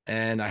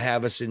 and I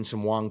have us in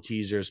some Wong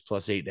teasers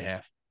plus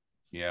 8.5.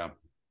 Yeah.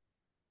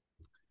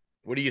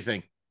 What do you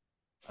think?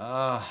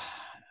 Uh,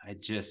 I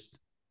just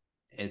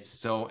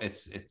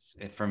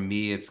for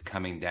me it's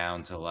coming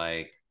down to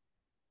like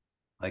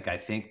I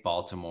think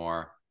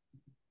Baltimore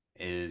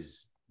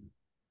is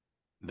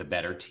the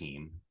better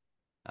team.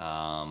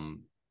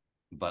 Um,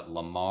 but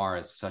Lamar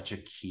is such a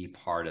key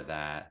part of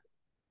that.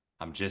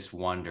 I'm just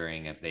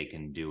wondering if they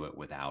can do it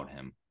without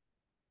him.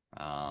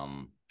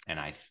 And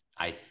I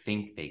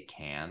think they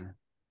can.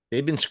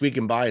 They've been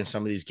squeaking by in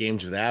some of these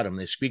games without him.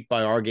 They squeaked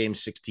by our game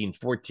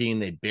 16-14.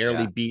 They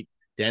barely Yeah. beat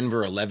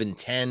Denver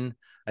 11-10,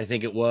 I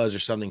think it was, or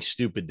something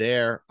stupid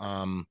there. They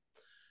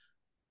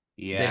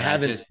Yeah, and I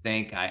haven't. just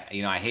think I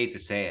hate to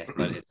say it,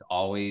 but it's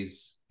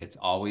always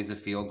a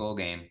field goal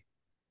game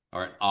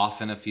or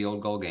often a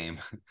field goal game.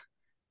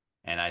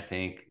 And I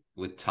think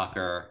with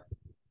Tucker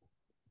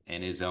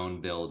in his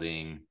own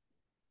building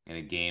in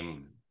a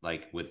game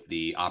like with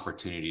the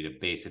opportunity to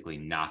basically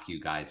knock you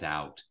guys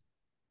out,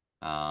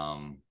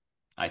 um,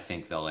 I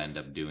think they'll end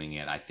up doing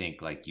it. I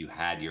think like you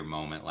had your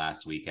moment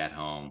last week at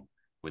home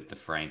with the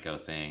Franco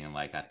thing, and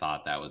like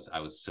I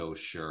was so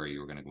sure you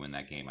were going to win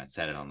that game. I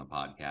said it on the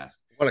podcast.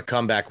 What a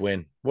comeback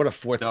win. What a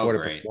fourth So quarter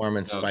great,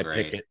 performance so by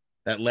great. Pickett.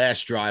 That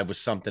last drive was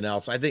something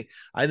else. I think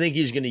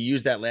he's going to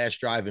use that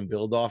last drive and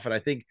build off it. I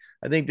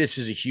think this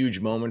is a huge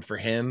moment for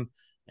him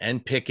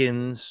and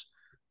Pickens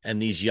and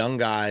these young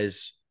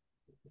guys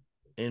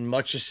in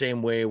much the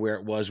same way where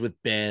it was with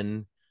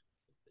Ben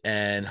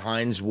and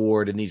Hines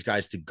Ward and these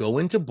guys to go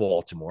into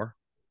Baltimore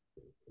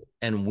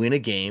and win a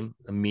game,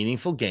 a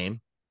meaningful game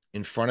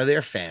in front of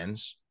their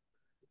fans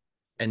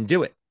and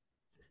do it.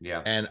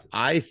 Yeah, And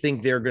I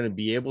think they're going to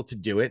be able to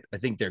do it. I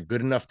think they're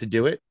good enough to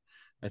do it.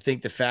 I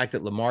think the fact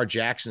that Lamar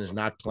Jackson is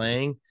not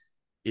playing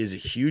is a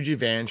huge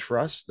advantage for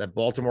us, that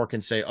Baltimore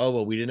can say, oh,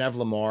 well, we didn't have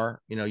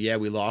Lamar. Yeah,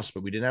 we lost,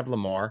 but we didn't have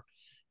Lamar.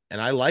 And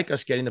I like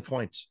us getting the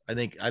points. I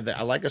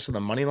like us on the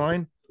money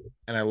line,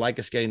 and I like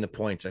us getting the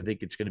points. I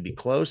think it's going to be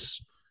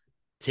close.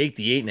 Take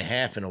the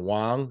 8.5 in a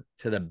Wong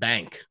to the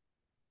bank.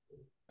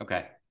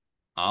 okay.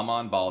 I'm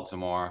on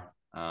Baltimore.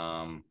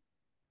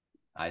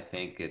 I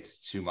think it's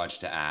too much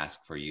to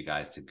ask for you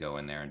guys to go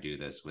in there and do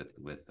this with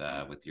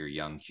your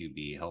young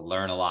QB. He'll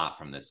learn a lot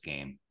from this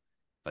game,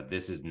 but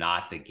this is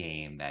not the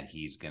game that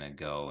he's gonna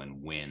go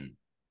and win.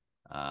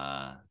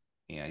 Uh,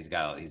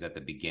 he's at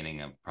the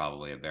beginning of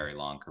probably a very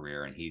long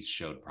career, and he's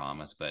showed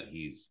promise, but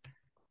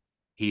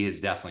he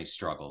has definitely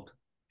struggled,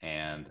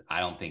 and I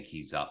don't think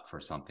he's up for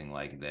something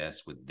like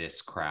this with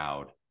this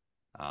crowd,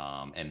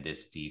 and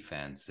this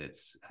defense.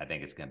 I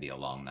think it's gonna be a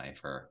long night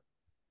for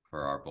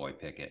our boy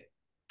Pickett.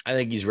 I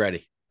think he's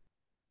ready.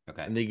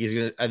 Okay.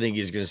 I think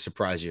he's gonna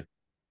surprise you.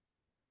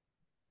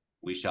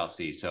 We shall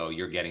see. So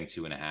you're getting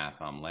 2.5.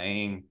 I'm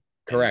laying. And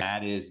Correct.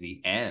 that is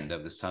the end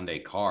of the Sunday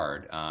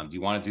card. Do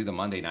you want to do the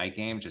Monday night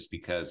game just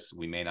because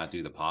we may not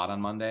do the pod on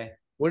Monday?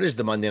 What is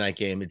the Monday night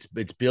game? It's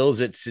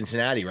Bills at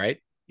Cincinnati, right?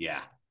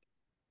 Yeah.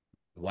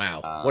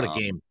 Wow, what a Um,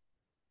 game!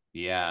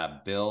 yeah.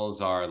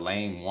 Bills are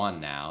laying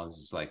 1 now. This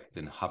is like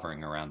been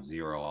hovering around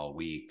 0 all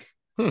week.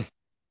 Hmm.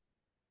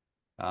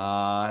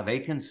 They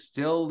can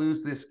still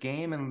lose this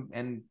game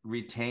and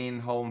retain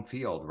home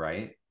field,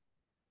 right?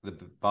 The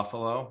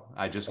Buffalo.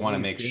 I just I want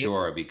to think make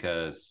sure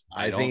because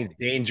I I think don't. it's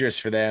dangerous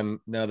for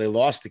them. No, they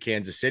lost to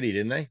Kansas City,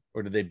 didn't they?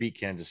 Or did they beat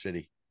Kansas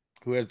City?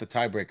 Who has the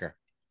tiebreaker?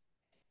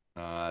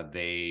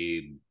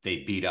 They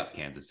beat up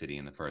Kansas City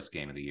in the first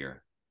game of the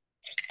year.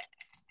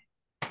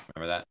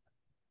 Remember that?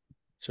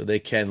 So they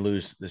can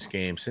lose this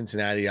game.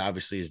 Cincinnati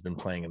obviously has been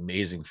playing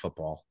amazing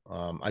football.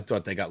 I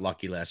thought they got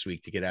lucky last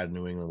week to get out of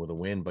New England with a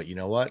win, but you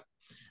know what?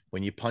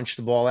 When you punch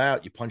the ball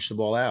out, you punch the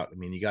ball out. I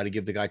mean, you got to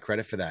give the guy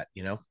credit for that,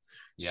 you know?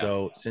 Yeah,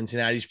 So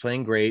Cincinnati's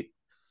playing great.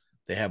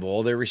 They have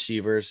all their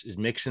receivers. Is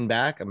Mixon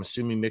back? I'm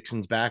assuming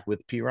Mixon's back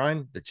with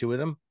Pirine, the two of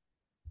them.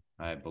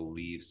 I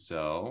believe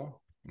so.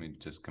 Let me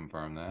just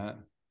confirm that.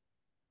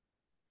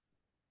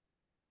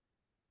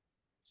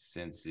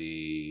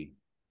 Cincy,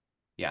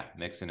 yeah,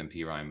 Mixon and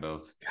P Ryan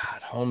both.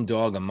 God, home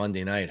dog on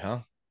Monday night,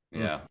 huh? Mm.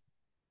 Yeah,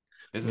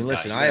 this I is mean, got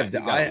listen, I have you the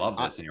gotta love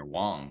this in your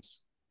Wongs.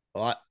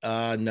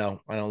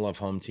 no, I don't love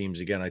home teams.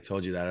 Again, I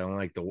told you that I don't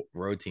like the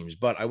road teams,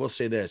 but I will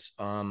say this.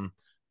 I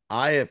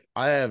have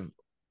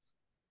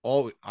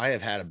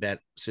had a bet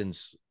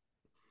since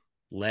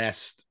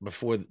last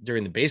before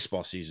during the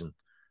baseball season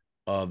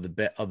of the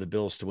bet of the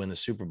Bills to win the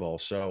Super Bowl.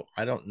 So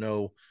I don't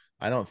know.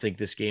 I don't think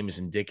this game is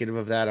indicative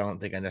of that. I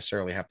don't think I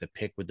necessarily have to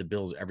pick with the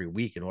Bills every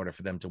week in order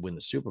for them to win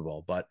the Super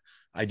Bowl, but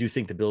I do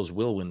think the Bills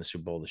will win the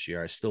Super Bowl this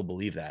year. I still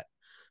believe that.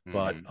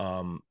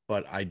 Mm-hmm.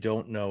 But I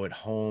don't know at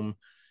home.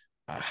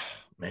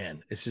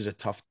 Man, this is a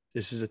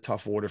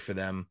tough order for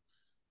them.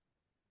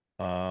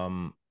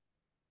 Um,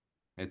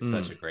 It's hmm.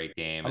 such a great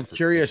game. I'm It's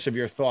curious of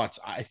your thoughts.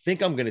 I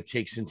think I'm going to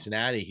take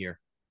Cincinnati here.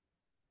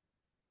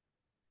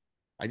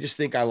 I just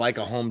think I like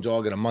a home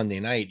dog at a Monday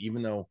night,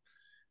 even though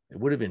it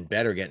would have been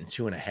better getting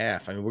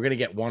 2.5. I mean, we're going to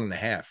get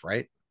 1.5,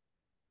 right?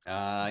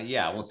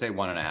 yeah, we'll say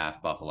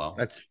 1.5 Buffalo.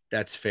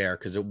 That's fair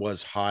because it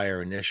was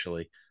higher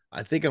initially.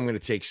 I think I'm going to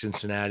take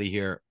Cincinnati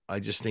here.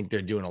 I just think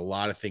they're doing a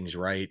lot of things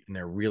right and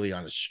they're really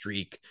on a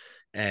streak.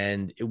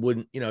 And it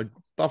wouldn't,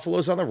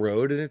 Buffalo's on the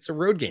road and it's a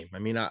road game. I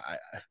mean, I'm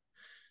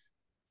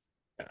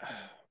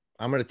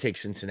going to take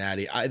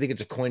Cincinnati. I think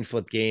it's a coin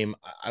flip game.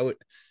 I would,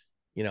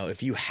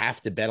 if you have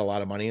to bet a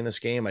lot of money in this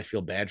game, I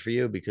feel bad for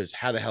you because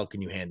how the hell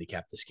can you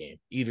handicap this game?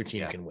 Either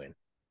team Yeah. can win.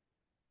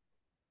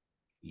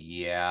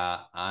 Yeah,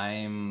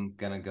 I'm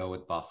gonna go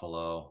with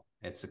Buffalo.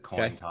 It's a Okay.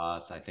 coin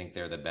toss. I think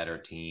they're the better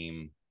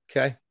team,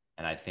 Okay.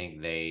 and I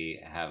think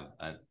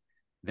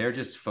they're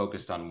just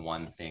focused on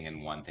one thing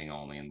and one thing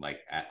only, and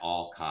like at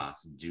all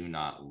costs, do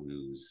not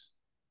lose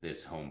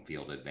this home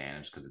field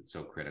advantage because it's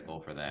so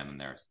critical for them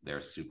and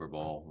their Super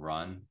Bowl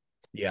run.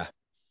 Yeah.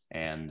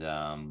 And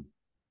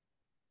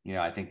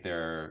I think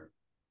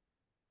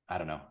I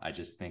don't know. I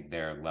just think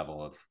their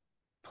level of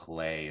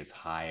play is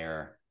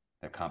higher.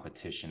 Their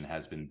competition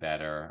has been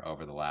better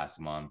over the last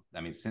month.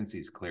 I mean, since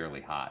he's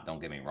clearly hot, don't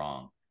get me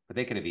wrong, but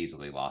they could have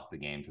easily lost the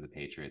game to the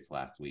Patriots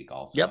last week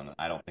also. Yep. And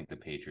I don't think the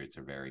Patriots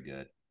are very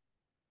good.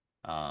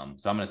 So I'm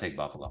going to take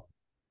Buffalo.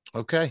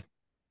 Okay.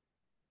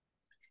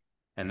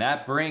 And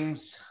that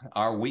brings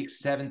our week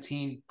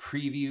 17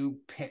 preview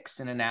picks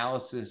and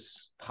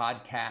analysis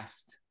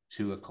podcast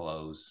to a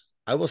close.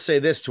 I will say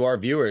this to our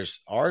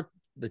viewers: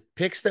 the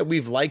picks that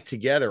we've liked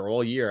together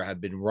all year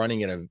have been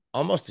running at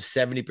almost a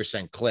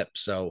 70% clip.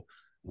 So I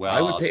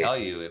Well, would I'll pay. tell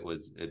you,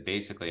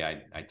 basically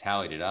I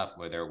tallied it up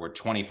where there were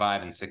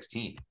 25 and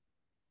 16.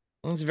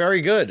 It's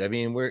very good. I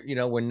mean, we're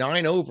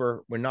 9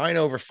 over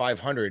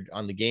 500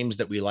 on the games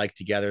that we like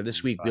together.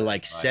 This week we 25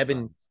 like divided by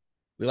seven.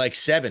 We like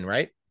seven,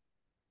 right?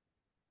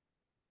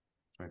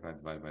 25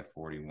 divided by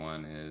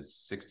 41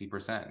 is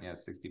 60%. Yeah,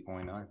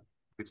 60.9.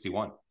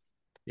 61.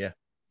 Yeah.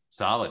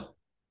 Solid.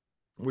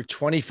 We're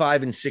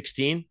 25 and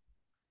 16.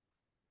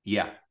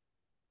 Yeah.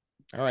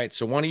 All right.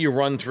 So why don't you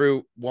run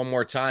through one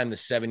more time the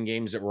 7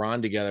 games that we're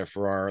on together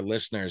for our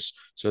listeners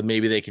so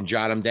maybe they can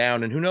jot them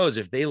down. And who knows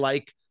if they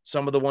like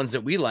some of the ones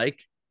that we like,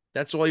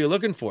 that's all you're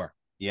looking for.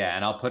 Yeah,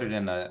 and I'll put it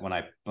in the when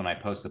I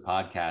post the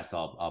podcast,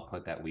 I'll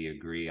put that we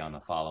agree on the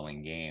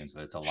following games,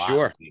 but it's a lot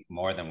Sure. this week,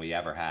 more than we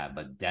ever had.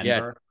 But Yeah.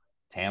 Denver,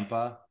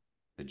 Tampa,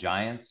 the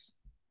Giants,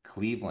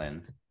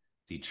 Cleveland,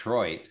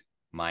 Detroit,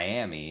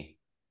 Miami,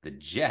 the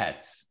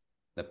Jets,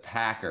 the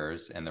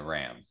Packers, and the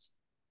Rams.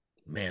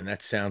 Man,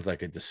 that sounds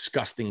like a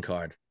disgusting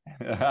card.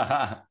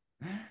 Not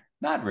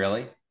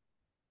really.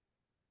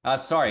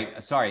 Sorry.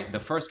 The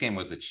first game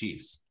was the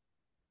Chiefs.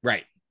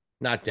 Right.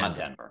 Not Denver. Not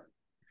Denver.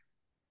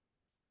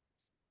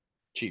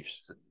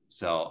 Chiefs.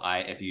 So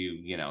if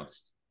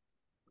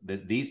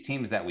these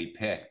teams that we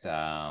picked,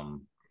 they're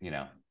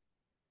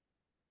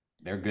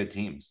good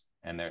teams,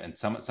 and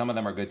some of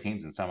them are good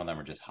teams, and some of them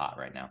are just hot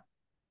right now.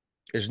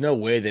 There's no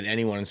way that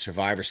anyone in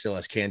Survivor still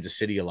has Kansas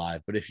City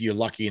alive. But if you're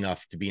lucky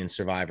enough to be in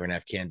Survivor and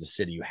have Kansas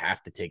City, you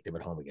have to take them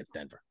at home against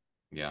Denver.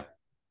 Yeah.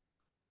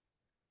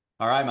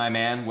 All right, my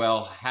man.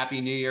 Well,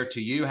 Happy New Year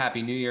to you.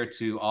 Happy New Year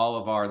to all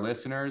of our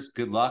listeners.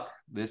 Good luck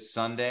this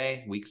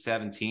Sunday, week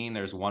 17.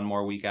 There's one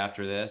more week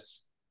after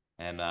this.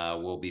 And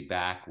we'll be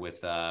back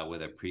with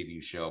a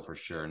preview show for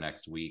sure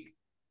next week.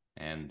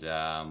 And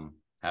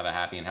have a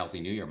happy and healthy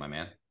New Year, my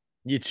man.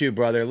 You too,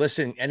 brother.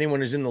 Listen,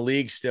 anyone who's in the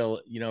league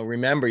still,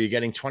 remember you're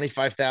getting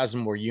 25,000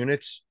 more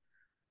units.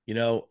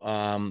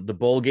 The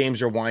bowl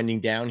games are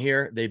winding down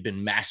here. They've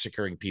been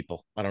massacring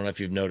people. I don't know if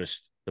you've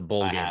noticed the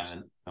bowl I games.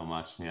 haven't so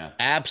much. Yeah.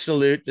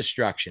 Absolute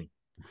destruction.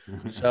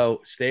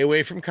 So stay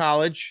away from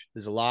college.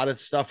 There's a lot of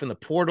stuff in the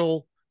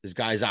portal. There's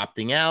guys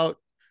opting out.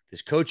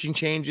 There's coaching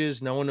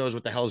changes. No one knows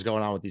what the hell's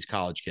going on with these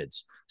college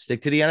kids.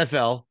 Stick to the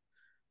NFL,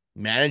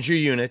 manage your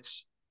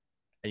units,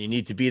 and you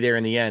need to be there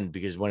in the end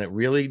because when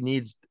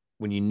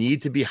you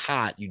need to be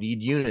hot, you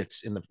need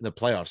units in the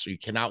playoffs. So you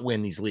cannot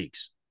win these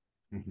leagues.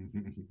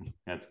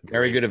 That's great.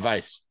 Very good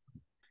advice.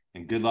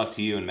 And good luck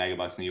to you in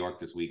Megabucks New York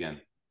this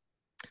weekend.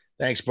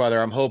 Thanks, brother.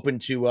 I'm hoping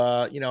to,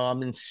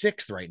 I'm in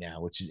 6th right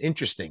now, which is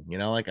interesting.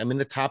 Like I'm in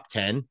the top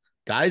 10.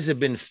 Guys have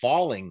been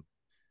falling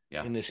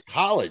in this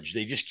college.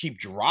 They just keep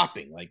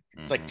dropping. Like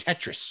it's like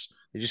Tetris.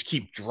 They just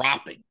keep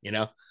dropping,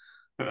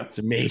 It's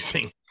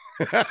amazing.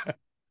 All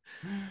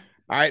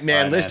right,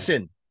 man. All right,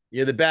 listen,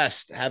 you're the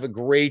best. Have a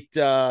great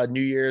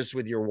New Year's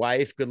with your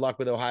wife. Good luck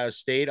with Ohio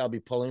State. I'll be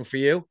pulling for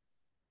you.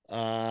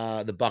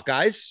 The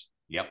Buckeyes.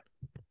 Yep.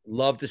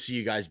 Love to see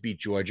you guys beat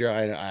Georgia.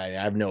 I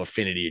have no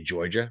affinity to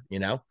Georgia,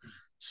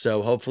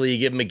 So hopefully you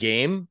give them a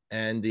game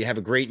and you have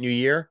a great new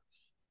year.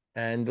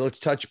 And let's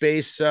touch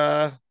base.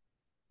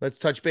 What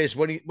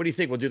do you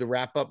think? We'll do the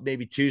wrap up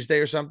maybe Tuesday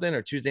or something,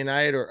 or Tuesday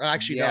night, or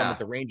actually no, I'm at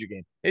the Ranger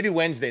game. Maybe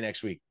Wednesday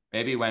next week.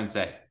 Maybe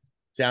Wednesday.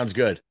 Sounds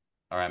good.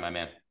 All right, my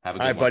man. Have a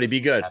good one. All right, buddy.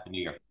 Be good. Happy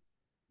New Year.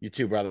 You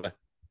too, brother.